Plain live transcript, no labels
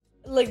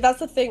like that's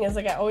the thing is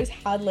like I always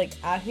had like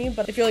acne,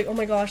 but I feel like, oh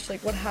my gosh,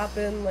 like what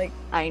happened? Like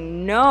I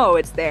know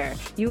it's there.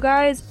 You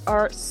guys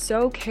are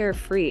so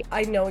carefree.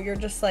 I know you're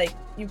just like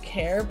you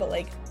care, but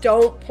like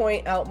don't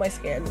point out my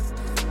skin.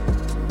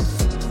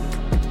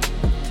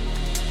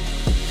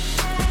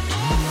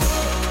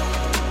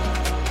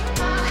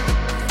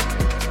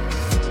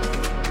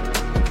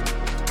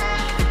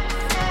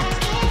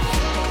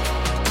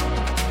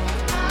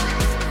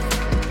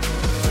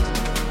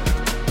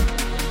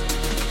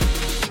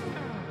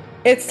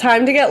 It's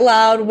time to get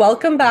loud.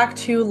 Welcome back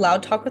to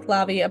Loud Talk with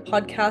Lavi, a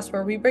podcast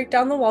where we break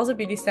down the walls of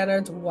beauty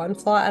standards one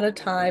flaw at a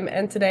time.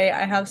 And today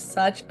I have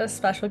such a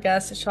special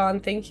guest. Sean,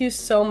 thank you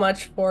so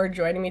much for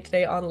joining me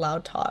today on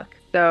Loud Talk.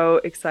 So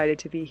excited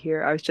to be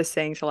here. I was just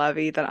saying to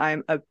Lavi that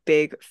I'm a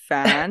big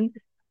fan.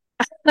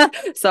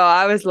 So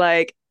I was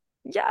like,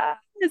 yeah,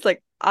 it's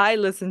like I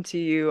listen to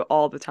you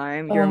all the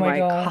time. Oh You're my my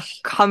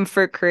gosh.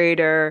 comfort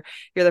creator.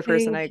 You're the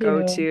person I Thank go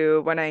you.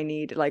 to when I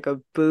need like a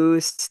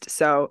boost.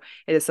 So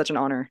it is such an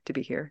honor to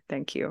be here.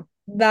 Thank you.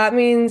 That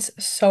means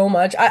so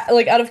much. I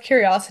like out of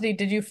curiosity,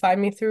 did you find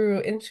me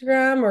through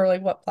Instagram or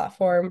like what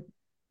platform?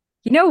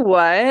 You know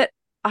what?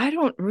 I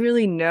don't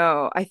really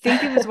know. I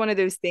think it was one of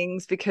those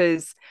things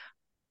because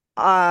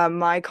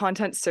my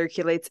content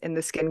circulates in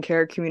the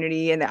skincare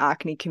community and the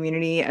acne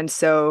community, and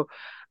so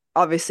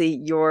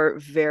obviously you're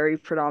very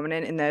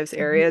predominant in those Mhm.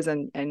 areas,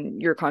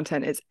 and your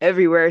content is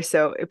everywhere,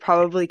 so it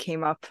probably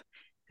came up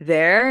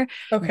there.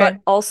 But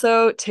Okay.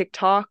 also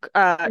TikTok,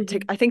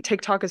 Mhm. I think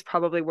TikTok is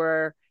probably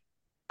where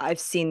I've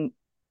seen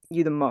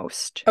you the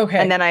most.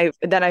 And Okay.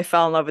 then I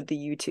fell in love with the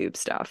YouTube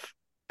stuff.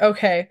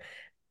 Okay.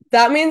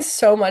 That means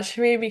so much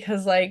to me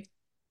because like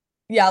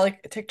yeah,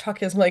 like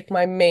TikTok is like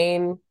my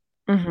main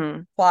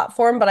Mm-hmm.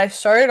 platform, but I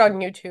started on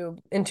YouTube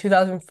in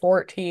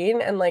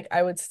 2014 and like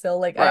I would still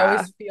like I Bruh.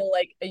 always feel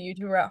like a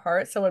YouTuber at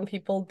heart. So when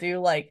people do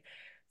like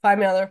find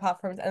me on other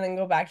platforms and then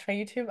go back to my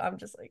YouTube, I'm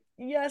just like,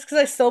 yes, because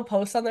I still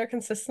post on there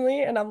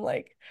consistently and I'm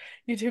like,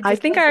 YouTube I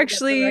just think I doesn't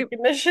get the actually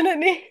recognition it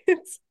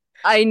needs.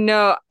 I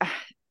know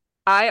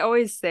I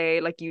always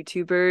say like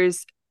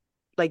YouTubers,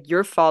 like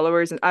your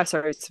followers and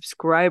sorry,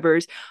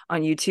 subscribers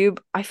on YouTube,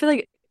 I feel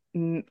like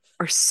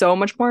are so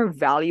much more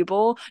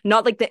valuable.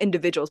 Not like the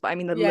individuals, but I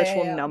mean the Yeah, yeah,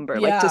 literal yeah. number.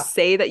 Like to Yeah.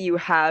 say that you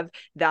have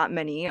that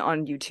many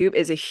on YouTube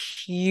is a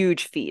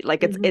huge feat.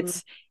 Like it's Hmm.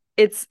 it's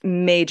it's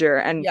major.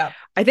 And Yeah.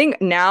 I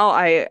think now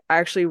I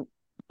actually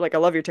like I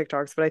love your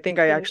TikToks, but I think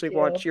I Thank actually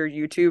watch you. your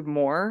YouTube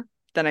more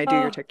than I do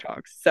your Oh,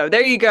 TikToks. So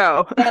there you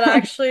go.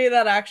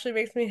 that actually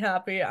makes me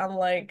happy. I'm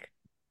like,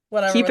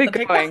 whatever Keep with the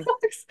it going.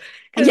 TikToks.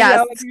 Because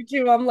yeah, Yes. with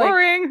YouTube, I'm like,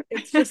 Boring.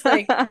 it's just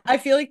like I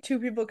feel like two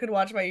people could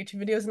watch my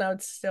YouTube videos and I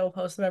would still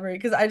post them every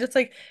because I just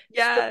like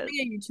Yes.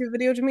 filming a YouTube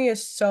video to me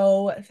is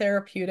so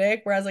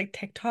therapeutic. Whereas like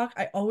TikTok,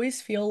 I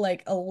always feel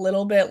like a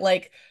little bit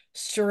like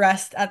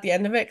stressed at the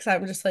end of it because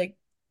I'm just like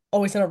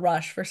always in a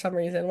rush for some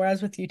reason.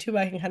 Whereas with YouTube,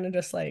 I can kind of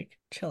just like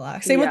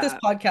chillax. Same with this Yeah.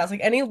 podcast,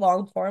 like any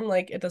long form,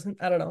 like it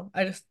doesn't, I don't know.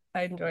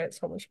 I enjoy it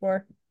so much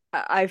more.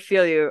 I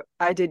feel you.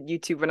 I did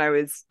YouTube when I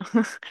was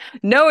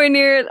nowhere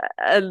near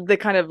the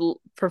kind of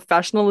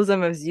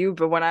professionalism as you,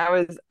 but when I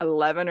was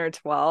 11 or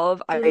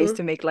 12, I used Hmm.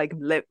 to make like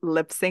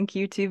lip sync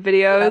YouTube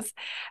Yeah. videos,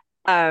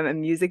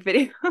 and music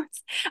videos.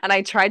 And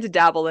I tried to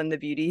dabble in the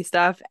beauty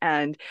stuff.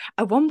 And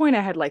at one point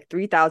I had like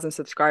 3,000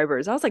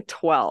 subscribers. I was like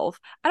 12.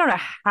 I don't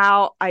know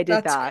how I did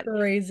That's that.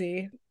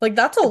 crazy. Like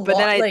that's a But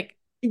then lot. Like,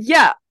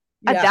 yeah,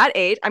 at yeah. that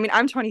age, I mean,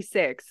 I'm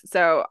 26.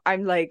 So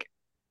I'm like,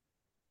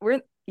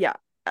 yeah,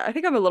 I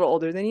think I'm a little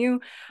older than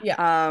you, Yeah.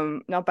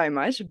 not by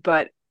much,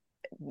 but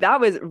that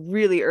was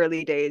really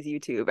early days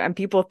YouTube, and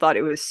people thought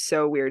it was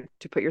so weird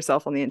to put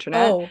yourself on the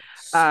internet. Oh,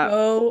 uh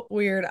so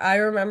weird. I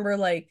remember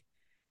like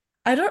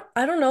I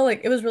don't know,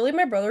 like it was really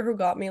my brother who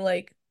got me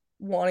like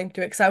wanting to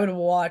do it because I would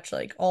watch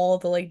like all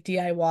the like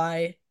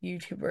DIY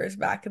YouTubers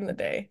back in the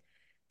day.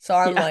 So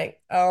I'm yeah.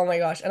 like, oh my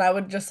gosh. And I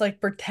would just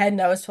like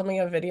pretend I was filming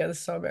a video. This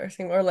is so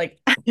embarrassing. Or like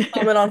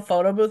film it on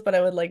photo booth, but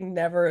I would like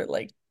never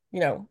like, you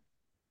know,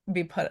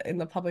 be put in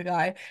the public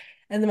eye.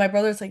 And then my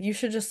brother's like, you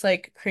should just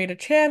like create a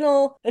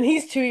channel. And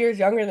he's 2 years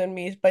younger than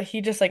me, but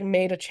he just like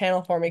made a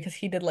channel for me because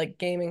he did like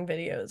gaming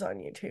videos on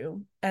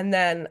YouTube. And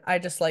then I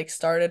just like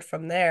started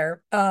from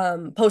there,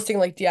 posting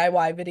like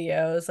DIY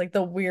videos, like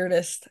the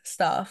weirdest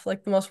stuff,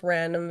 like the most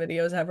random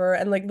videos ever.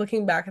 And like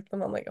looking back at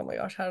them, I'm like, oh my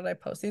gosh, how did I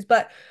post these?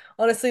 But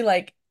honestly,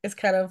 like it's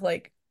kind of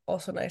like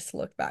also nice to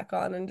look back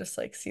on and just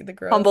like see the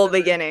growth Humble and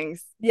then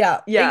beginnings.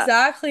 yeah, Yeah.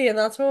 exactly. And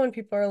that's when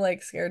people are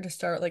like scared to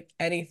start like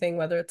anything,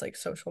 whether it's like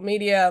social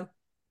media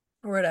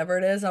or whatever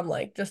it is. I'm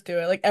like, just do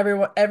it. Like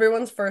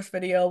everyone's first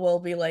video will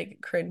be like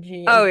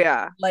cringy Oh and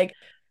yeah. like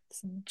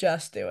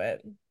just do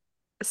it.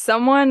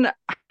 Someone,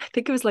 I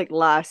think it was like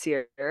last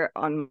year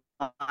on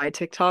my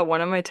TikTok,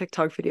 one of my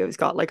TikTok videos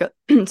got like a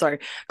sorry,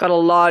 got a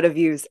lot of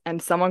views,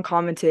 and someone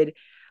commented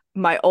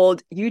my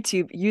old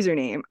YouTube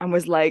username and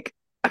was like,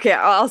 okay,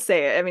 I'll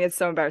say it. I mean, it's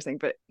so embarrassing,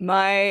 but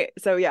my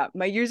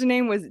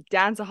username was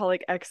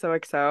Danceaholic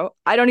XOXO.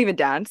 I don't even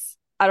dance.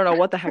 I don't know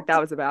what the heck that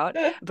was about,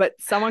 but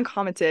someone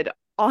commented,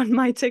 on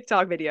my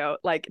TikTok video,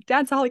 like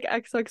Danceholic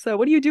XOXO,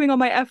 what are you doing on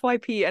my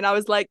FYP? And I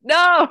was like,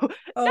 no,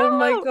 Oh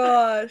my no.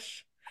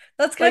 gosh.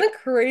 That's kind Like, of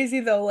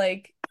crazy though,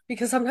 like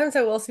because sometimes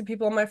I will see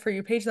people on my For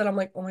You page that I'm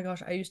like, oh my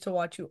gosh, I used to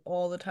watch you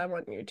all the time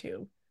on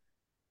YouTube.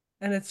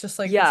 And it's just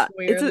like this yeah,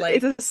 weird, it's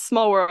like, a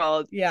small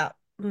world. yeah.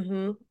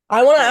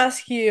 I want to Yeah.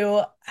 ask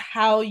you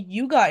how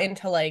you got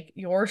into like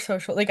your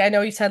social, like I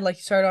know you said like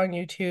you started on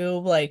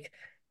YouTube, like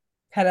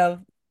kind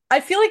of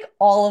I feel like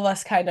all of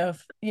us kind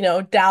of,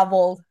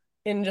 dabbled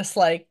in just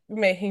like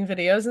making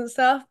videos and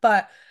stuff,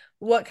 but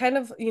what kind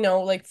of,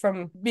 like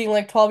from being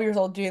like 12 years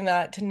old doing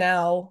that to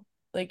now,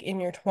 like in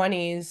your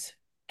 20s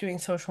doing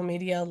social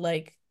media,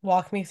 like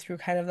walk me through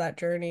kind of that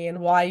journey and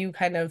why you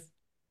kind of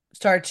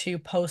start to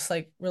post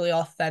like really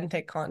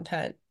authentic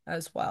content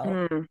as well.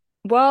 Mm.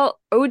 Well,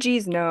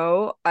 OGs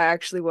know I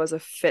actually was a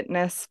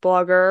fitness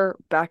blogger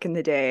back in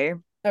the day.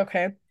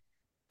 Okay.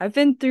 I've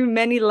been through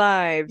many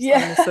lives Yeah.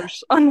 on the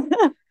social on,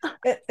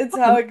 It's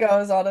how on it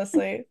goes,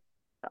 honestly.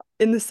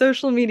 in the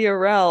social media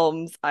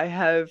realms. I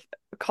have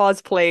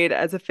cosplayed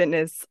as a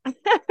fitness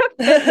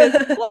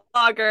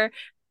blogger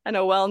and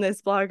a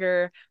wellness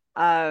blogger.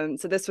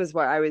 So this was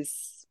what I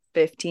was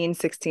 15,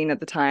 16 at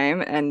the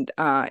time. And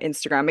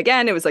Instagram,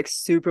 again, it was like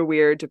super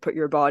weird to put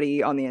your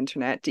body on the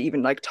internet, to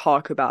even like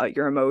talk about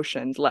your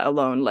emotions, let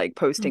alone like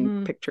posting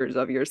hmm pictures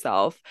of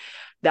yourself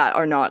that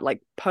are not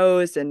like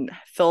posed and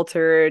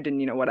filtered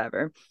and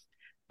whatever.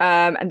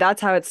 And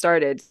that's how it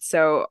started.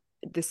 So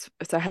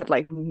I had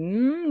like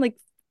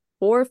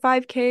 4 or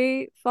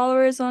 5K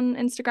followers on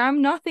Instagram.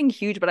 Nothing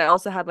huge, but I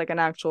also had like an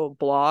actual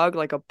blog,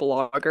 like a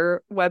blogger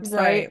website.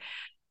 Right.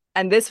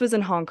 And this was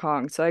in Hong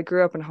Kong. So I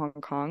grew up in Hong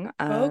Kong.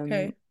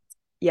 Okay.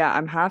 Yeah,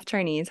 I'm half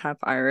Chinese, half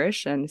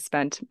Irish, and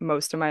spent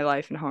most of my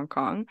life in Hong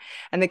Kong.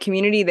 And the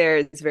community there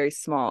is very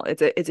small.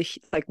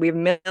 Like we have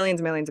millions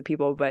and millions of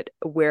people, but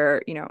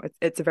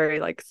it's a very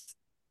like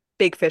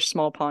big fish,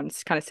 small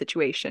ponds kind of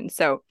situation.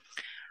 So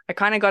I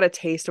kind of got a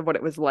taste of what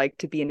it was like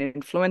to be an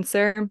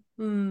influencer.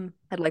 Mm.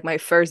 Had like my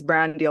first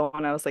brand deal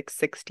when I was like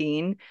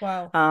 16,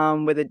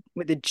 Wow.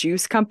 with a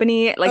juice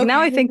company. Like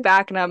now I Okay. think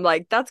back and I'm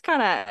like, that's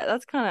kind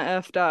of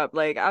effed up.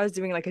 Like I was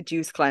doing like a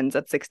juice cleanse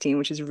at 16,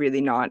 which is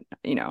really not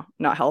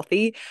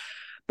healthy.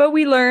 But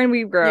we learn, we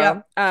Yeah.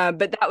 grow.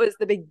 But that was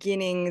the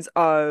beginnings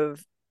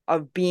of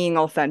being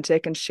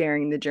authentic and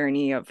sharing the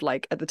journey of,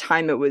 like, at the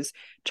time it was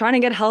trying to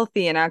get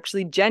healthy and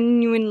actually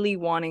genuinely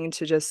wanting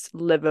to just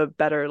live a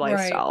better Right.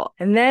 lifestyle.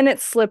 And then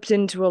it slipped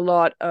into a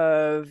lot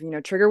of,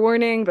 trigger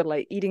warning, but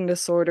like eating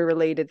disorder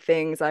related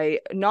things. I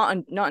not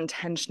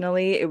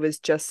intentionally, it was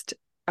just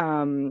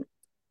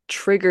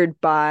triggered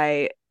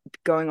by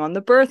going on the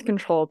birth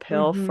control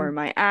pill for hmm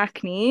my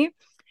acne,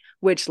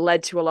 which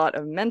led to a lot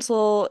of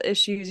mental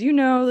issues. You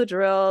know the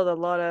drill, a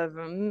lot of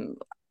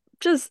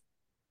just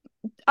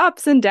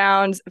ups and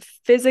downs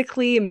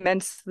physically,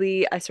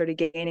 mentally. I started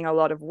gaining a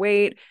lot of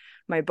weight.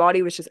 My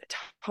body was just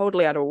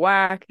totally out of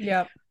whack.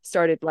 Yep.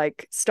 Started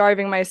like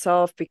starving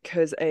myself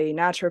because a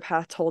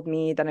naturopath told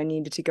me that I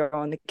needed to go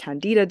on the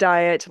Candida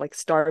diet to like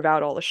starve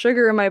out all the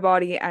sugar in my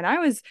body. And I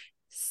was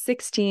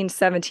 16,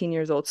 17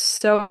 years old,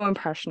 so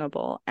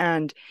impressionable.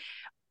 And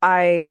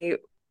I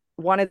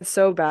wanted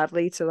so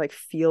badly to like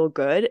feel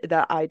good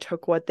that I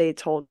took what they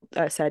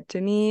said to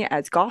me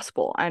as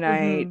gospel, and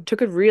I hmm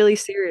took it really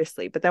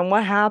seriously. But then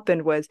what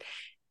happened was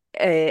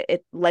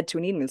it led to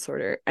an eating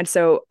disorder. And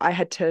so I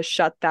had to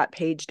shut that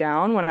page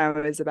down when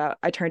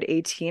I turned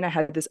 18. I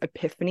had this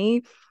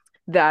epiphany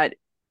that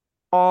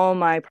all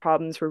my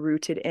problems were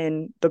rooted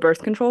in the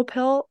birth control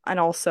pill and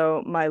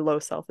also my low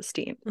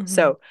self-esteem. hmm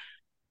So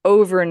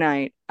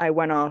overnight I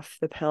went off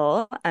the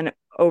pill, and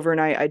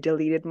overnight I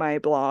deleted my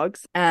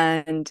blogs.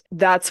 And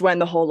that's when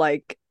the whole,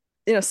 like,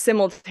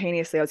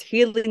 simultaneously I was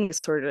eating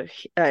disorder,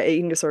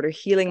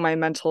 healing my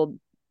mental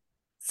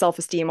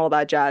self-esteem, all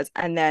that jazz,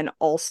 and then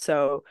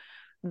also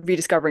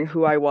rediscovering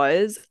who I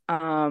was,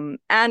 and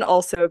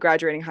also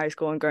graduating high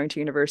school and going to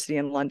university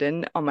in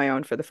London on my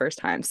own for the first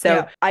time. So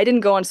Yeah. I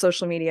didn't go on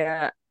social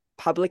media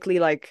publicly,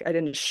 like I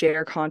didn't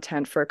share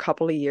content for a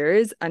couple of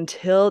years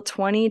until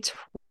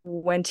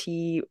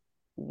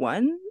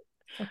 2021.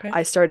 Okay.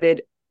 I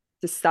started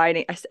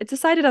deciding, I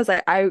decided, I was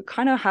like, I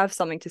kind of have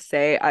something to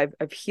say. I've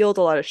healed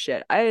a lot of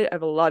shit. I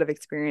have a lot of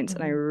experience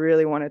and I hmm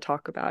really want to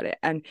talk about it.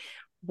 And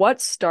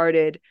what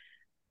started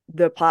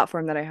the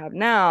platform that I have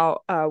now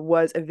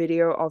was a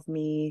video of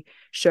me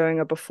showing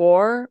a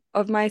before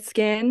of my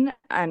skin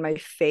and my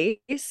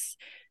face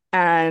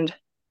and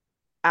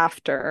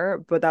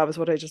after, but that was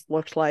what I just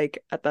looked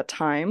like at that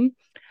time.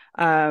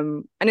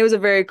 And it was a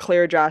very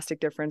clear, drastic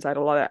difference. I had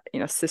a lot of,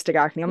 cystic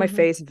acne on my hmm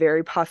face,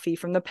 very puffy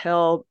from the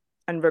pill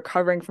and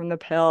recovering from the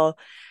pill,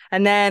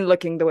 and then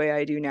looking the way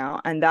I do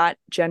now. And that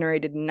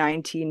generated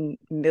 19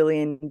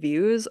 million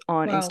views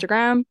on Wow.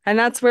 Instagram. And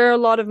that's where a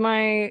lot of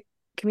my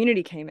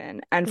community came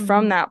in. And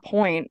from hmm that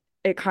point,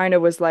 it kind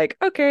of was like,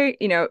 okay,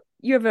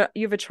 you have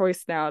a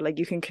choice now. Like,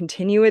 you can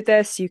continue with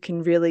this, you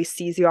can really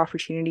seize the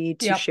opportunity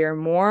to Yep. share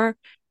more.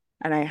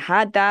 And I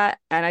had that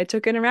and I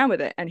took it and ran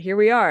with it. And here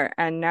we are.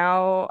 And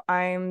now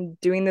I'm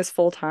doing this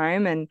full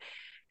time and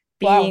Wow.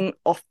 being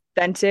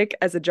authentic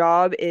as a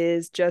job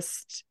is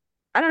just,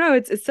 I don't know,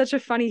 it's such a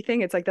funny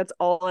thing. It's like that's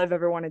all I've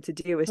ever wanted to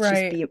do is just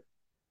Right.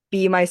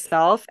 be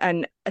myself.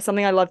 And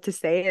something I love to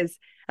say is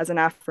as an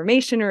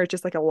affirmation or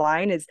just like a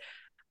line is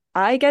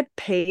I get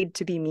paid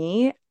to be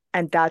me,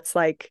 and that's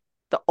like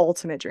the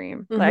ultimate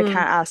dream. Like I Mm-hmm.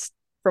 can't ask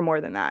for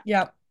more than that.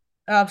 Yep.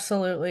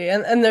 Absolutely.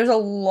 And there's a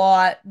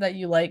lot that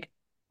you like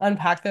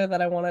unpack there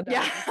that I want to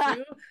dive Yeah.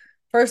 into.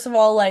 First of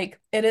all, like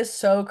it is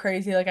so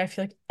crazy. Like I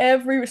feel like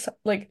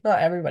like not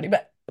everybody,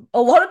 but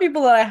a lot of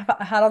people that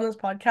I had on this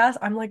podcast,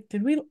 I'm like,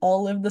 did we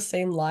all live the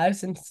same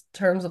lives in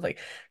terms of like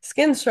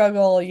skin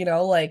struggle,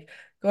 like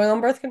going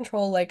on birth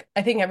control? Like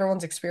I think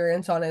everyone's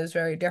experience on it is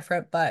very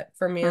different, but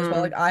for me as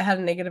well, like Mm, I had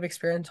a negative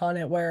experience on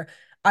it where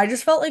I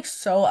just felt like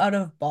so out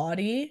of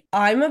body.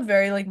 I'm a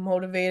very like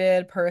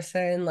motivated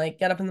person, like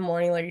get up in the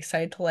morning, like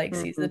excited to like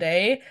seize the mm,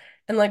 day.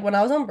 And like when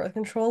I was on birth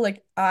control,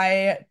 like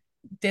I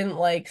didn't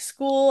like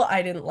school,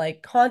 I didn't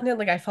like content,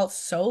 like I felt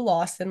so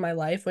lost in my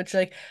life, which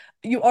like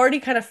you already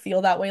kind of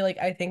feel that way, like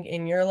I think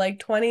in your like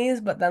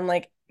 20s, but then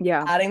like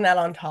yeah. adding that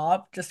on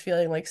top, just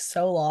feeling like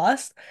so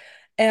lost.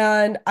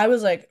 And I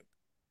was like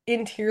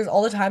in tears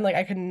all the time. Like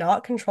I could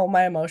not control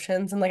my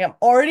emotions. And like I'm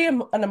already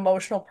an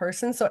emotional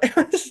person. So it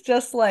was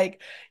just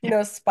like,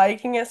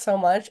 spiking it so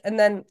much. And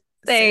then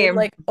same, Same.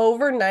 like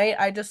overnight,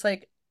 I just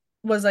like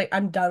was like,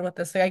 I'm done with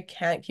this. Like I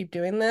can't keep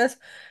doing this.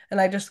 And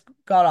I just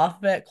got off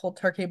of it cold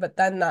turkey. But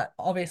then that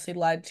obviously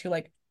led to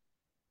like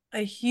a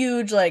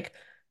huge like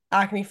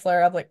acne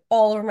flare up like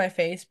all over my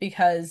face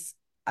because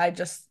I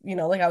just,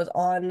 like I was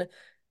on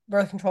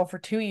birth control for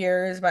 2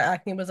 years. My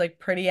acne was like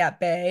pretty at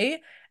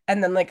bay.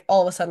 And then like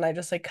all of a sudden I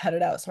just like cut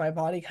it out. So my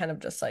body kind of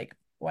just like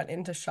went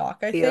into shock,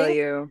 I Feel think.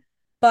 you.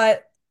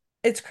 But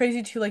it's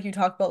crazy too, like you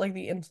talk about like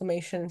the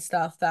inflammation and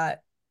stuff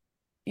that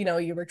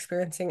you were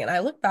experiencing. And I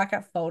look back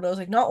at photos,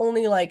 like not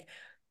only like,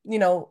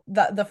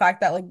 the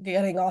fact that like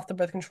getting off the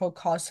birth control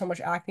caused so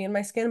much acne in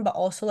my skin, but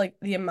also like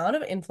the amount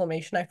of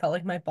inflammation I felt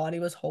like my body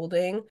was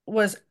holding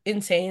was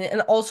insane.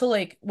 And also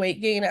like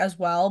weight gain as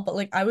well. But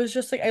like I was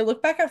just like I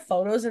look back at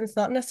photos and it's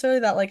not necessarily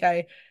that like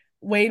I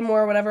weighed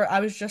more or whatever. I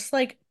was just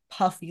like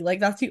puffy. Like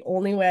that's the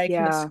only way I can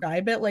Yeah.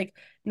 describe it. Like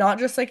not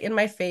just like in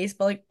my face,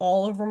 but like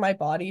all over my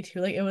body too.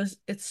 Like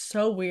it's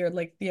so weird,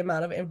 like the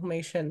amount of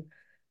inflammation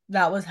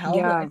that was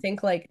held. And I Yeah.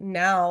 think like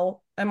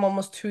now I'm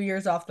almost 2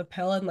 years off the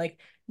pill and like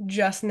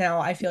just now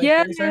I feel like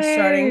things are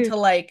starting Yay. to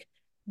like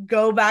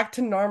go back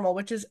to normal,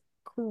 which is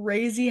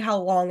crazy how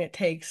long it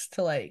takes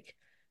to like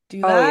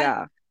do Oh that.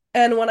 yeah.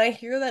 And when I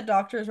hear that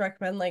doctors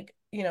recommend like,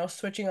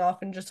 switching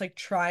off and just like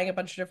trying a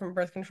bunch of different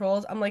birth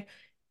controls, I'm like,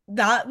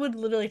 that would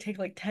literally take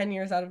like 10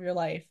 years out of your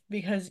life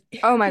because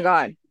Oh my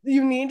God.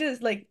 you need to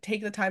like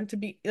take the time to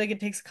be like it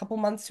takes a couple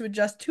months to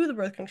adjust to the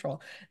birth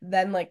control.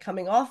 Then like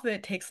coming off of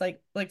it takes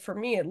like for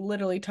me it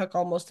literally took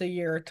almost a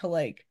year to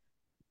like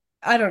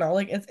I don't know,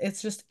 like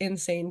it's just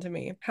insane to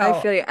me I how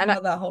feel you.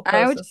 how that whole And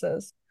I would process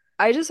is.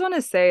 I just want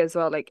to say as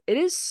well, like it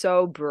is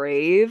so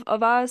brave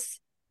of us,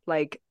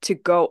 like to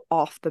go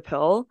off the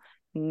pill,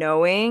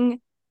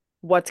 knowing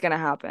what's going to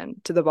happen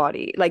to the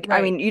body. Like,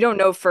 I Right. mean, you don't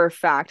know for a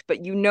fact,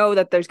 but you know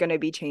that there's going to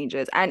be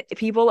changes. And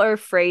people are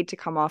afraid to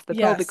come off the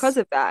pill because Yes.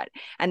 of that.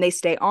 And they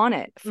stay on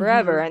it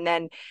forever. Mm-hmm. And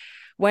then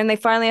when they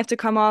finally have to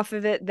come off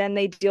of it, then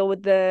they deal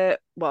with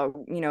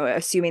well,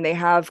 assuming they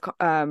have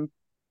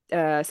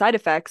side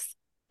effects,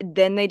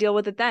 then they deal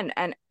with it then.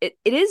 And it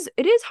is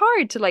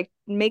hard to like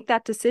make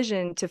that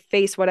decision to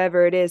face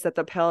whatever it is that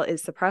the pill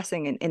is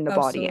suppressing in the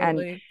body.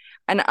 Absolutely.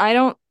 And I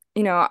don't,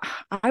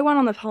 I went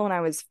on the pill when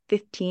I was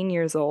 15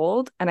 years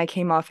old and I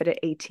came off it at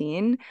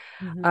 18.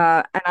 Mm-hmm.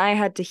 And I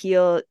had to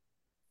heal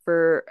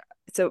for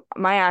so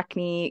my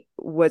acne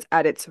was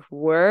at its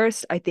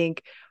worst, I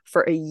think,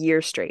 for a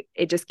year straight.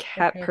 It just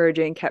kept Okay.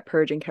 purging, kept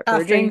purging, kept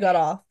After you purging. got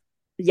off.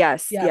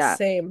 Yes, Yeah, yeah.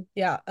 same.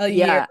 Yeah, a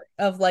year Yeah.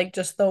 of like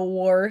just the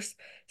worst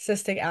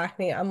cystic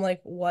acne. I'm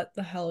like, what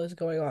the hell is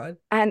going on?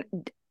 And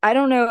I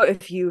don't know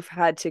if you've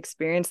had to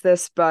experience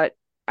this, but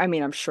I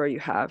mean, I'm sure you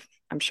have.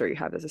 I'm sure you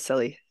have as a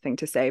silly thing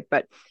to say,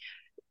 but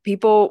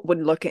people would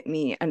look at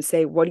me and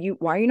say, why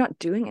are you not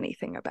doing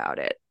anything about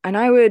it? And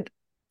I would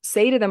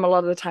say to them a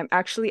lot of the time,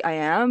 actually, I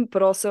am,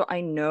 but also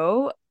I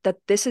know that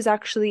this is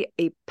actually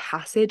a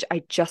passage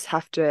I just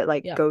have to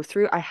like Yep. go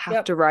through. I have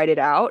Yep. to write it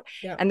out.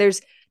 Yep. And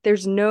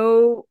there's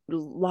no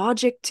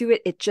logic to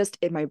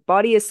it. My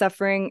body is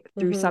suffering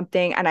through Mm-hmm.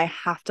 something and I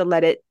have to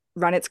let it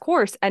run its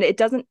course. And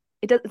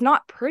it's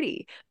not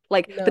pretty.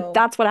 Like, but No.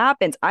 that's what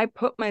happens. I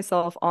put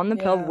myself on the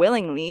pill Yeah.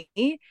 willingly,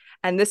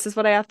 and this is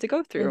what I have to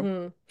go through.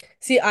 Mm-hmm.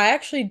 See, I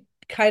actually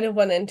kind of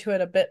went into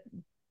it a bit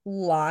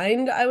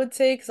blind, I would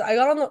say, because I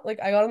got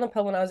on the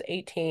pill when I was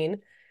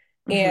 18.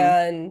 Hmm.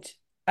 And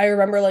I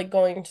remember like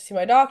going to see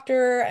my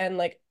doctor and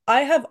like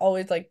I have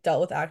always like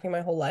dealt with acne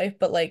my whole life,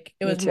 but like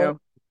it Me was too.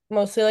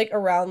 mostly like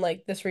around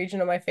like this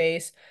region of my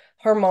face,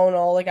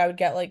 hormonal, like I would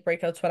get like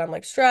breakouts when I'm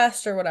like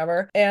stressed or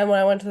whatever. And when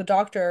I went to the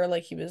doctor,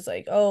 like he was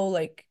like, "Oh,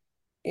 like,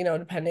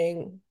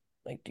 depending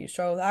like do you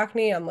struggle with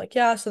acne?" I'm like,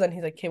 "Yeah." So then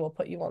he's like, "Okay, we'll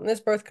put you on this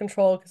birth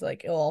control because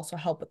like it'll also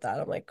help with that."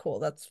 I'm like, "Cool,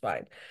 that's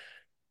fine."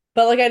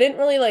 But like I didn't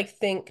really like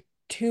think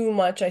too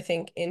much, I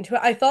think, into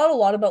it. I thought a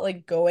lot about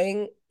like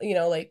going,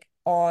 like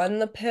on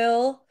the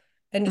pill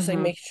and just like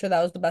Mm-hmm. making sure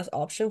that was the best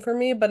option for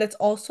me. But it's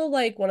also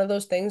like one of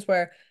those things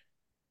where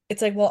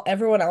it's like, well,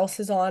 everyone else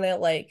is on it.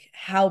 Like,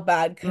 how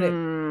bad could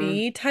it Mm,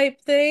 be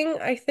type thing,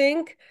 I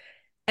think.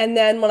 And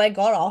then when I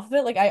got off of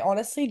it, like I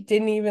honestly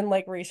didn't even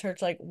like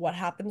research like what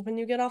happens when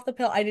you get off the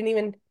pill. I didn't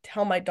even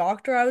tell my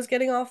doctor I was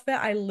getting off it.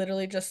 I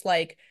literally just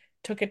like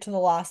took it to the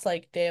last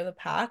like day of the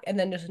pack and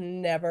then just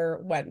never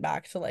went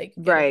back to like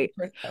getting right.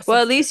 a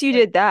Well, at subscription. least you Like,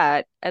 did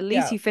that. At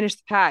least yeah, you finished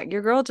the pack.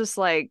 Your girl just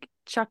like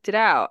chucked it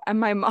out. And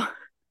my mom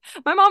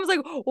my mom's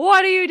like,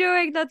 "What are you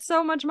doing? That's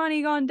so much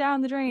money gone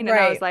down the drain." And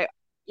I was right. like,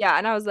 "Yeah."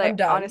 And I was I'm like,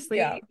 done.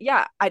 Yeah. "Honestly,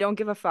 yeah, I don't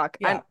give a fuck."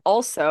 And Yeah.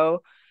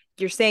 also,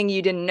 you're saying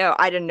you didn't know.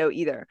 I didn't know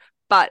either.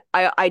 But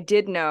I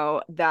did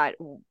know that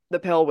the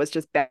pill was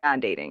just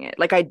band-aiding it.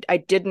 Like I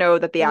did know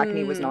that the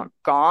acne was not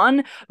Mm,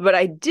 gone, but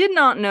I did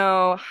not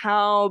know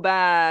how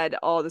bad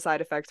all the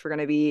side effects were going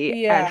to be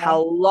and yeah.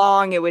 how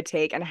long it would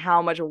take and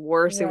how much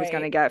worse it was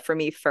going to Right. get for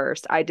me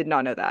first. I did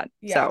not know that.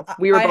 Yeah. So I,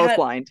 we were I both had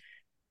blind.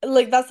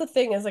 like that's the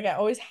thing is like I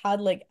always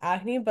had like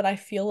acne, but I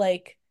feel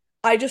like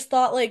I just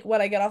thought like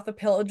when I get off the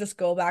pill, it would just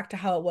go back to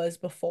how it was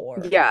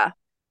before. Yeah.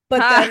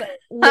 But Ha. then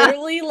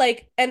literally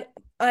like and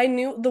I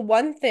knew the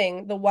one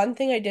thing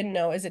I didn't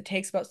know is it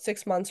takes about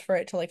 6 months for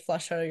it to like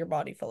flush out of your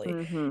body fully.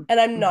 Mm-hmm. And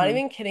I'm not Mm-hmm.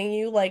 even kidding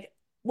you, like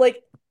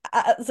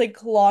it's like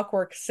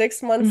clockwork.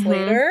 6 months Mm-hmm.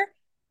 later,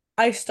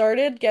 I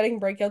started getting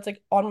breakouts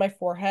like on my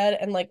forehead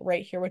and like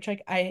right here, which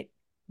like I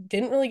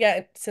didn't really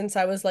get since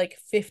I was like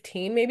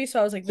 15 maybe. So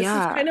I was like, this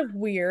is Yeah. kind of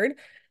weird.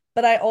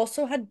 But I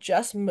also had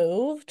just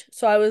moved.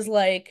 So I was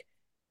like,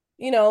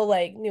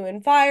 like new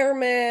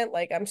environment,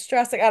 like I'm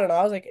stressed. Like I don't know.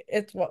 I was like,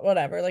 it's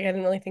whatever. Like I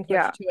didn't really think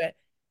much Yeah. to it.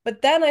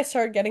 But then I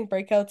started getting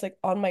breakouts like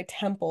on my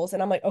temples,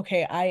 and I'm like,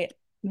 okay, I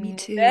Me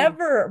too.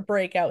 never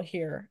break out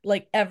here,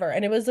 like ever.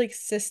 And it was like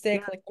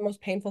cystic, Yeah. like the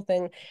most painful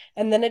thing.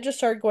 And then it just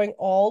started going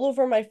all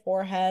over my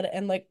forehead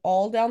and like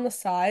all down the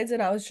sides.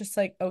 And I was just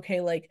like,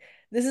 okay, like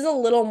this is a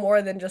little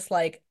more than just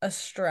like a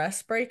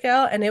stress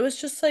breakout. And it was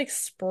just like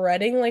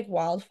spreading like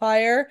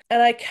wildfire.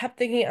 And I kept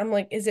thinking, I'm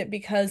like, is it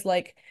because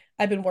like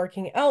I've been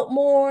working out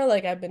more,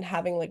 like I've been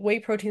having like whey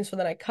protein, so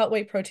then I cut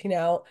whey protein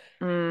out.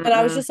 And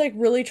I was Mm-mm. just like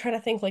really trying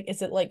to think like,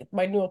 is it like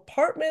my new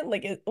apartment?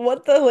 Like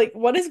what the like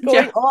what is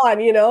going Yeah. on?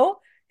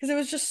 Because it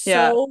was just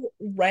Yeah. so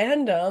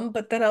random.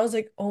 But then I was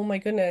like, oh my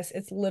goodness,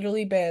 it's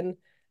literally been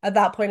at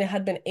that point it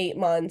had been 8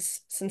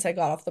 months since I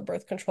got off the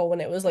birth control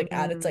when it was like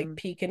at its like Mm.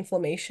 peak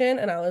inflammation.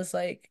 And I was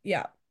like,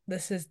 yeah,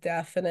 this is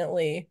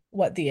definitely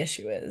what the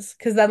issue is.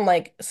 Because then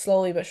like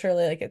slowly but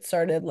surely like it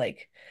started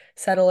like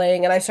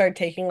settling and I started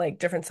taking like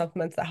different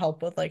supplements that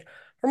help with like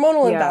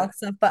hormonal Yeah. imbalance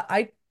stuff. But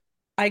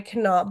I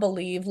cannot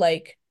believe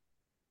like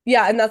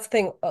yeah, and that's the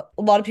thing. A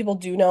lot of people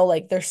do know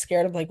like they're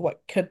scared of like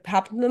what could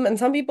happen to them, and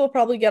some people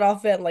probably get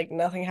off it and like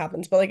nothing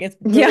happens. But like it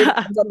really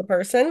Yeah. depends on the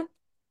person.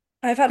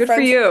 I've had Good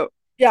for friends, you.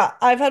 yeah,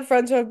 I've had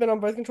friends who have been on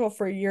birth control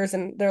for years,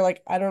 and they're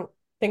like, I don't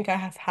think I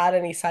have had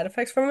any side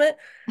effects from it.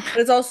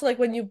 But it's also like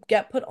when you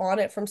get put on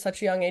it from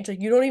such a young age,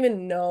 like you don't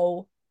even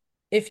know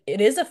if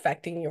it is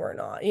affecting you or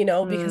not,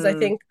 because I Mm.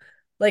 think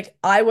like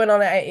I went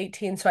on it at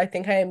 18, so I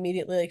think I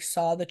immediately like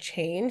saw the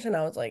change and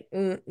I was like,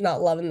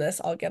 not loving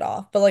this, I'll get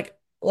off. But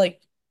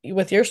like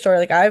with your story,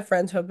 like I have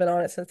friends who have been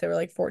on it since they were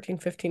like 14,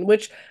 15,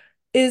 which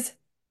is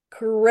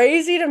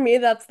crazy to me.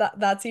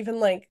 That's even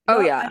like Oh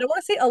not I yeah. don't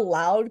want to say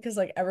allowed because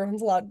like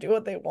everyone's allowed to do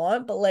what they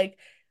want, but like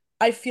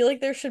I feel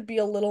like there should be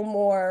a little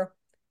more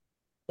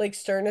like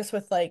sternness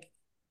with like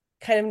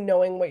kind of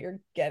knowing what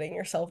you're getting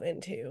yourself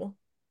into.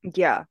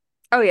 Yeah.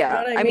 Oh You know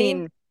yeah. what I I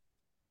mean? mean,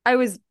 I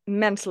was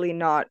mentally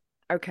not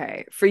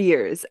okay for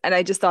years and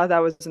I just thought that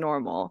was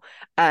normal.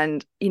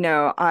 And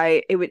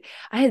I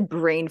had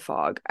brain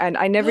fog and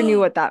I never knew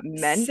what that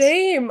meant.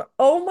 Same.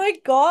 Oh my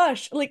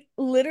gosh. Like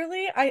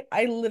literally,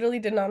 I literally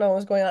did not know what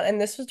was going on. And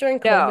this was during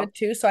No. COVID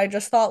too. So I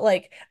just thought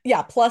like,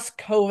 yeah, plus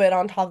COVID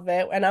on top of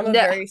it. And I'm a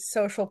No. very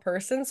social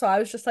person. So I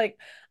was just like,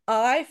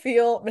 I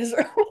feel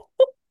miserable.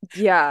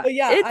 Yeah. But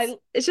yeah,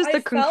 It's just I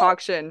the felt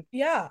concoction.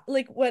 yeah,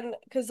 like when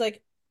because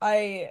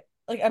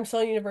I'm still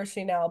in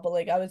university now, but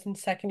like I was in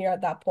second year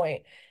at that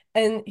point.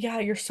 And yeah,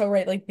 you're so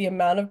right. Like the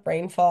amount of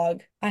brain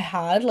fog I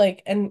had,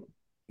 like, and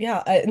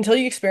yeah, until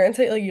you experience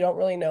it, like you don't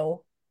really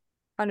know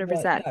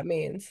what 100%. that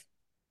means.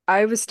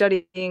 I was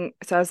studying,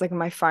 so I was like in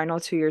my final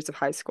 2 years of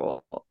high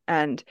school,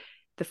 and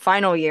the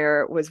final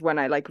year was when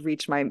I like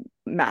reached my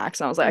max,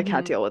 and I was like, I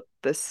can't Hmm. deal with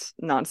this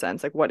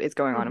nonsense. Like, what is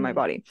going on in my Hmm.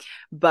 body?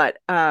 But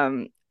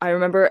I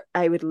remember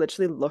I would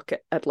literally look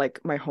at like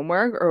my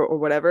homework or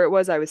whatever it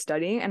was I was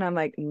studying, and I'm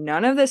like,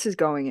 none of this is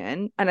going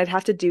in, and I'd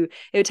have to do.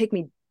 It would take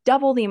me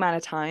double the amount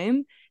of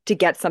time to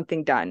get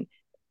something done.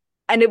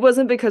 And it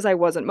wasn't because I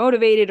wasn't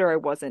motivated or I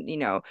wasn't,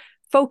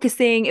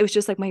 focusing. It was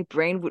just like my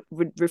brain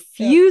would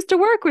Yeah. refuse to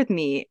work with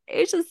me.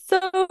 It's just so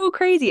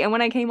crazy. And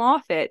when I came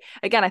off it,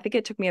 again, I think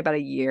it took me about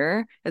a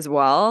year as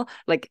well.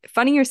 Like,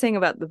 funny you're saying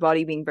about the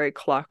body being very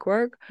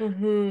clockwork.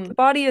 Hmm. The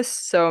body is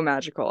so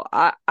magical.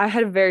 I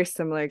had a very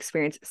similar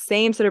experience,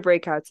 same sort of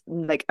breakouts,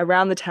 like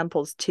around the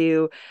temples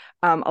too.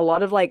 a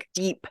lot of like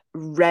deep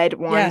red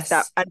ones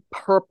that Yes. and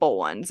purple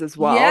ones as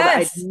well that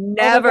I'd Yes.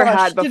 Oh my never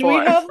gosh. had Did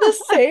we before. have the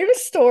same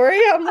story?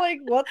 I'm like,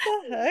 what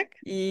the heck?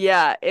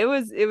 Yeah, it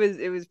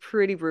was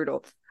pretty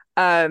brutal.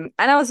 And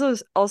I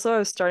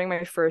was starting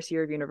my first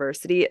year of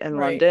university in Right.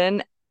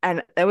 London,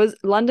 and it was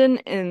London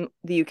in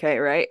the UK,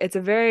 right? It's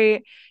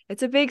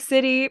a big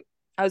city.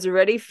 I was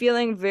already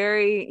feeling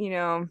very,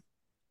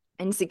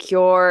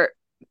 insecure,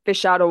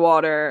 fish out of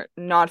water,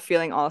 not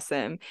feeling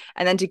awesome.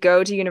 And then to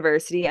go to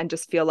university and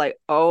just feel like,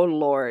 oh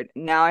Lord,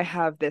 now I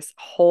have this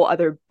whole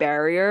other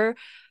barrier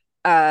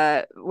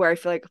where I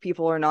feel like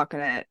people are not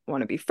gonna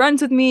want to be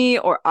friends with me,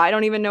 or I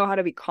don't even know how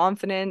to be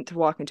confident to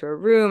walk into a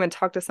room and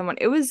talk to someone.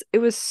 It was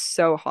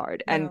so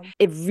hard. And Yeah.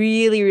 it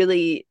really,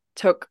 really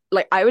took,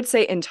 like, I would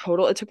say in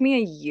total, it took me a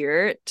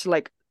year to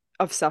like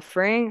of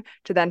suffering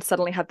to then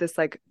suddenly have this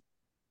like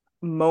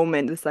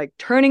moment, this like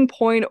turning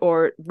point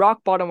or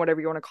rock bottom, whatever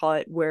you want to call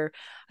it, where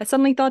I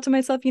suddenly thought to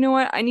myself, you know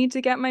what? I need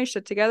to get my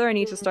shit together. I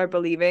need to start Mhm.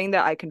 believing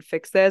that I can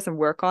fix this and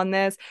work on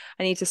this.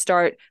 I need to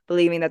start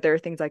believing that there are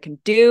things I can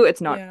do. It's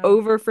not Yeah.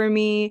 over for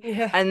me.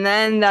 Yeah. And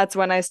then that's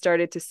when I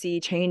started to see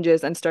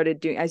changes and started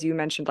doing, as you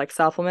mentioned, like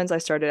supplements. I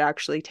started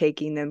actually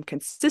taking them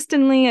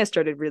consistently. I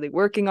started really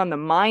working on the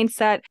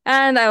mindset.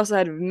 And I also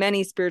had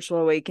many spiritual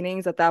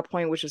awakenings at that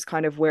point, which is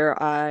kind of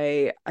where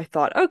I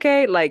thought,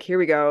 okay, like here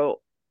we go,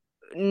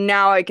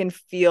 now I can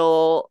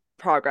feel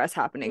progress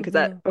happening because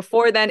that Hmm.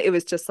 before then it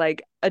was just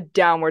like a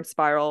downward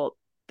spiral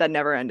that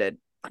never ended,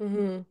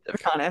 Hmm. to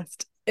be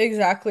honest.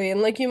 Exactly.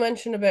 And like you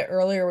mentioned a bit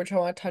earlier, which I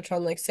want to touch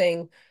on, like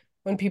saying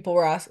when people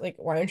were asked, like,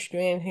 why aren't you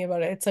doing anything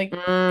about it? It's like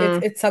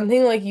Mm, it's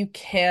something like you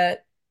can't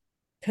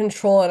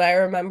control it. I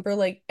remember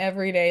like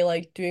every day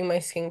like doing my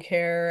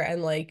skincare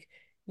and like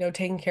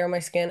taking care of my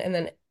skin, and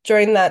then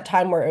during that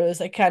time where it was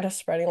like kind of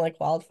spreading like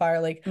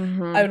wildfire, like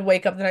I hmm would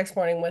wake up the next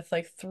morning with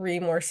like three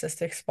more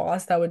cystic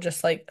spots that would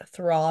just like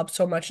throb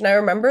so much. And I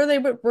remember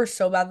were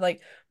so bad,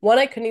 like one,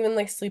 I couldn't even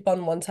like sleep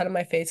on one side of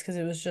my face because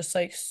it was just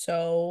like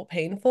so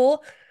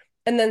painful.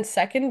 And then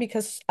second,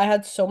 because I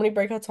had so many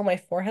breakouts on my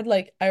forehead,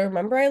 like I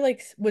remember I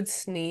like would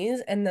sneeze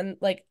and then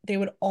like they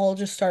would all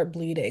just start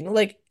bleeding.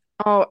 Like,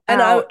 Oh,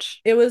 and I,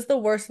 ouch. it was the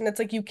worst. And it's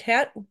like, you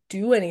can't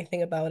do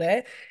anything about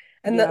it.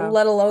 And that, Yeah.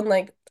 let alone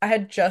like, I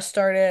had just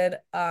went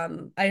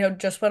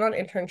on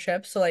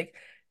internship. So like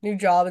new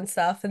job and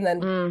stuff. And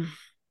then Mm,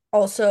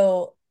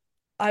 also,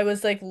 I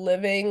was like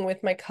living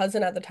with my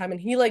cousin at the time,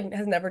 and he like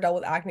has never dealt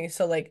with acne.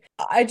 So like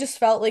I just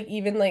felt like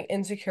even like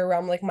insecure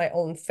around like my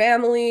own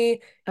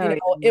family. oh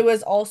It yeah.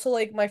 was also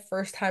like my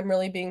first time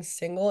really being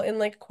single in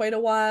like quite a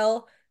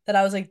while, that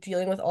I was like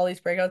dealing with all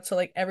these breakouts. So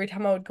like every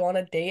time I would go on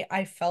a date,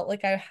 I felt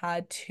like I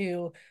had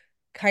to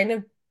kind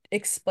of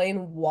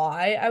explain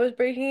why I was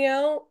breaking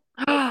out,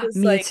 which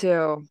is Me like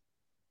too.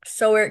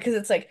 so weird because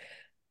it's like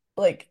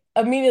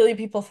immediately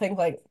people think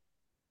like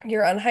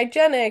you're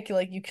unhygienic,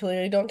 like you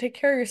clearly don't take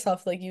care of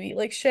yourself, like you eat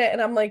like shit.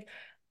 And I'm like,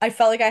 I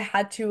felt like I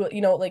had to,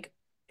 like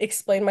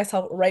explain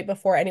myself right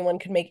before anyone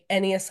could make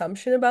any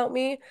assumption about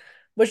me.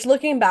 Which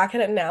looking back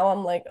at it now,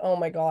 I'm like, oh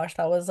my gosh,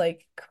 that was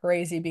like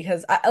crazy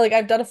because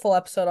I've done a full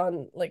episode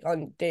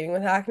on dating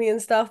with acne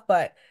and stuff,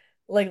 but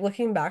like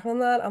looking back on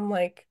that, I'm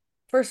like,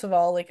 first of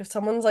all, like if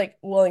someone's like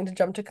willing to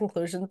jump to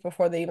conclusions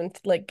before they even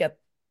like get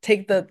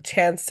take the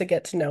chance to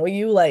get to know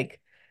you,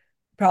 like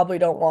probably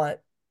don't want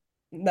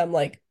them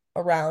like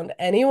around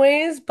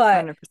anyways,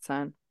 but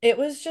 100%. it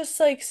was just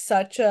like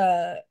such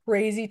a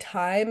crazy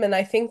time. And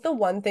I think the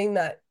one thing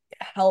that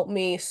helped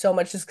me so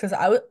much is because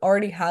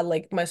already had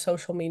like my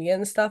social media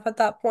and stuff at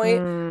that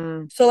point.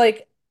 Mm, So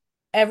like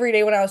every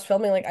day when I was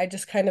filming, like I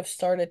just kind of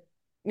started,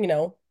 you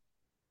know,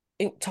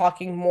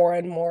 talking more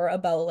and more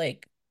about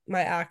like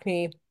my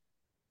acne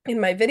in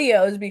my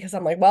videos, because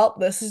I'm like, well,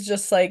 this is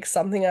just like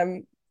something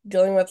I'm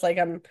dealing with. Like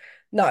I'm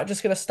not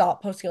just gonna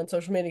stop posting on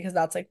social media because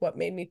that's like what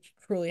made me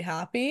truly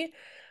happy.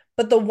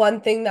 But the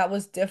one thing that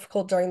was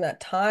difficult during that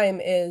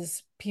time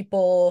is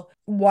people,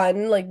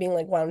 one, like being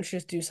like, why don't you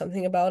just do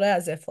something about it?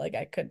 As if like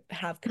I could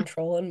have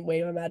control and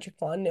wave a magic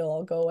wand and it'll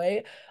all go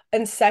away.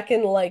 And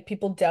second, like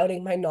people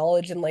doubting my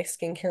knowledge in like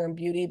skincare and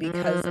beauty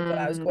because of what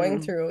I was going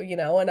mm, through,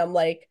 and I'm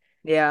like,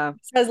 yeah.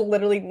 this has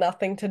literally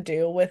nothing to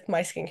do with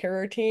my skincare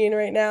routine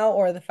right now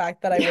or the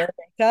fact that I wear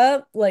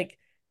makeup. Like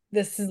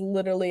this is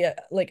literally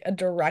like a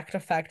direct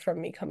effect from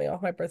me coming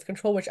off my birth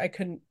control, which I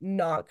could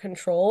not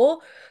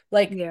control.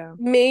 Like Yeah.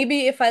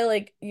 maybe if I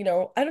like, I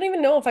don't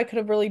even know if I could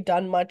have really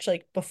done much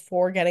like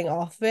before getting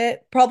off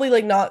it. Probably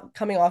like not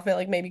coming off it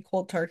like maybe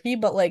cold turkey,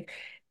 but like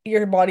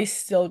your body's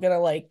still gonna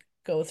like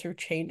go through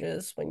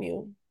changes when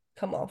you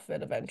come off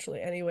it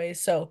eventually anyway.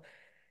 So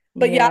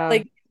but yeah, Yeah.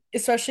 like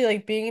especially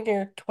like being in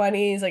your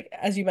 20s, like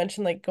as you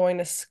mentioned, like going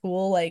to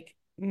school, like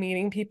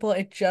meeting people,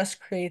 it just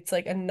creates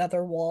like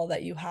another wall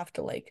that you have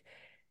to like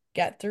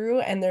get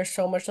through. And there's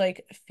so much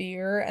like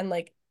fear and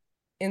like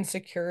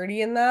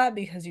insecurity in that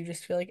because you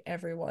just feel like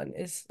everyone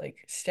is like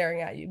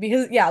staring at you.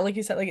 Because yeah, like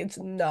you said, like it's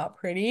not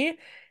pretty.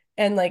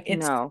 And like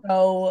it's No.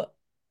 so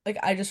like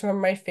I just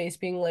remember my face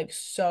being like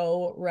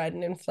so red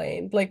and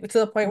inflamed, like to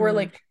the point where Mm,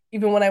 like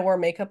even when I wore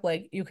makeup,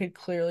 like you could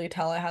clearly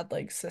tell I had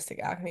like cystic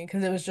acne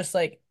because it was just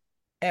like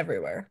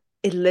everywhere.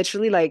 It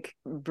literally like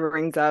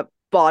brings up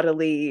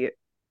bodily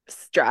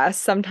stress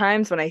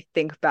sometimes when I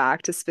think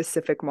back to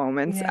specific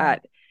moments Yeah.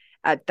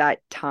 at that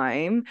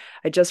time.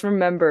 I just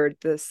remembered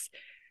this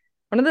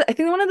one of the I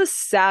think one of the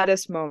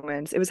saddest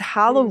moments. It was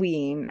Mm.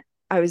 Halloween.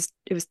 It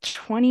was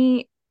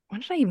 20.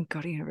 When did I even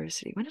go to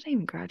university? When did I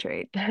even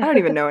graduate? I don't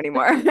even know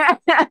anymore. I'm not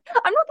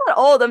that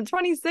old. I'm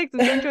 26.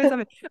 I'm turning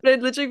 27. But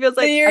it literally feels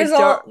like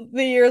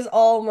The years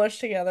all mushed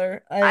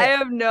together. I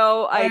have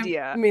no I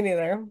idea. Me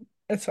neither.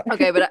 It's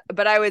Okay, fine.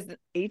 but I was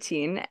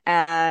 18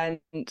 and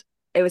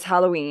it was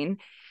Halloween,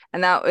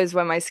 and that was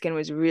when my skin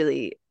was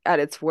really at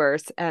its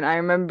worst. And I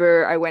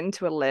remember I went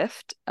into a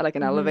lift, like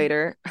an Hmm.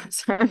 elevator.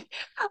 Sorry. I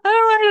don't know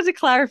why I had to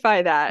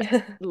clarify that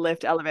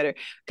lift elevator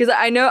because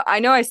I know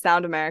I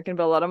sound American,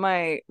 but a lot of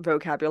my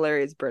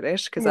vocabulary is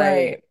British because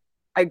Right.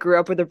 I grew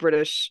up with a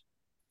British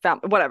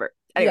family. Whatever.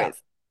 Yeah.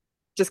 Anyways,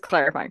 just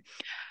clarifying.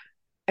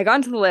 I got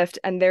into the lift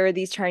and there were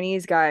these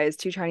Chinese guys,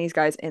 two Chinese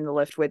guys in the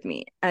lift with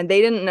me. And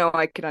they didn't know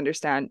I could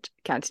understand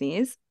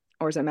Cantonese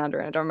or is it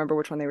Mandarin? I don't remember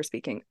which one they were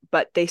speaking.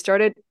 But they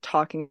started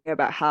talking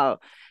about how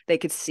they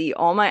could see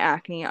all my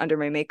acne under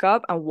my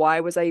makeup and why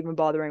was I even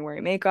bothering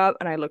wearing makeup?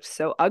 And I looked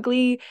so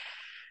ugly.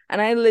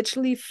 And I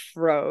literally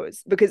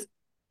froze because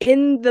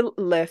in the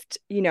lift,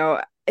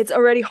 it's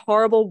already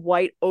horrible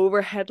white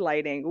overhead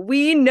lighting.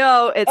 We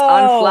know it's Oh,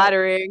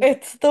 unflattering.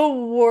 it's the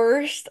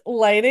worst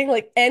lighting.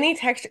 Like any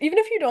texture, even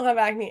if you don't have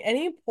acne,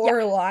 any Yeah.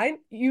 pore line,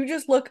 you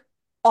just look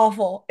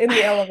awful in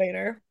the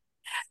elevator.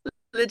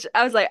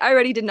 I was like, I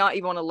already did not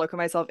even want to look at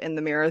myself in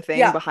the mirror thing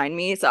Yeah. behind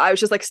me. So I was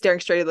just like staring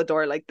straight at the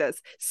door like this,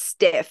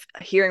 stiff,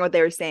 hearing what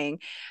they were saying.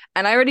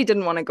 And I already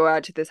didn't want to go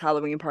out to this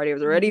Halloween party. I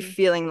was already Hmm.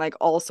 feeling like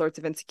all sorts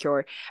of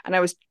insecure. And I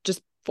was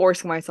just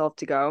forcing myself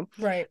to go.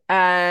 Right.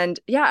 And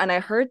yeah, and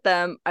I heard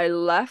them. I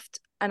left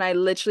and I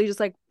literally just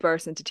like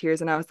burst into tears.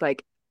 And I was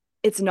like,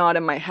 it's not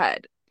in my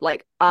head.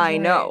 Like, I Right.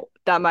 know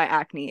that my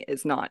acne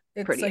is not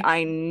It's pretty. like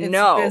I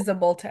it's know.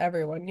 visible to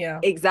everyone.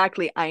 Yeah.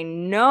 Exactly. I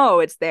know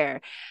it's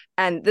there.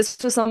 And this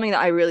was something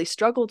that I really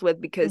struggled with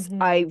because Hmm.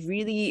 I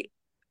really,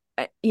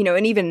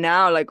 and even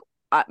now, like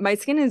my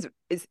skin is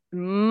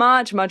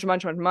much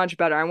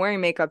better. I'm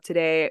wearing makeup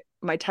today.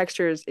 My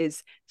texture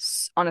is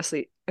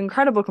honestly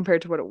incredible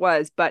compared to what it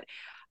was, but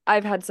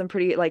I've had some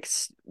pretty like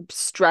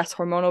stress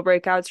hormonal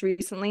breakouts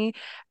recently.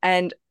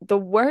 And the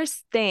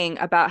worst thing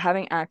about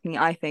having acne,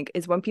 I think,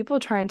 is when people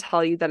try and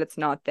tell you that it's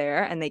not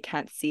there and they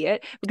can't see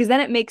it, because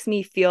then it makes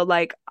me feel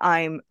like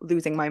I'm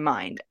losing my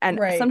mind. And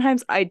Right.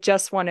 sometimes I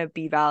just want to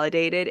be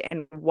validated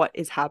in what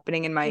is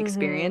happening in my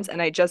experience. Hmm.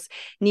 And I just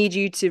need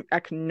you to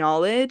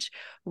acknowledge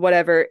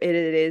whatever it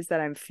is that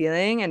I'm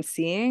feeling and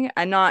seeing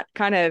and not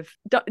kind of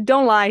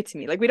don't lie to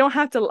me. Like we don't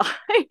have to lie.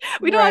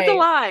 We don't have to Right.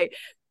 lie.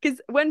 Because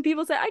when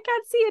people say, I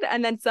can't see it,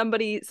 and then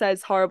somebody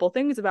says horrible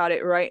things about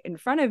it right in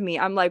front of me,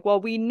 I'm like,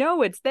 well, we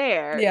know it's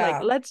there. Like,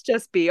 Yeah. let's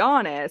just be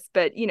honest.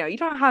 But, you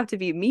don't have to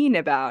be mean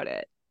about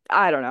it.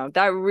 I don't know.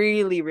 That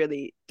really,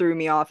 really threw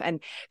me off.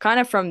 And kind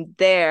of from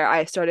there,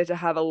 I started to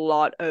have a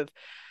lot of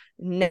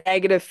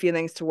negative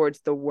feelings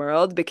towards the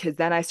world because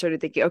then I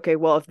started thinking, okay,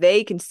 well, if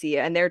they can see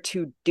it and they're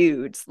two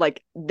dudes,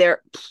 like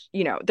they're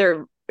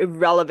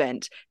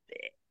irrelevant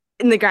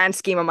in the grand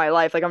scheme of my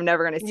life. Like I'm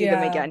never going to see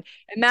them Yeah. again.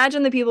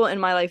 Imagine the people in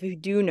my life who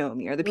do know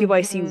me or the people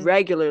I see Hmm.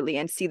 regularly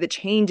and see the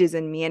changes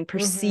in me and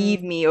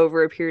perceive Hmm. me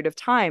over a period of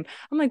time.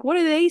 I'm like, what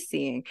are they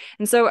seeing?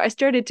 And so I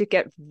started to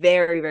get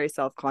very, very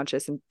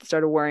self-conscious and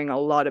started worrying a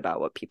lot about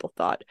what people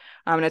thought.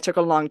 And it took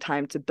a long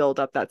time to build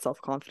up that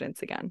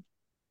self-confidence again.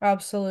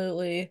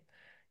 Absolutely.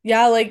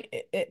 Yeah,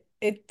 like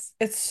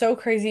it's so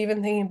crazy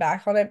even thinking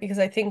back on it because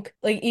I think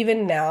like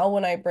even now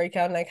when I break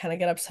out and I kind of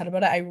get upset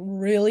about it, I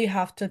really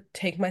have to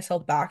take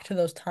myself back to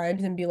those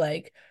times and be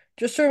like,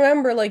 just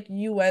remember like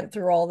you went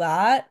through all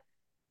that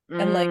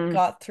and like Mm,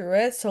 got through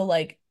it. So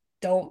like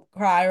don't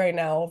cry right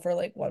now over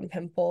like one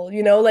pimple,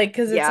 like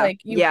because it's yeah, like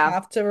you yeah.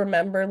 have to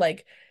remember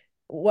like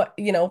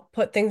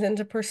put things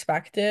into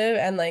perspective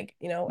and like,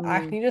 Mm,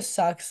 acne just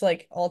sucks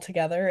like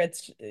altogether.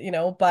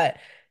 But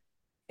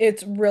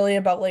it's really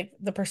about like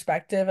the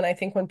perspective. And I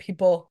think when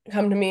people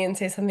come to me and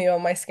say something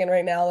about my skin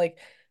right now, like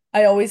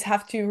I always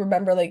have to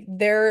remember like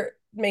they're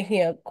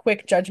making a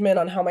quick judgment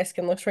on how my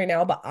skin looks right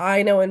now, but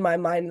I know in my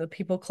mind the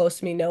people close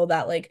to me know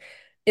that like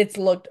it's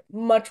looked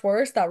much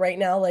worse, that right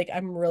now like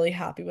I'm really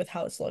happy with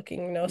how it's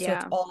looking, so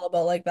it's yeah, all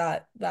about like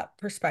that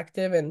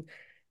perspective and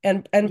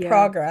yeah,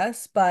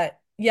 progress. But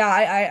yeah,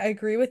 I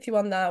agree with you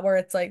on that, where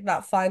it's like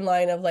that fine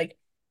line of like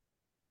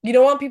you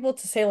don't want people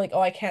to say like,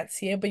 oh, I can't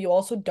see it, but you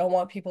also don't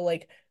want people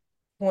like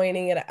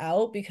pointing it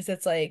out because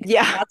it's like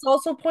yeah, that's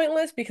also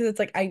pointless because it's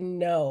like I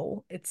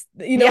know it's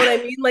yeah. what I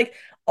mean? Like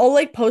I'll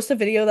like post a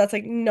video that's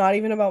like not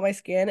even about my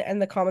skin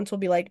and the comments will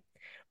be like,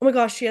 "Oh my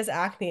gosh, she has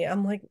acne."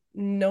 I'm like,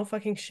 "No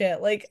fucking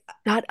shit." Like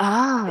Shut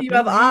up. you No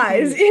have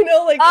eyes, way.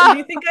 like do Ah,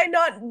 you think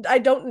I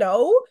don't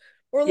know?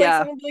 Or like yeah,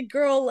 someone be like,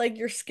 "Girl, like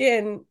your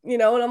skin,"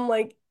 and I'm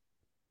like,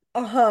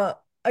 "Uh-huh.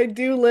 I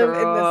do live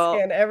in this girl.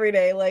 skin every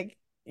day." Like.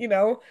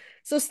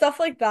 So stuff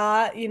like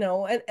that,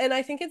 and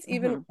I think it's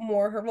even Hmm.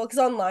 more hurtful because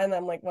online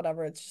I'm like,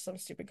 whatever, it's just some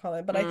stupid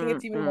comment. But I think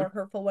it's even Mm-mm. more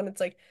hurtful when it's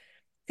like,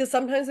 because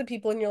sometimes the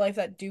people in your life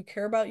that do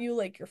care about you,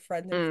 like your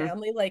friends and Mm.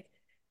 family, like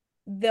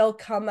they'll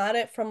come at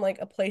it from like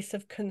a place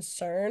of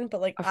concern.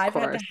 But like Of I've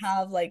had to course.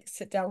 have like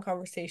sit down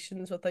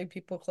conversations with like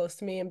people close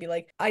to me and be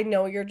like, I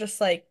know you're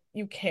just like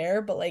you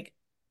care, but like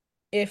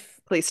if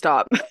Please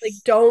stop. like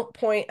don't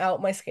point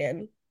out my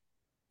skin.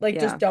 Like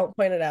just Yeah. don't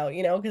point it out,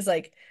 because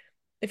like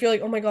if you're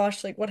like, oh my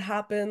gosh, like what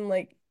happened?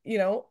 Like,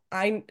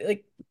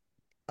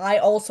 I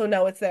also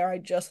know it's there. I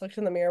just looked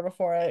in the mirror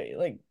before I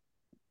like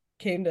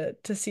came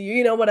to see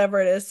you,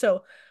 whatever it is.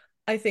 So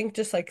I think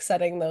just like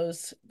setting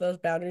those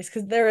boundaries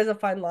because there is a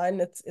fine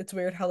line. It's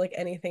weird how like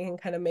anything can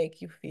kind of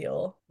make you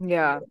feel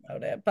Yeah. weird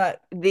about it.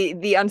 But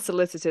The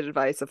unsolicited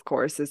advice, of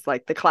course, is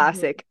like the mhm.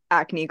 classic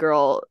acne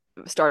girl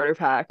starter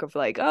pack of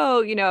like,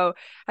 oh,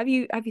 have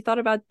you thought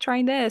about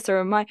trying this?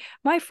 Or my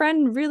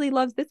friend really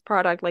loves this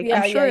product. Like, I'm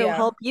Yeah, yeah, sure it'll yeah.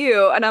 help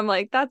you. And I'm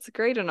like, that's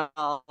great and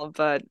all,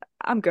 but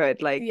I'm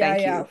good. Like, Yeah, thank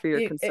yeah. you for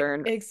your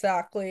concern.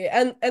 Exactly.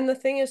 And the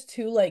thing is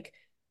too, like,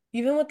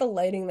 even with the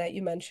lighting that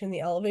you mentioned in the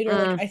elevator,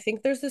 like Mm, I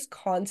think there's this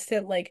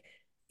constant like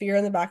fear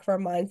in the back of our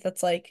minds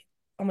that's like,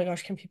 oh my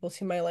gosh, can people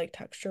see my like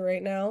texture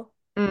right now?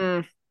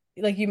 mm.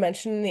 Like you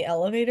mentioned in the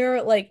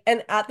elevator, like,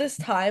 and at this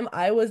time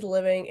I was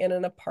living in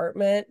an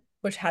apartment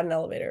which had an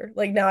elevator.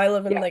 Like now I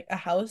live in Yeah. like a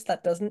house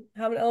that doesn't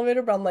have an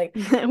elevator, but I'm like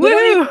literally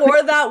Woohoo!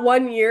 for that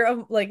 1 year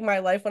of like my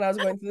life when I was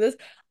going through this,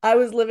 I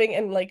was living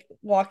and like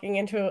walking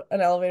into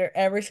an elevator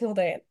every single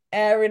day. And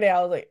every day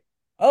I was like,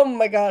 oh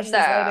my gosh,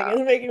 this lighting No,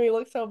 is making me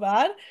look so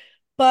bad.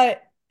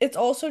 But it's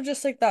also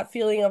just like that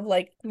feeling of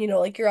like,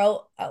 like you're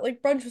out at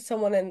like brunch with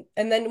someone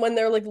and then when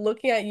they're like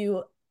looking at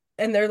you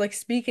and they're like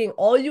speaking,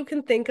 all you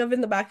can think of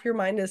in the back of your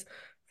mind is,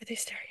 are they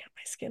staring at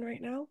my skin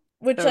right now?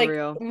 Which so like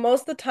real.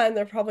 most of the time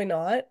they're probably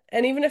not.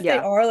 And even if they Yeah.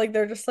 are, like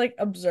they're just like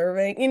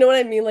observing. You know what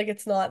I mean? Like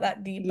it's not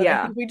that deep. But I Yeah.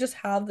 think we just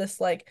have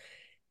this like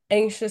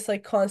anxious,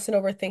 like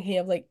constant overthinking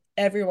of like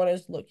everyone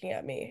is looking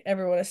at me,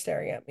 everyone is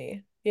staring at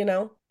me, you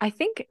know? I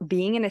think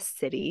being in a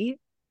city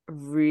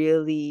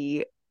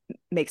really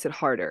makes it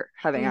harder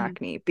having Mm.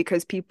 acne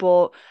because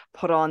people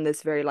put on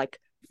this very like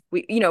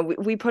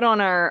we put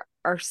on our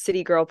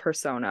city girl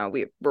persona.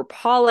 We're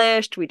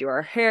polished, we do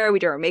our hair, we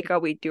do our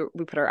makeup, we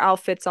put our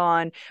outfits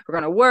on, we're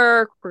gonna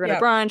work, we're gonna Yeah.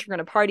 brunch, we're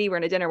gonna party, we're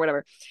gonna dinner,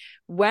 whatever.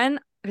 When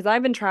because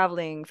I've been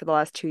traveling for the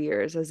last 2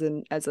 years as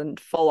in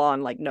full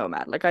on like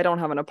nomad. Like I don't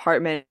have an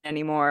apartment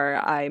anymore.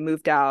 I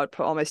moved out,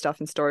 put all my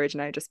stuff in storage,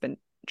 and I've just been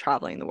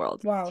traveling the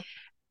world. Wow.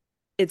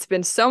 It's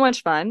been so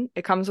much fun.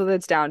 It comes with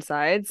its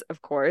downsides,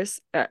 of course,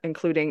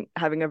 including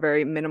having a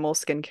very minimal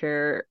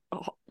skincare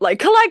like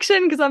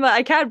collection because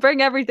I can't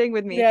bring everything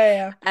with me,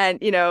 Yeah, and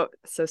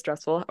so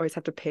stressful. I always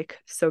have to pick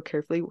so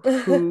carefully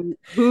yeah.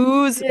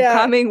 who's Yeah.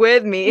 coming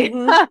with me.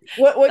 Mm-hmm.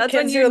 What That's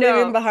when kids you're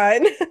leaving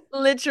behind?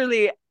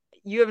 literally,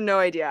 you have no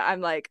idea.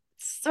 I'm like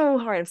so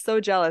hard. I'm so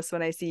jealous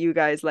when I see you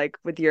guys like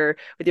with your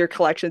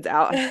collections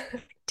out. I'm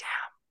like, damn,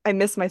 I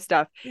miss my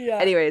stuff. Yeah.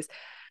 Anyways,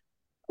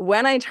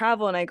 when I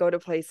travel and I go to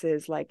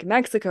places like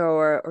Mexico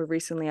or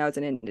recently I was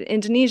in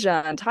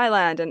Indonesia and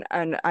Thailand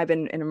and I've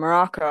been in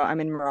Morocco.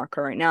 I'm in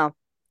Morocco right now.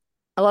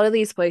 A lot of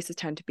these places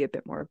tend to be a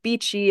bit more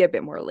beachy, a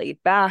bit more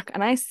laid back,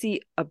 and I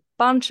see a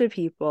bunch of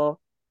people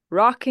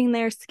rocking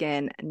their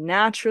skin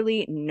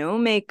naturally, no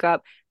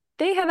makeup.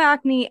 They have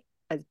acne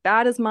as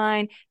bad as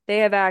mine. They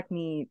have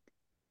acne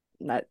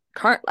not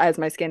current as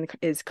my skin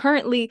is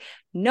currently.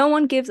 No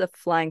one gives a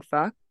flying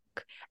fuck.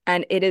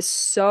 And it is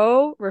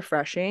so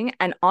refreshing.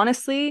 And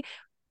honestly,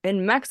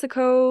 in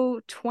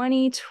Mexico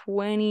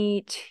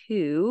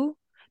 2022,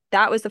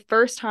 that was the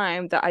first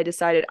time that I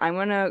decided I'm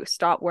gonna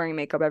stop wearing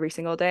makeup every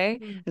single day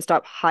and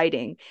stop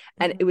hiding.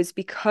 And it Mm-hmm. was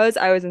because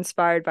I was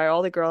inspired by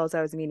all the girls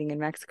I was meeting in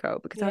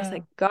Mexico, because I was Yeah.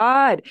 like,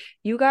 God,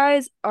 you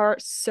guys are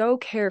so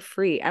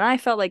carefree. And I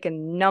felt like a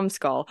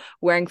numbskull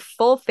wearing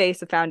full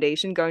face of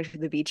foundation, going to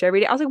the beach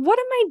every day. I was like, what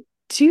am I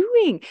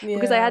doing?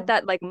 Because I Yeah. had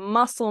that like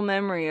muscle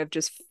memory of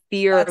just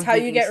fear That's of how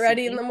you being get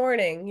ready in the seen.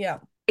 morning. Yeah.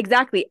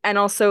 Exactly. And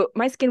also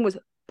my skin was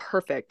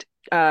perfect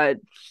in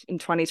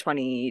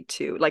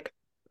 2022. Like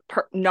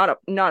not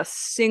a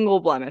single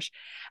blemish.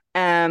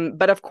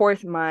 But of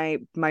course my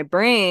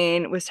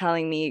brain was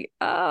telling me,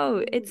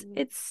 "Oh, it's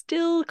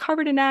still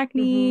covered in Mm-hmm.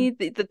 acne,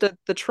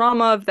 the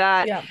trauma of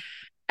that." Yeah.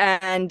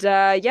 And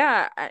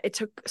yeah, it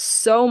took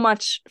so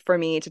much for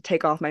me to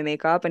take off my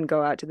makeup and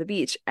go out to the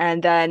beach.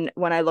 And then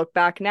when I look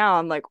back now,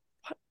 I'm like,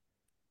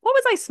 what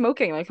was I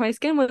smoking? Like my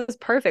skin was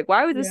perfect. Yeah.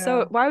 Why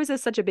was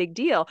this such a big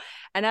deal?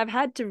 And I've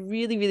had to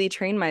really, really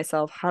train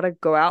myself how to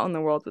go out in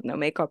the world with no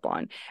makeup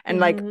on. And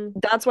like Mm-hmm.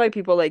 that's why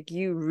people like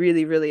you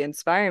really, really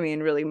inspire me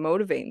and really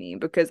motivate me,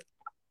 because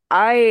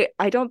I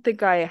don't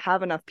think I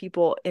have enough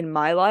people in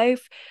my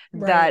life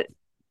Right. that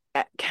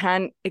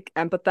can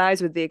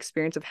empathize with the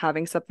experience of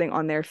having something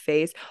on their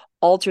face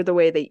alter the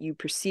way that you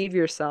perceive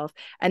yourself,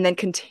 and then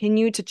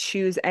continue to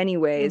choose Mm-hmm.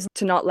 anyways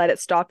to not let it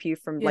stop you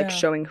from like Yeah.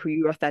 showing who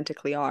you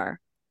authentically are.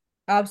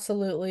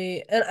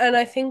 Absolutely. And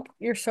I think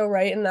you're so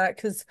right in that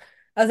because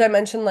as I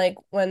mentioned, like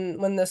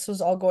when this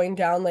was all going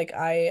down, like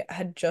I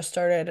had just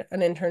started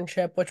an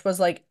internship, which was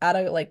like at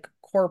a like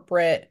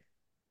corporate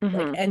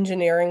like Mm-hmm.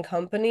 engineering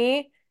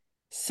company.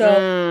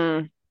 So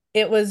Mm,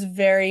 it was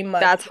very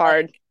much that's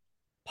like hard.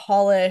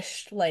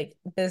 polished, like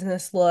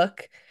business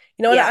look.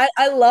 You know, and Yeah.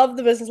 I love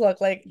the business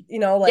look. Like,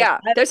 like Yeah.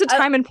 There's a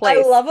time and I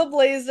place. love a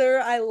blazer.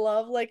 I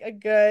love like a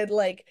good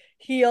like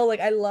heel. Like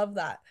I love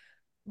that.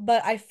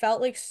 But I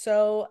felt like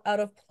so out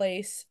of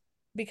place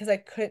because I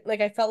couldn't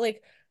like I felt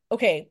like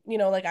okay,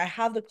 like I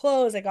have the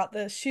clothes, I got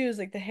the shoes,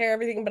 like the hair,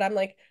 everything, but I'm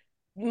like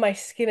my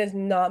skin is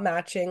not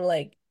matching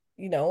like,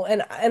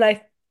 and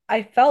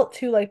I felt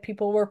too like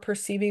people were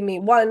perceiving me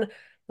one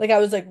like I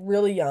was like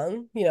really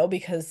young,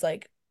 because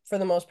like for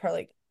the most part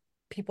like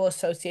people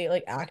associate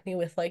like acne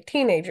with like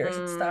teenagers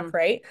and stuff, Mm,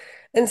 right?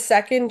 And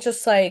second,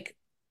 just like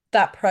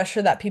that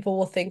pressure that people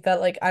will think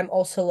that like I'm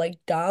also like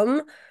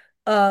dumb.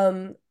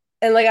 Um,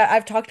 and like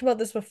I've talked about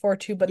this before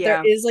too, but there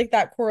yeah. is like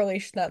that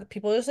correlation that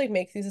people just like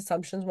make these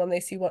assumptions when they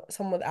see what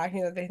someone with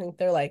acne that they think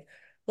they're like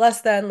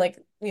less than like,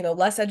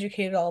 less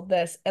educated, all of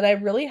this. And I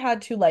really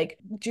had to like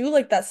do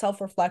like that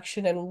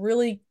self-reflection and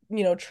really,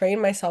 train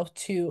myself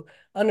to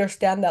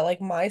understand that like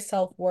my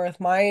self-worth,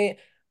 my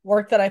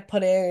work that I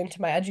put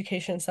into my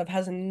education and stuff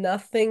has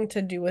nothing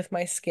to do with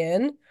my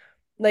skin.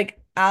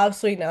 Like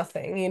absolutely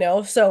nothing,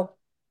 So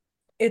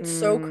it's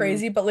so Mm,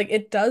 crazy, but like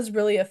it does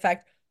really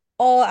affect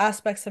all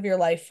aspects of your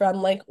life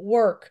from like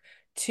work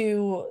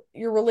to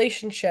your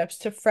relationships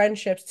to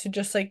friendships to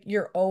just like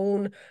your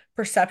own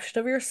perception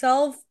of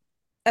yourself.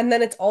 And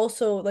then it's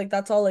also like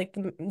that's all like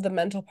the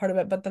mental part of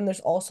it, but then there's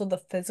also the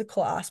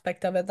physical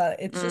aspect of it that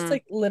it's just mm,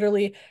 like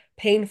literally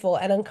painful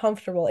and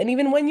uncomfortable. And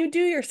even when you do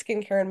your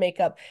skincare and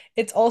makeup,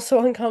 it's also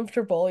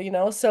uncomfortable.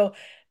 So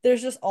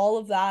there's just all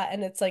of that,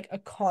 and it's like a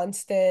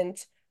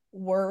constant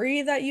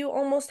worry that you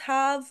almost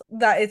have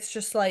that it's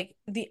just like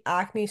the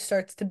acne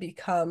starts to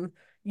become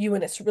you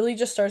and it's really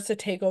just starts to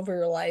take over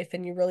your life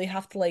and you really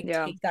have to like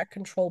yeah. take that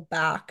control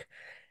back.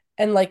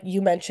 And like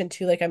you mentioned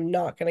too, like I'm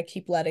not gonna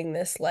keep letting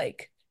this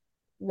like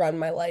run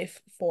my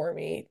life for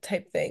me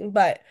type thing.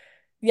 But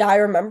yeah, I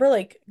remember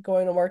like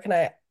going to work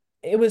and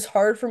it was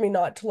hard for me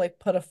not to like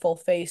put a full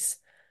face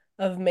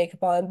of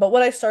makeup on. But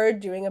what I started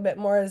doing a bit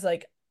more is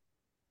like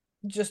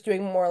just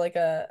doing more like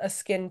a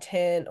skin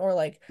tint or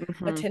like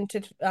a Hmm.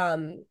 tinted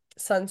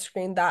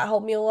sunscreen that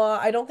helped me a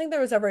lot. I don't think there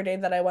was ever a day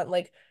that I went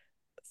like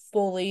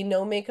fully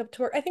no makeup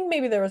to work. I think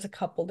maybe there was a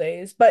couple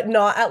days, but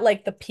not at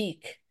like the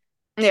peak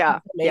Yeah.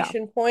 Yeah.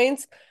 inflammation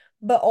points.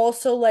 But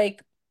also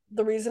like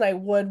the reason I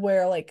would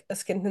wear like a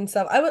skin tint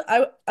stuff,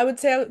 I would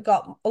say I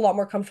got a lot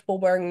more comfortable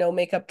wearing no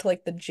makeup to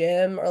like the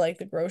gym or like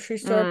the grocery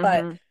store.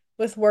 But Hmm.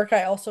 with work,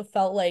 I also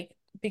felt like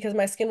because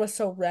my skin was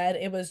so red,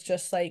 it was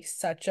just like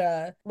such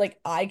a like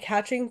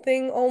eye-catching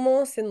thing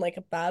almost in like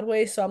a bad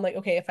way. So I'm like,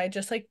 okay, if I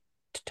just like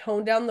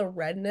tone down the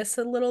redness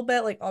a little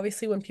bit, like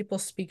obviously when people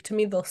speak to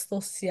me, they'll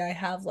still see I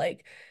have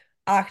like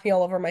acne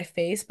all over my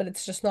face, but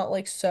it's just not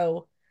like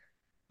so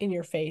in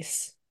your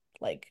face,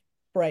 like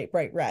bright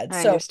red.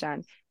 I So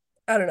understand.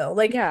 I don't know,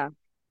 like Yeah.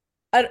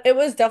 it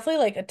was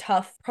definitely like a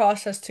tough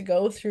process to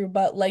go through,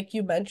 but like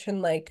you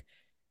mentioned, like,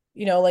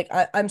 like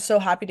I'm so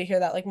happy to hear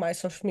that like my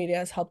social media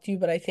has helped you,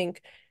 but I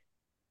think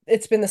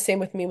it's been the same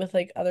with me with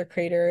like other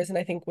creators and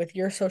I think with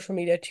your social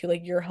media too,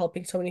 like you're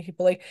helping so many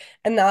people like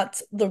and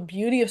that's the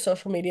beauty of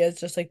social media is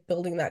just like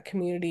building that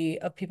community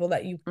of people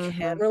that you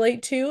can Hmm.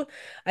 relate to.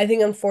 I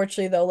think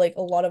unfortunately though, like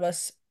a lot of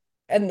us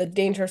and the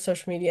danger of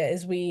social media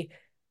is we,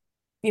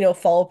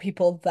 follow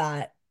people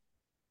that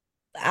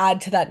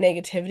add to that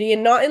negativity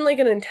and not in like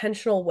an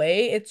intentional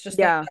way. It's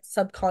just like Yeah. that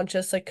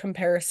subconscious like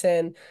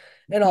comparison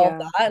and all of Yeah.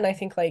 that. And I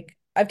think like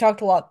I've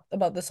talked a lot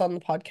about this on the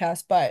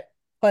podcast, but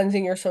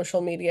cleansing your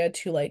social media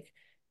to like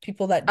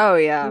people that Oh,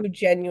 yeah. do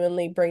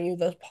genuinely bring you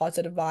those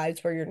positive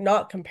vibes where you're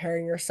not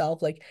comparing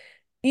yourself. Like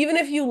even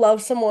if you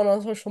love someone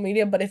on social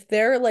media, but if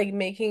they're like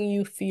making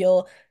you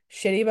feel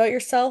shitty about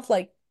yourself,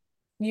 like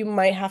you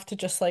might have to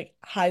just like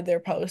hide their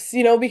posts,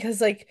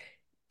 because like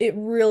it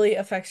really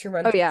affects your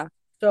Oh, mental yeah.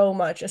 so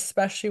much,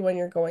 especially when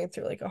you're going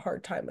through like a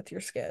hard time with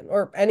your skin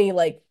or any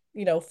like,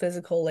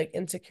 physical like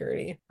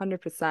insecurity.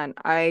 100%.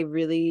 I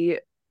really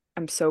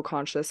am so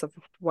conscious of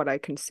what I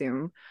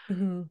consume.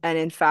 Hmm. And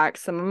in fact,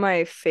 some of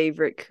my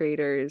favorite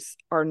creators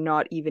are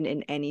not even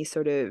in any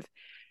sort of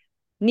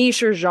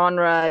niche or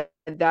genre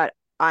that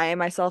I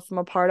myself am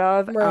a part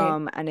of. Right.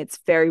 And it's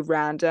very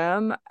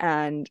random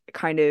and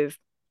kind of,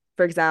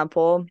 for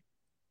example,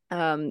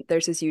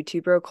 there's this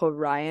YouTuber called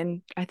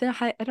Ryan. I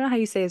don't know how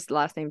you say his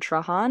last name,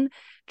 Trahan,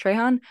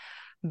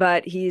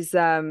 but he's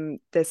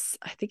this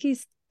I think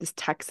he's this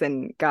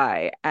Texan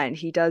guy and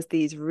he does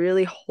these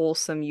really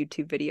wholesome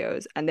YouTube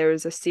videos. And there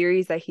was a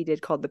series that he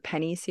did called the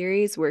Penny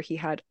series where he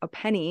had a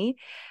penny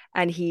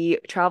and he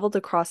traveled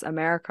across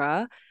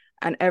America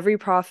and every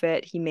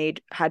profit he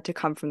made had to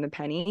come from the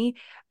penny.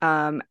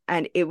 And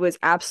it was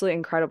absolutely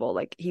incredible.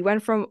 Like he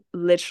went from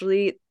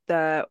literally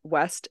the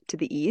west to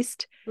the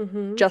east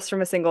Hmm. just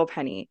from a single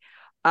penny.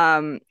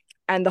 Um,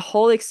 and the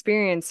whole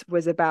experience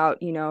was about,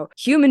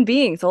 human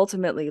beings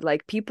ultimately.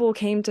 Like people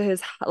came to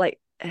his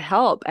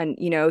help. And,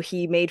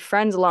 he made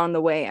friends along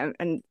the way,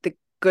 and the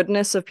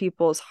goodness of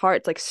people's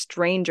hearts, like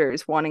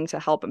strangers wanting to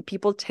help him,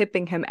 people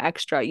tipping him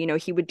extra.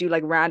 He would do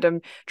like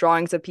random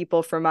drawings of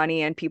people for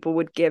money, and people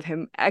would give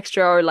him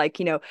extra, or like,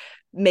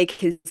 make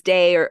his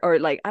day, or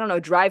like, I don't know,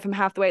 drive him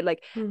half the way.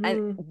 Like, and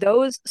Hmm.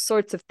 those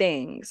sorts of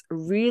things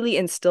really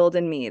instilled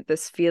in me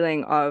this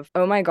feeling of,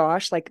 oh my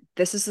gosh, like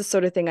this is the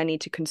sort of thing I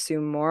need to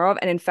consume more of.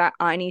 And in fact,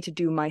 I need to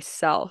do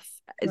myself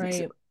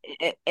Right.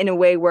 in a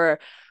way where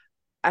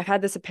I've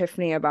had this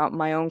epiphany about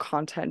my own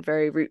content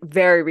very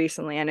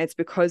recently, and it's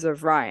because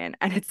of Ryan.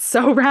 And it's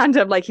so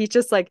random. Like, he's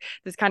just like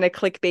this kind of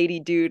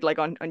clickbaity dude, like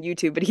on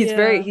YouTube. But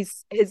Yeah.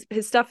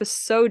 his stuff is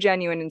so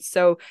genuine, and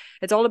so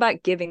it's all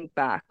about giving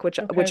back, which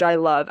Okay. I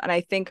love. And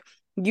I think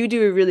you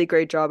do a really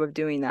great job of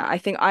doing that. I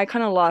think I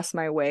kind of lost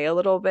my way a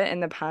little bit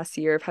in the past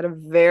year. I've had a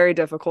very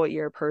difficult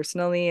year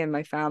personally in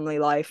my family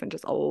life, and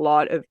just a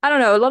lot of, I don't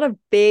know, a lot of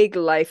big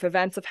life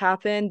events have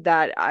happened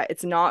that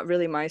it's not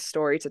really my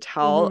story to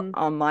tell Hmm.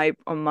 on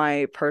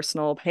my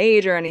personal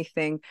page or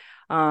anything.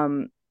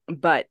 Um,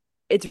 but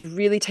it's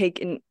really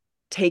taken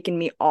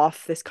me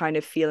off this kind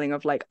of feeling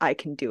of like I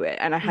can do it,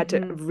 and I had to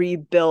Hmm.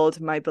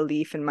 rebuild my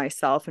belief in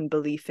myself and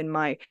belief in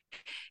my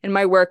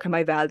work and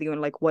my value,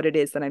 and like what it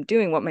is that I'm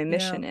doing, what my Yeah.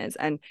 mission is.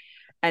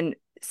 And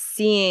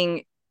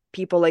seeing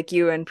people like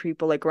you and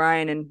people like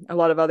Ryan and a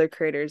lot of other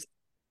creators,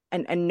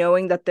 and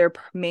knowing that their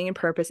main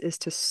purpose is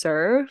to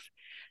serve,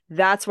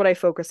 that's what I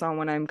focus on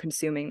when I'm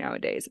consuming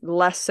nowadays.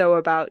 Less so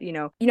about,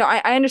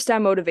 I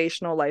understand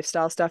motivational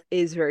lifestyle stuff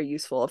is very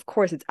useful. Of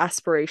course, it's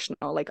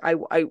aspirational. Like,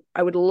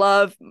 I would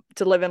love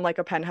to live in like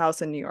a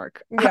penthouse in New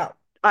York. Yeah.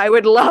 I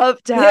would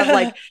love to have Yeah.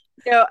 like,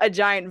 a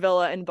giant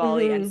villa in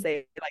Bali and Hmm.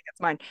 say like it's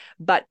mine.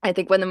 But I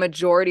think when the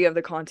majority of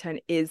the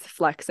content is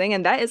flexing,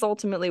 and that is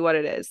ultimately what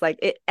it is, like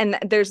it, and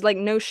there's like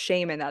no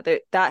shame in that.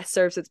 That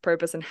serves its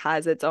purpose and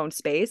has its own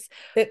space.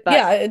 But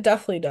Yeah, it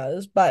definitely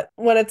does. But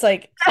when it's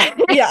like,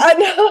 yeah, I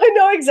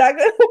know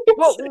exactly what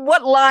you're saying.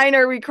 what line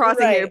are we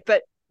crossing here? Right.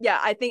 But yeah,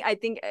 I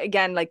think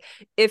again, like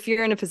if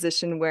you're in a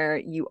position where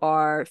you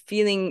are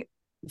feeling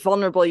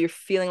vulnerable, you're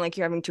feeling like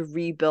you're having to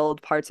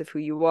rebuild parts of who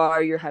you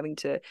are, you're having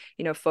to,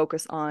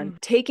 focus on Mm.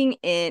 taking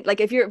in,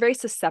 like if you're very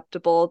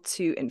susceptible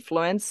to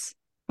influence,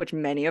 which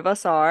many of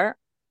us are,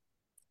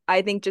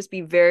 I think just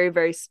be very,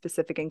 very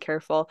specific and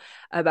careful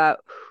about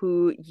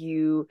who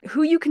you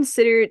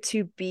consider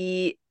to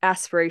be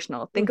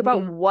aspirational. Think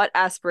about Hmm. what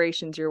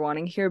aspirations you're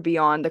wanting here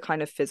beyond the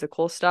kind of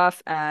physical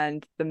stuff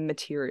and the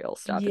material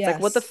stuff. It's like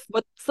Yes.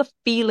 what's the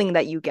feeling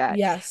that you get?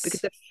 Because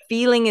Yes. the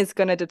feeling is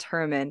going to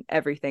determine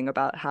everything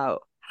about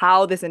how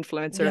this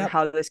influencer, Yep.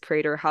 how this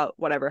creator, how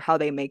whatever, how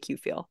they make you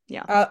feel.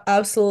 Yeah.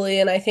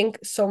 Absolutely. And I think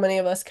so many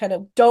of us kind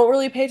of don't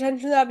really pay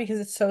attention to that because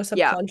it's so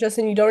Yeah. subconscious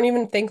and you don't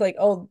even think like,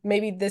 oh,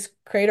 maybe this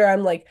creator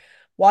I'm like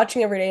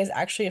watching every day is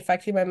actually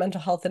affecting my mental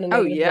health in a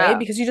Oh negative way yeah.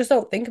 because you just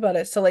don't think about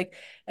it. So like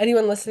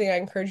anyone listening, I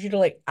encourage you to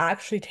like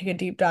actually take a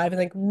deep dive and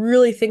like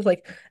really think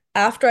like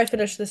after I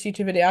finish this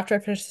YouTube video, after I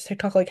finish this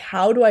TikTok, like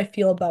how do I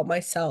feel about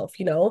myself,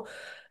 you know?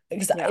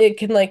 Because Yeah. it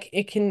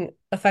can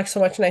affect so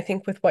much. And I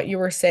think with what you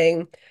were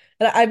saying,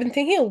 and I've been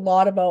thinking a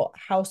lot about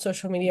how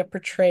social media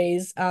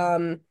portrays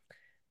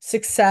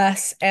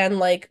success and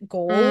like Mm,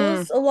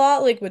 goals a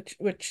lot, like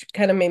which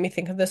kind of made me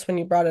think of this when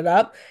you brought it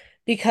up.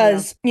 yeah.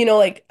 Because,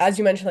 like as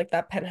you mentioned, like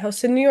that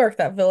penthouse in New York,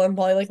 that villa in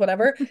Bali, like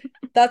whatever,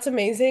 that's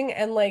amazing.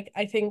 And like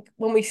I think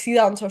when we see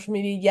that on social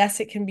media, yes,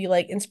 it can be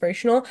like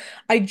inspirational.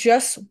 I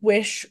just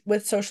wish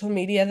with social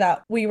media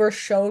that we were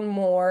shown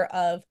more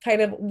of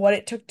kind of what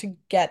it took to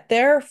get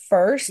there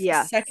first.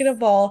 Yes. Second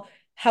of all,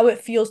 how it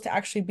feels to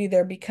actually be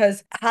there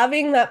because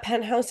having that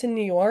penthouse in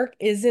New York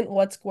isn't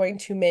what's going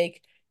to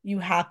make you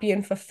happy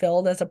and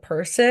fulfilled as a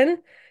person.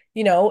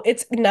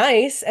 It's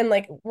nice and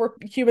like we're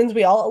humans,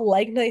 we all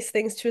like nice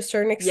things to a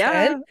certain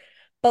extent, Yeah.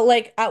 but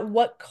like at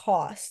what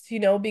cost,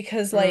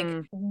 because like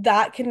Mm,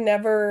 that can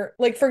never,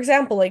 like for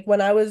example, like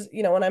when I was,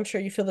 and I'm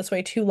sure you feel this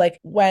way too, like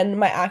when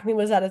my acne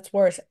was at its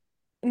worst,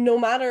 no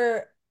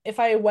matter if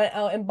I went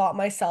out and bought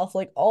myself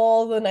like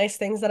all the nice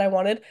things that I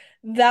wanted,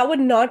 that would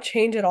not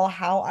change at all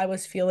how I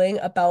was feeling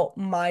about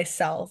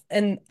myself.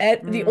 And the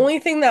mm, only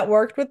thing that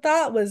worked with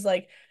that was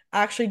like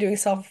actually doing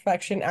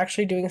self-reflection,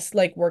 actually doing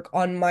like work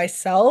on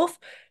myself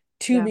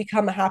to yeah.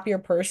 become a happier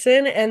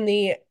person. And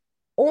the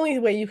only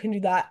way you can do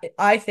that,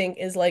 I think,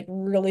 is like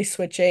really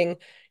switching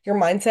your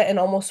mindset and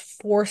almost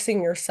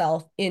forcing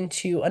yourself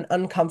into an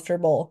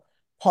uncomfortable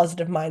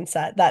positive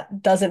mindset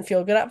that doesn't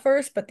feel good at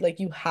first, but like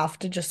you have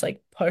to just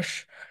like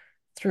push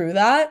through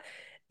that.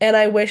 And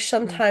I wish Mm,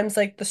 sometimes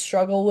like the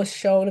struggle was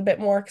shown a bit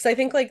more because I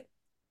think like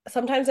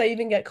sometimes I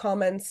even get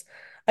comments.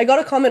 I got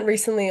a comment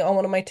recently on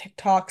one of my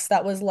TikToks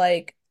that was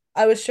like,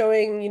 I was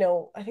showing,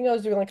 I think I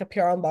was doing like a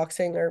PR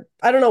unboxing or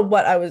I don't know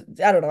what I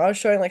don't know. I was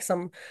showing like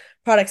some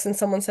products and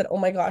someone said, "Oh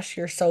my gosh,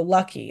 you're so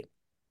lucky.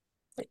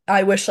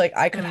 I wish like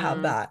I could have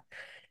mm, that."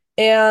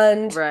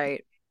 And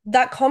right.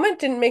 that comment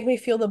didn't make me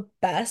feel the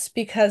best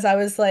because I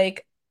was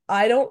like,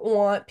 I don't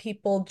want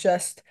people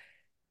just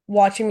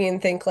watching me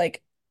and think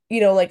like,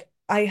 like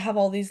I have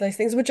all these nice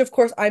things, which of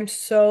course I'm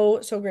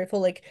so, so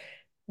grateful. Like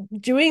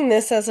doing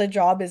this as a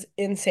job is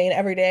insane.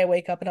 Every day I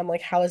wake up and I'm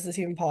like, how is this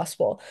even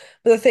possible?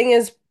 But the thing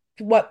is,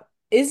 what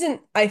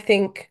isn't, I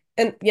think,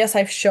 and yes,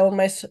 I've shown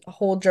my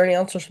whole journey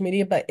on social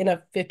media, but in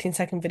a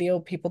 15-second video,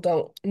 people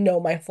don't know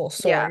my full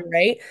story, Yeah.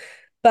 right?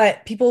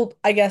 But people,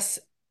 I guess,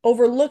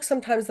 overlook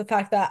sometimes the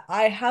fact that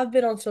I have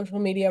been on social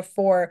media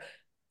for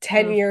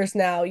 10 Mm, years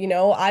now.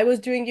 I was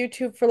doing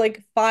YouTube for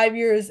like 5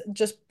 years,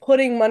 just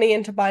putting money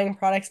into buying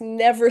products,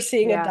 never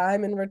seeing a yeah.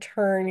 dime in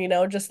return,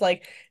 just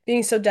like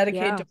being so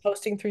dedicated Yeah. to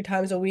posting 3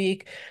 times a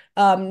week,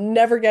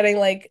 never getting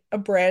like a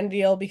brand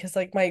deal because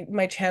like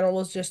my channel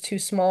was just too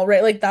small,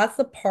 right? Like that's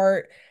the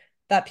part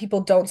that people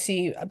don't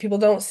see. People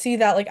don't see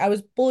that like I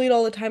was bullied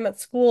all the time at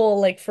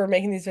school, like for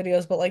making these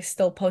videos, but like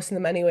still posting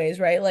them anyways,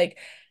 right? Like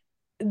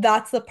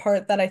that's the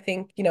part that I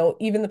think,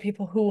 even the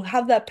people who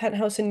have that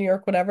penthouse in New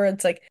York, whatever,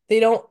 it's like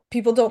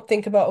people don't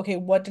think about, okay,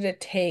 what did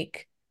it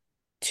take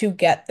to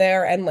get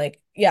there? And like,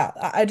 yeah,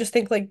 I just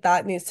think like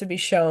that needs to be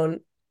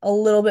shown a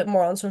little bit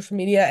more on social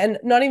media. And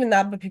not even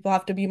that, but people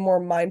have to be more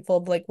mindful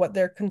of like what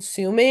they're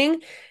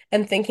consuming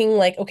and thinking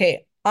like,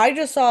 okay, I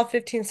just saw a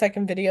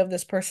 15-second video of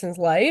this person's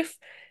life.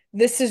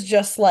 This is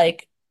just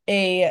like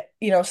a,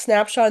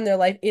 snapshot in their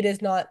life. It is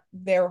not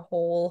their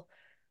whole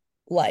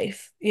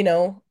life,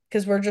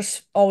 because we're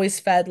just always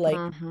fed like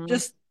Hmm.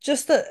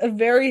 just a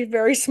very,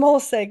 very small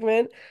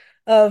segment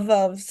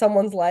of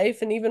someone's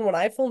life. And even when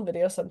I film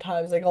videos,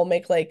 sometimes like I'll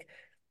make like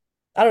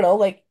I don't know,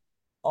 like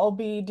I'll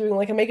be doing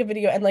like a makeup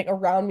video and like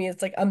around me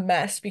it's like a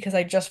mess because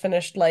I just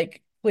finished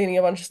like cleaning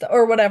a bunch of stuff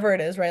or whatever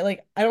it is, right?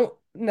 Like I don't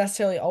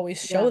necessarily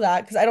always show Yeah.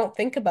 that because I don't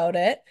think about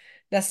it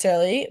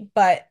necessarily,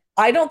 but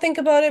I don't think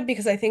about it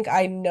because I think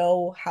I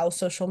know how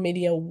social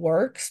media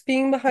works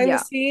being behind the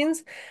Yeah.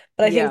 scenes.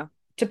 But I think Yeah.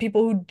 to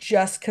people who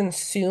just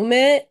consume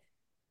it,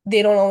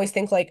 they don't always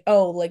think like,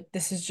 oh, like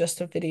this is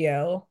just a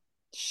video.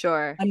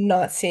 Sure. I'm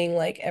not seeing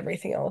like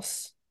everything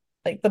else,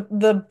 like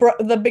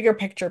the bigger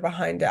picture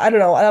behind it. I don't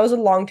know. That was a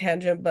long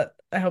tangent, but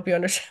I hope you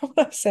understand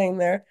what I'm saying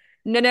there.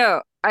 No,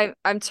 no,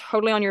 I'm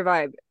totally on your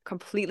vibe,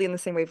 completely in the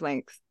same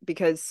wavelength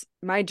because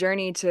my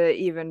journey to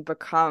even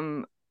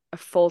become a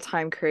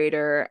full-time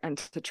creator and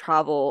to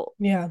travel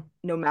Yeah.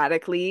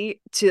 nomadically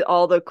to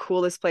all the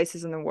coolest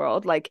places in the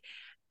world, like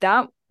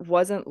that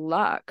wasn't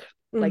luck.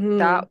 Like Mm-hmm.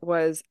 that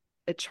was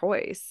a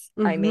choice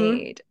I Mm-hmm.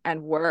 made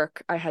and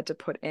work I had to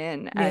put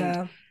in and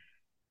Yeah.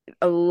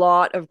 a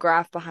lot of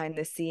graft behind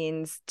the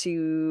scenes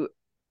to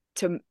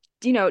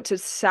to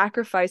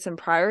sacrifice and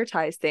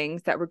prioritize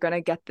things that were going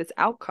to get this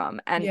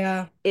outcome. And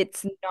Yeah.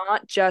 it's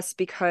not just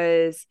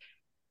because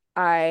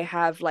I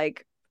have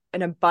like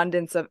an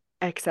abundance of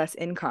excess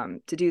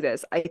income to do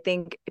this. I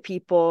think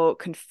people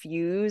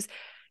confuse,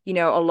 a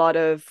lot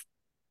of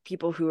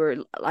people who are,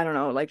 I don't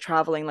know, like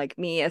traveling like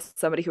me as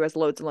somebody who has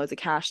loads and loads of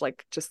cash,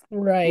 like just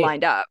Right.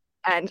 lined up.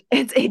 And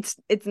it's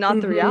not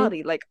the Mm-hmm.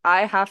 reality. Like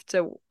I have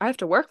to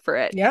work for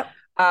it. Yep.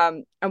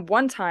 And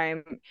one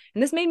time,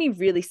 and this made me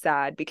really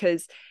sad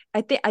because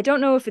I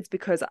don't know if it's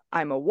because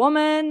I'm a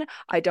woman.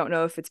 I don't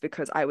know if it's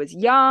because I was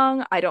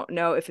young. I don't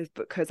know if it's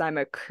because I'm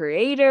a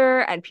creator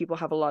and people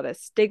have a lot of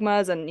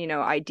stigmas and,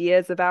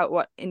 ideas about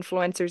what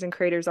influencers and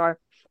creators are.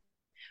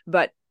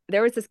 But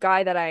there was this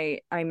guy that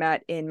I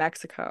met in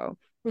Mexico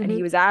and he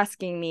Mm-hmm. was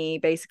asking me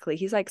basically,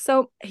 he's like,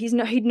 so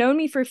he'd known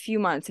me for a few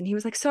months and he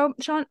was like, so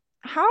Sean,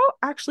 how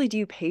actually do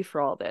you pay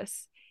for all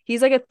this?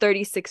 He's like a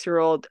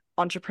 36-year-old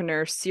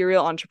entrepreneur,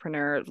 serial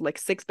entrepreneur, like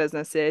 6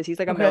 businesses. He's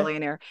like a Okay.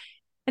 millionaire.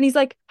 And he's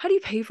like, how do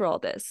you pay for all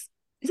this?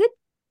 Is it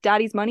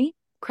daddy's money?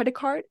 Credit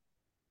card?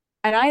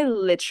 And I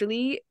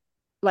literally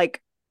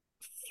like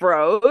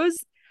froze.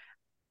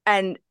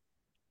 And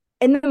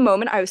in the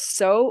moment, I was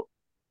so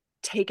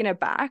taken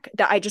aback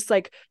that I just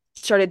like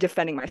started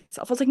defending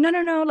myself. I was like, no,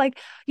 no, no, like,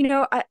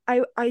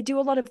 I do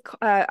a lot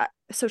of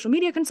social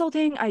media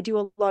consulting. I do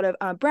a lot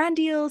of brand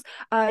deals.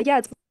 Yeah,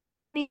 it's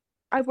money.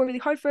 I've worked really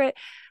hard for it.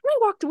 And I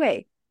walked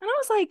away, and I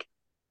was like,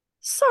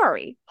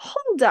 sorry,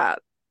 hold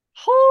up,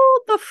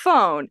 hold the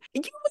phone.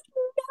 You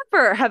would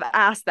never have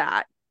asked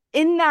that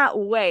in that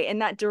way, in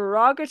that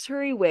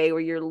derogatory way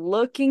where you're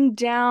looking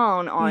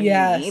down on me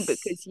Yes.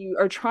 because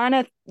you're trying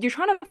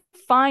to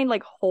find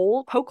like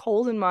poke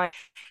holes in my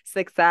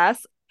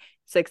success,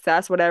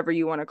 whatever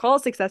you want to call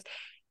success.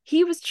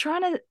 He was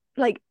trying to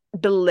like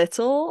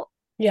belittle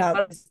what Yeah.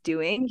 I was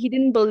doing. He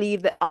didn't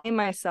believe that I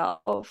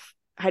myself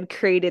had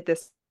created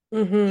this. He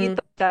Mm-hmm.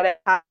 thought that it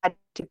had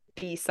to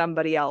be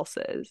somebody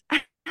else's.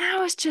 And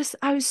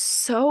I was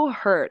so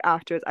hurt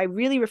afterwards. I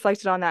really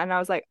reflected on that and I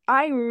was like,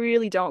 I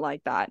really don't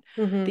like that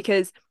Mm-hmm.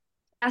 because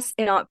yes,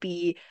 it not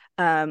be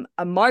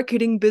a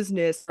marketing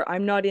business or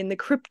I'm not in the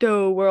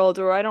crypto world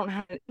or I don't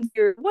have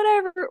your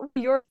whatever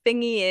your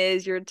thingy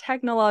is, your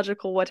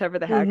technological, whatever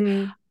the heck.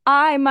 Mm-hmm.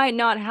 I might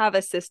not have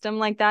a system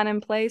like that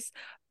in place,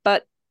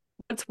 but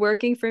what's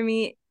working for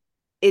me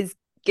is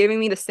giving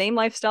me the same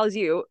lifestyle as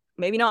you.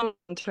 Maybe not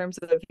in terms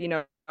of,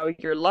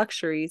 your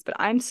luxuries, but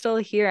I'm still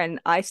here and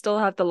I still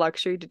have the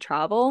luxury to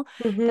travel.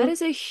 That Mm-hmm.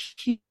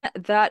 is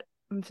that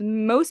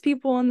most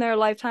people in their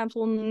lifetimes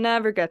will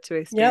never get to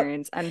Yep.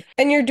 experience. And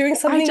And you're doing I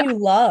something you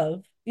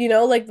love. You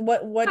know, like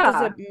what does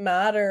Yeah, it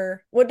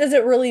matter? What does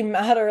it really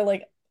matter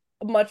like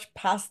much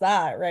past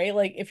that, right?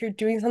 Like if you're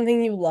doing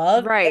something you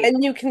love, right.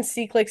 then you can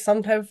seek like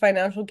some type of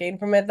financial gain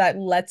from it that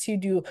lets you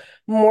do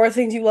more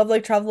things you love,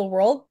 like travel the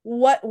world.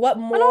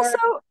 And also,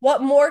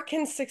 What more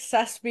can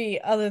success be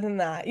other than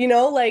that? You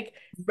know, like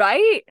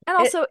right? And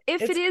also,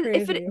 it's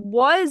if it crazy.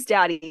 was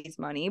daddy's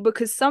money,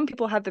 because some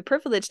people have the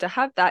privilege to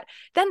have that,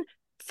 then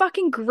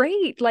fucking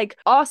great. Like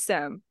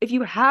awesome. If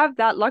you have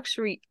that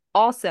luxury,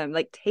 awesome.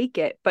 Like take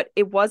it. But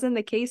it wasn't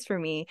the case for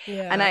me.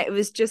 And Yeah. it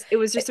was just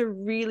a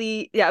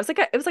really, yeah, it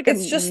was like a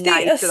It's just the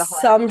knife to the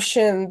heart.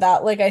 assumption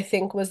that like I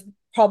think was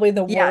probably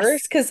the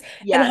worst Yes. because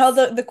and how Yes.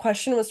 the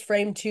question was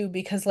framed too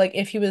because like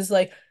if he was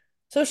like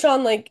so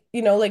Sean like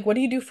you know like what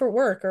do you do for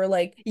work or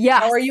like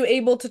how Yes. are you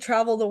able to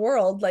travel the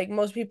world like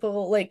most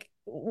people like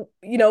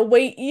you know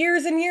wait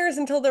years and years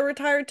until they're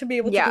retired to be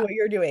able to do Yeah. what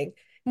you're doing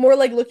more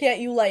like looking at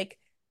you like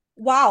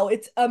wow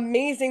it's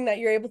amazing that